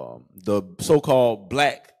so-called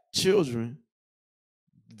black children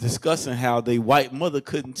discussing how their white mother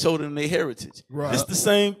couldn't show them their heritage. Right. It's the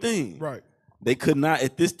same thing. Right. They could not,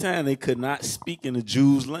 at this time, they could not speak in the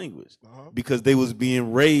Jews' language because they was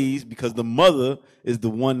being raised, because the mother is the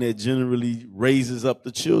one that generally raises up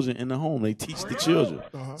the children in the home. They teach the children.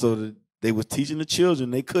 So they was teaching the children.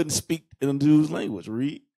 They couldn't speak in the Jews' language.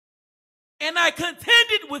 Read. And I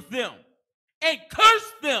contended with them, and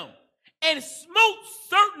cursed them, and smote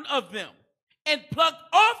certain of them, and plucked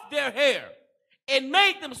off their hair, and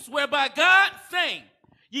made them swear by God, saying,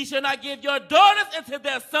 Ye shall not give your daughters into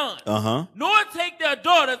their sons, nor take their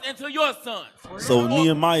daughters into your sons. So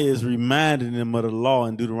Nehemiah is reminding them of the law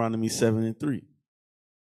in Deuteronomy 7 and 3.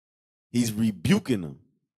 He's rebuking them.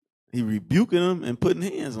 He's rebuking them and putting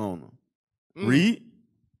hands on them. Read.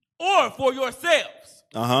 Or for yourselves.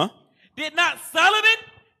 Did not Solomon,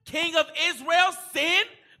 king of Israel, sin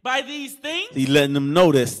by these things? He's letting them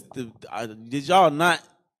know that. Did y'all not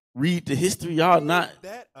read the history? Y'all not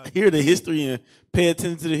hear the history and pay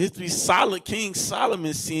attention to the history? King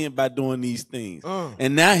Solomon sinned by doing these things.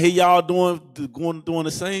 And now here y'all doing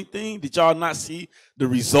the same thing. Did y'all not see the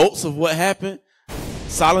results of what happened?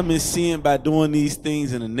 Solomon sinned by doing these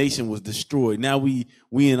things and the nation was destroyed. Now we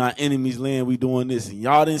in our enemy's land, we doing this. And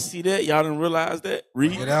y'all didn't see that? Y'all didn't realize that?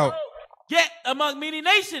 Read it out. Yet among many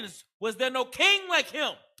nations was there no king like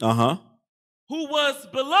him, who was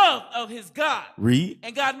beloved of his God. Read.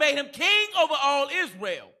 And God made him king over all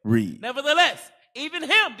Israel. Read. Nevertheless, even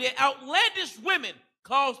him did outlandish women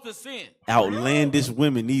cause to sin. Outlandish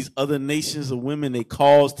women. These other nations of women, they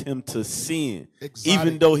caused him to sin. Exotic.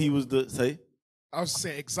 Even though he was I was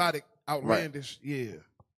saying exotic, outlandish, yeah.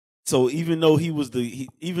 So even though he was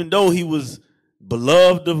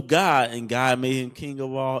beloved of God and God made him king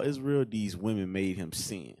of all Israel, these women made him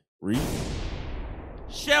sin. Read.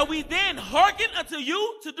 Shall we then hearken unto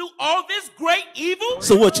you to do all this great evil?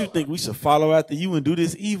 So what you think, we should follow after you and do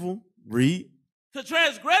this evil? Read. To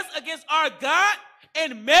transgress against our God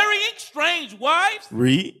and marrying strange wives?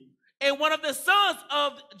 Read. And one of the sons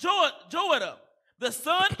of Joiada, the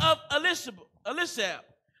son of Elishab,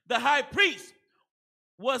 the high priest,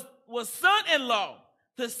 was son-in-law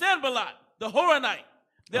to Sanballat, the Horonite.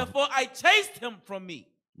 Therefore I chased him from me.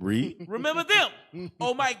 Read. Remember them,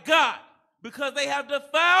 oh my God, because they have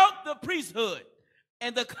defiled the priesthood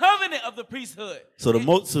and the covenant of the priesthood. So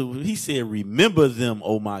he said, remember them,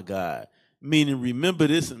 oh my God. Meaning remember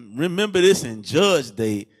this and judge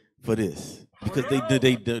they for this. Because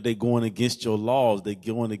they going against your laws. They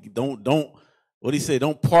going don't what he say,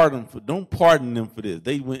 don't pardon them for this.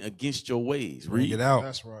 They went against your ways. Read it out.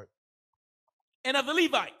 That's right. And of the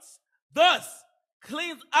Levites, thus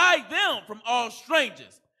cleansed I them from all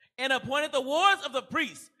strangers, and appointed the wards of the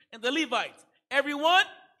priests and the Levites, everyone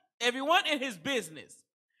in his business.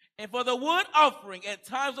 And for the wood offering at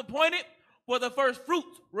times appointed, for the first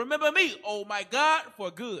fruits, remember me, oh my God, for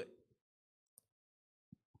good.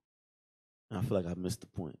 I feel like I missed the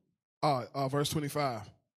point. Verse 25.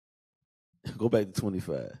 Go back to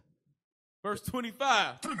 25. Verse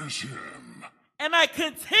 25. Finish him. And I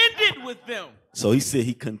contended with them. So he said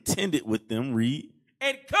he contended with them. Read.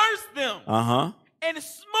 And cursed them. And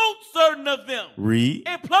smote certain of them. Read.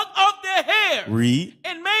 And plucked off their hair. Read.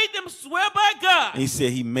 And made them swear by God. And he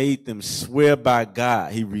said he made them swear by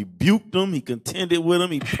God. He rebuked them. He contended with them.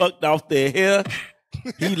 He plucked off their hair.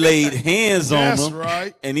 He laid hands on them. That's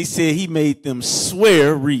right. And he said he made them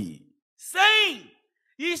swear. Read. Saying,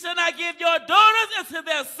 ye shall not give your daughters into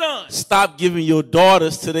their sons. Stop giving your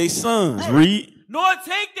daughters to their sons. Read. Nor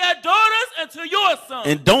take their daughters into your sons.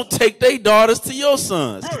 And don't take their daughters to your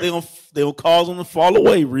sons. They'll cause them to fall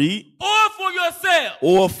away. Read. Or for yourselves.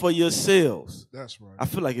 Or for yourselves. That's right. I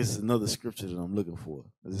feel like it's another scripture that I'm looking for.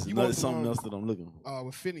 It's something else that I'm looking for.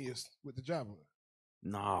 With Phineas with the javelin.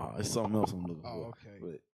 Nah, it's something else I'm looking for.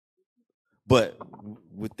 Okay. But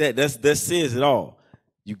with that says it all.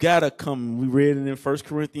 You gotta come. We read it in 1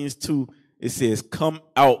 Corinthians 2. It says, "Come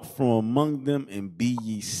out from among them and be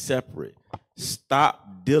ye separate."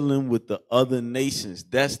 Stop dealing with the other nations.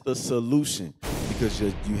 That's the solution, because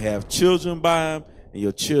you have children by them, and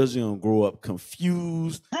your children gonna grow up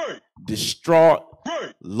confused, distraught,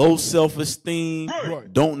 low self-esteem,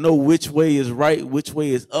 don't know which way is right, which way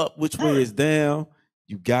is up, which way is down.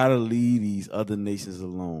 You gotta leave these other nations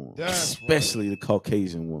alone, especially the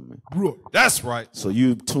Caucasian woman. That's right. So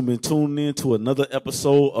you've been tuned in to another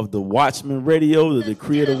episode of the Watchman Radio, the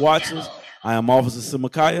Decree of the Watchers. I am Officer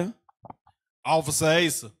Semachiah. Officer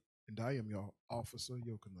Asa. And I am your Officer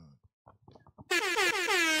Yokanan.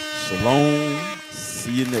 Shalom.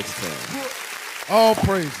 See you next time. All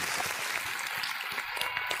praises.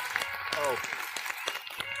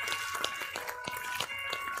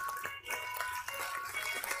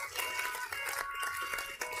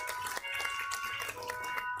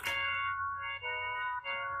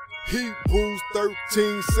 Hebrews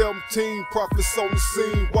 13:17, prophets on the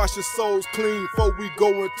scene. Wash your souls clean before we go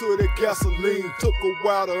into the gasoline. Took a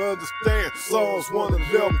while to understand Psalms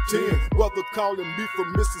 111:10. Brother calling me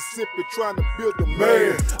from Mississippi, trying to build a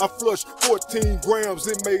man. I flushed 14 grams,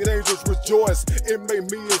 it made angels rejoice. It made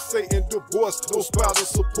me and Satan divorce, no spousal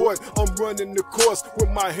support. I'm running the course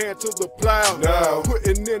with my hand to the plow. Now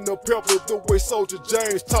putting in the pepper the way Soldier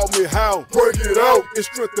James taught me how. Break it out, it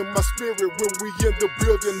strengthened my spirit when we in the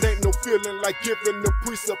building. Ain't no feeling like giving the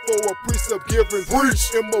precept for a precept giving.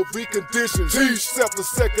 Preach MOV conditions. Teach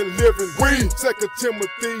 7-second living. We 2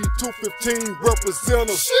 Timothy 2:15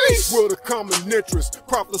 represent us with a common interest.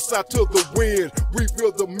 Prophesy to the wind.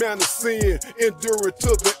 Reveal the man of sin. Endure it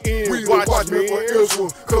to the end. We the watchmen for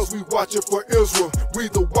Israel, cause we watch it for Israel. We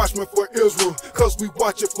the watchmen for Israel, cause we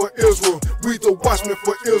watch it for Israel. We the watchmen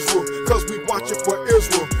for Israel, cause we watch it for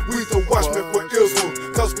Israel. We the watchmen for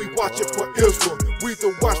Israel, cause we watch it for Israel. We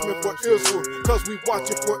the watchmen for Israel, cause we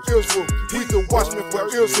watch it for Israel. We the watchmen for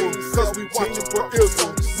Israel, cause we watch it for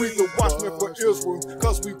Israel. We the watchmen for Israel,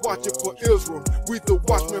 cause we watch it for Israel. We the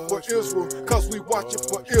watchmen for Israel, cause we watch it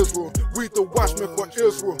for Israel. We the watchmen for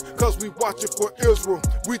Israel, cause we watch it for Israel.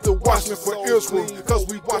 We the watchmen for Israel, cause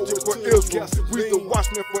we watch it for Israel. We the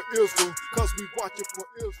watchmen for Israel, cause we watch it for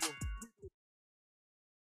Israel.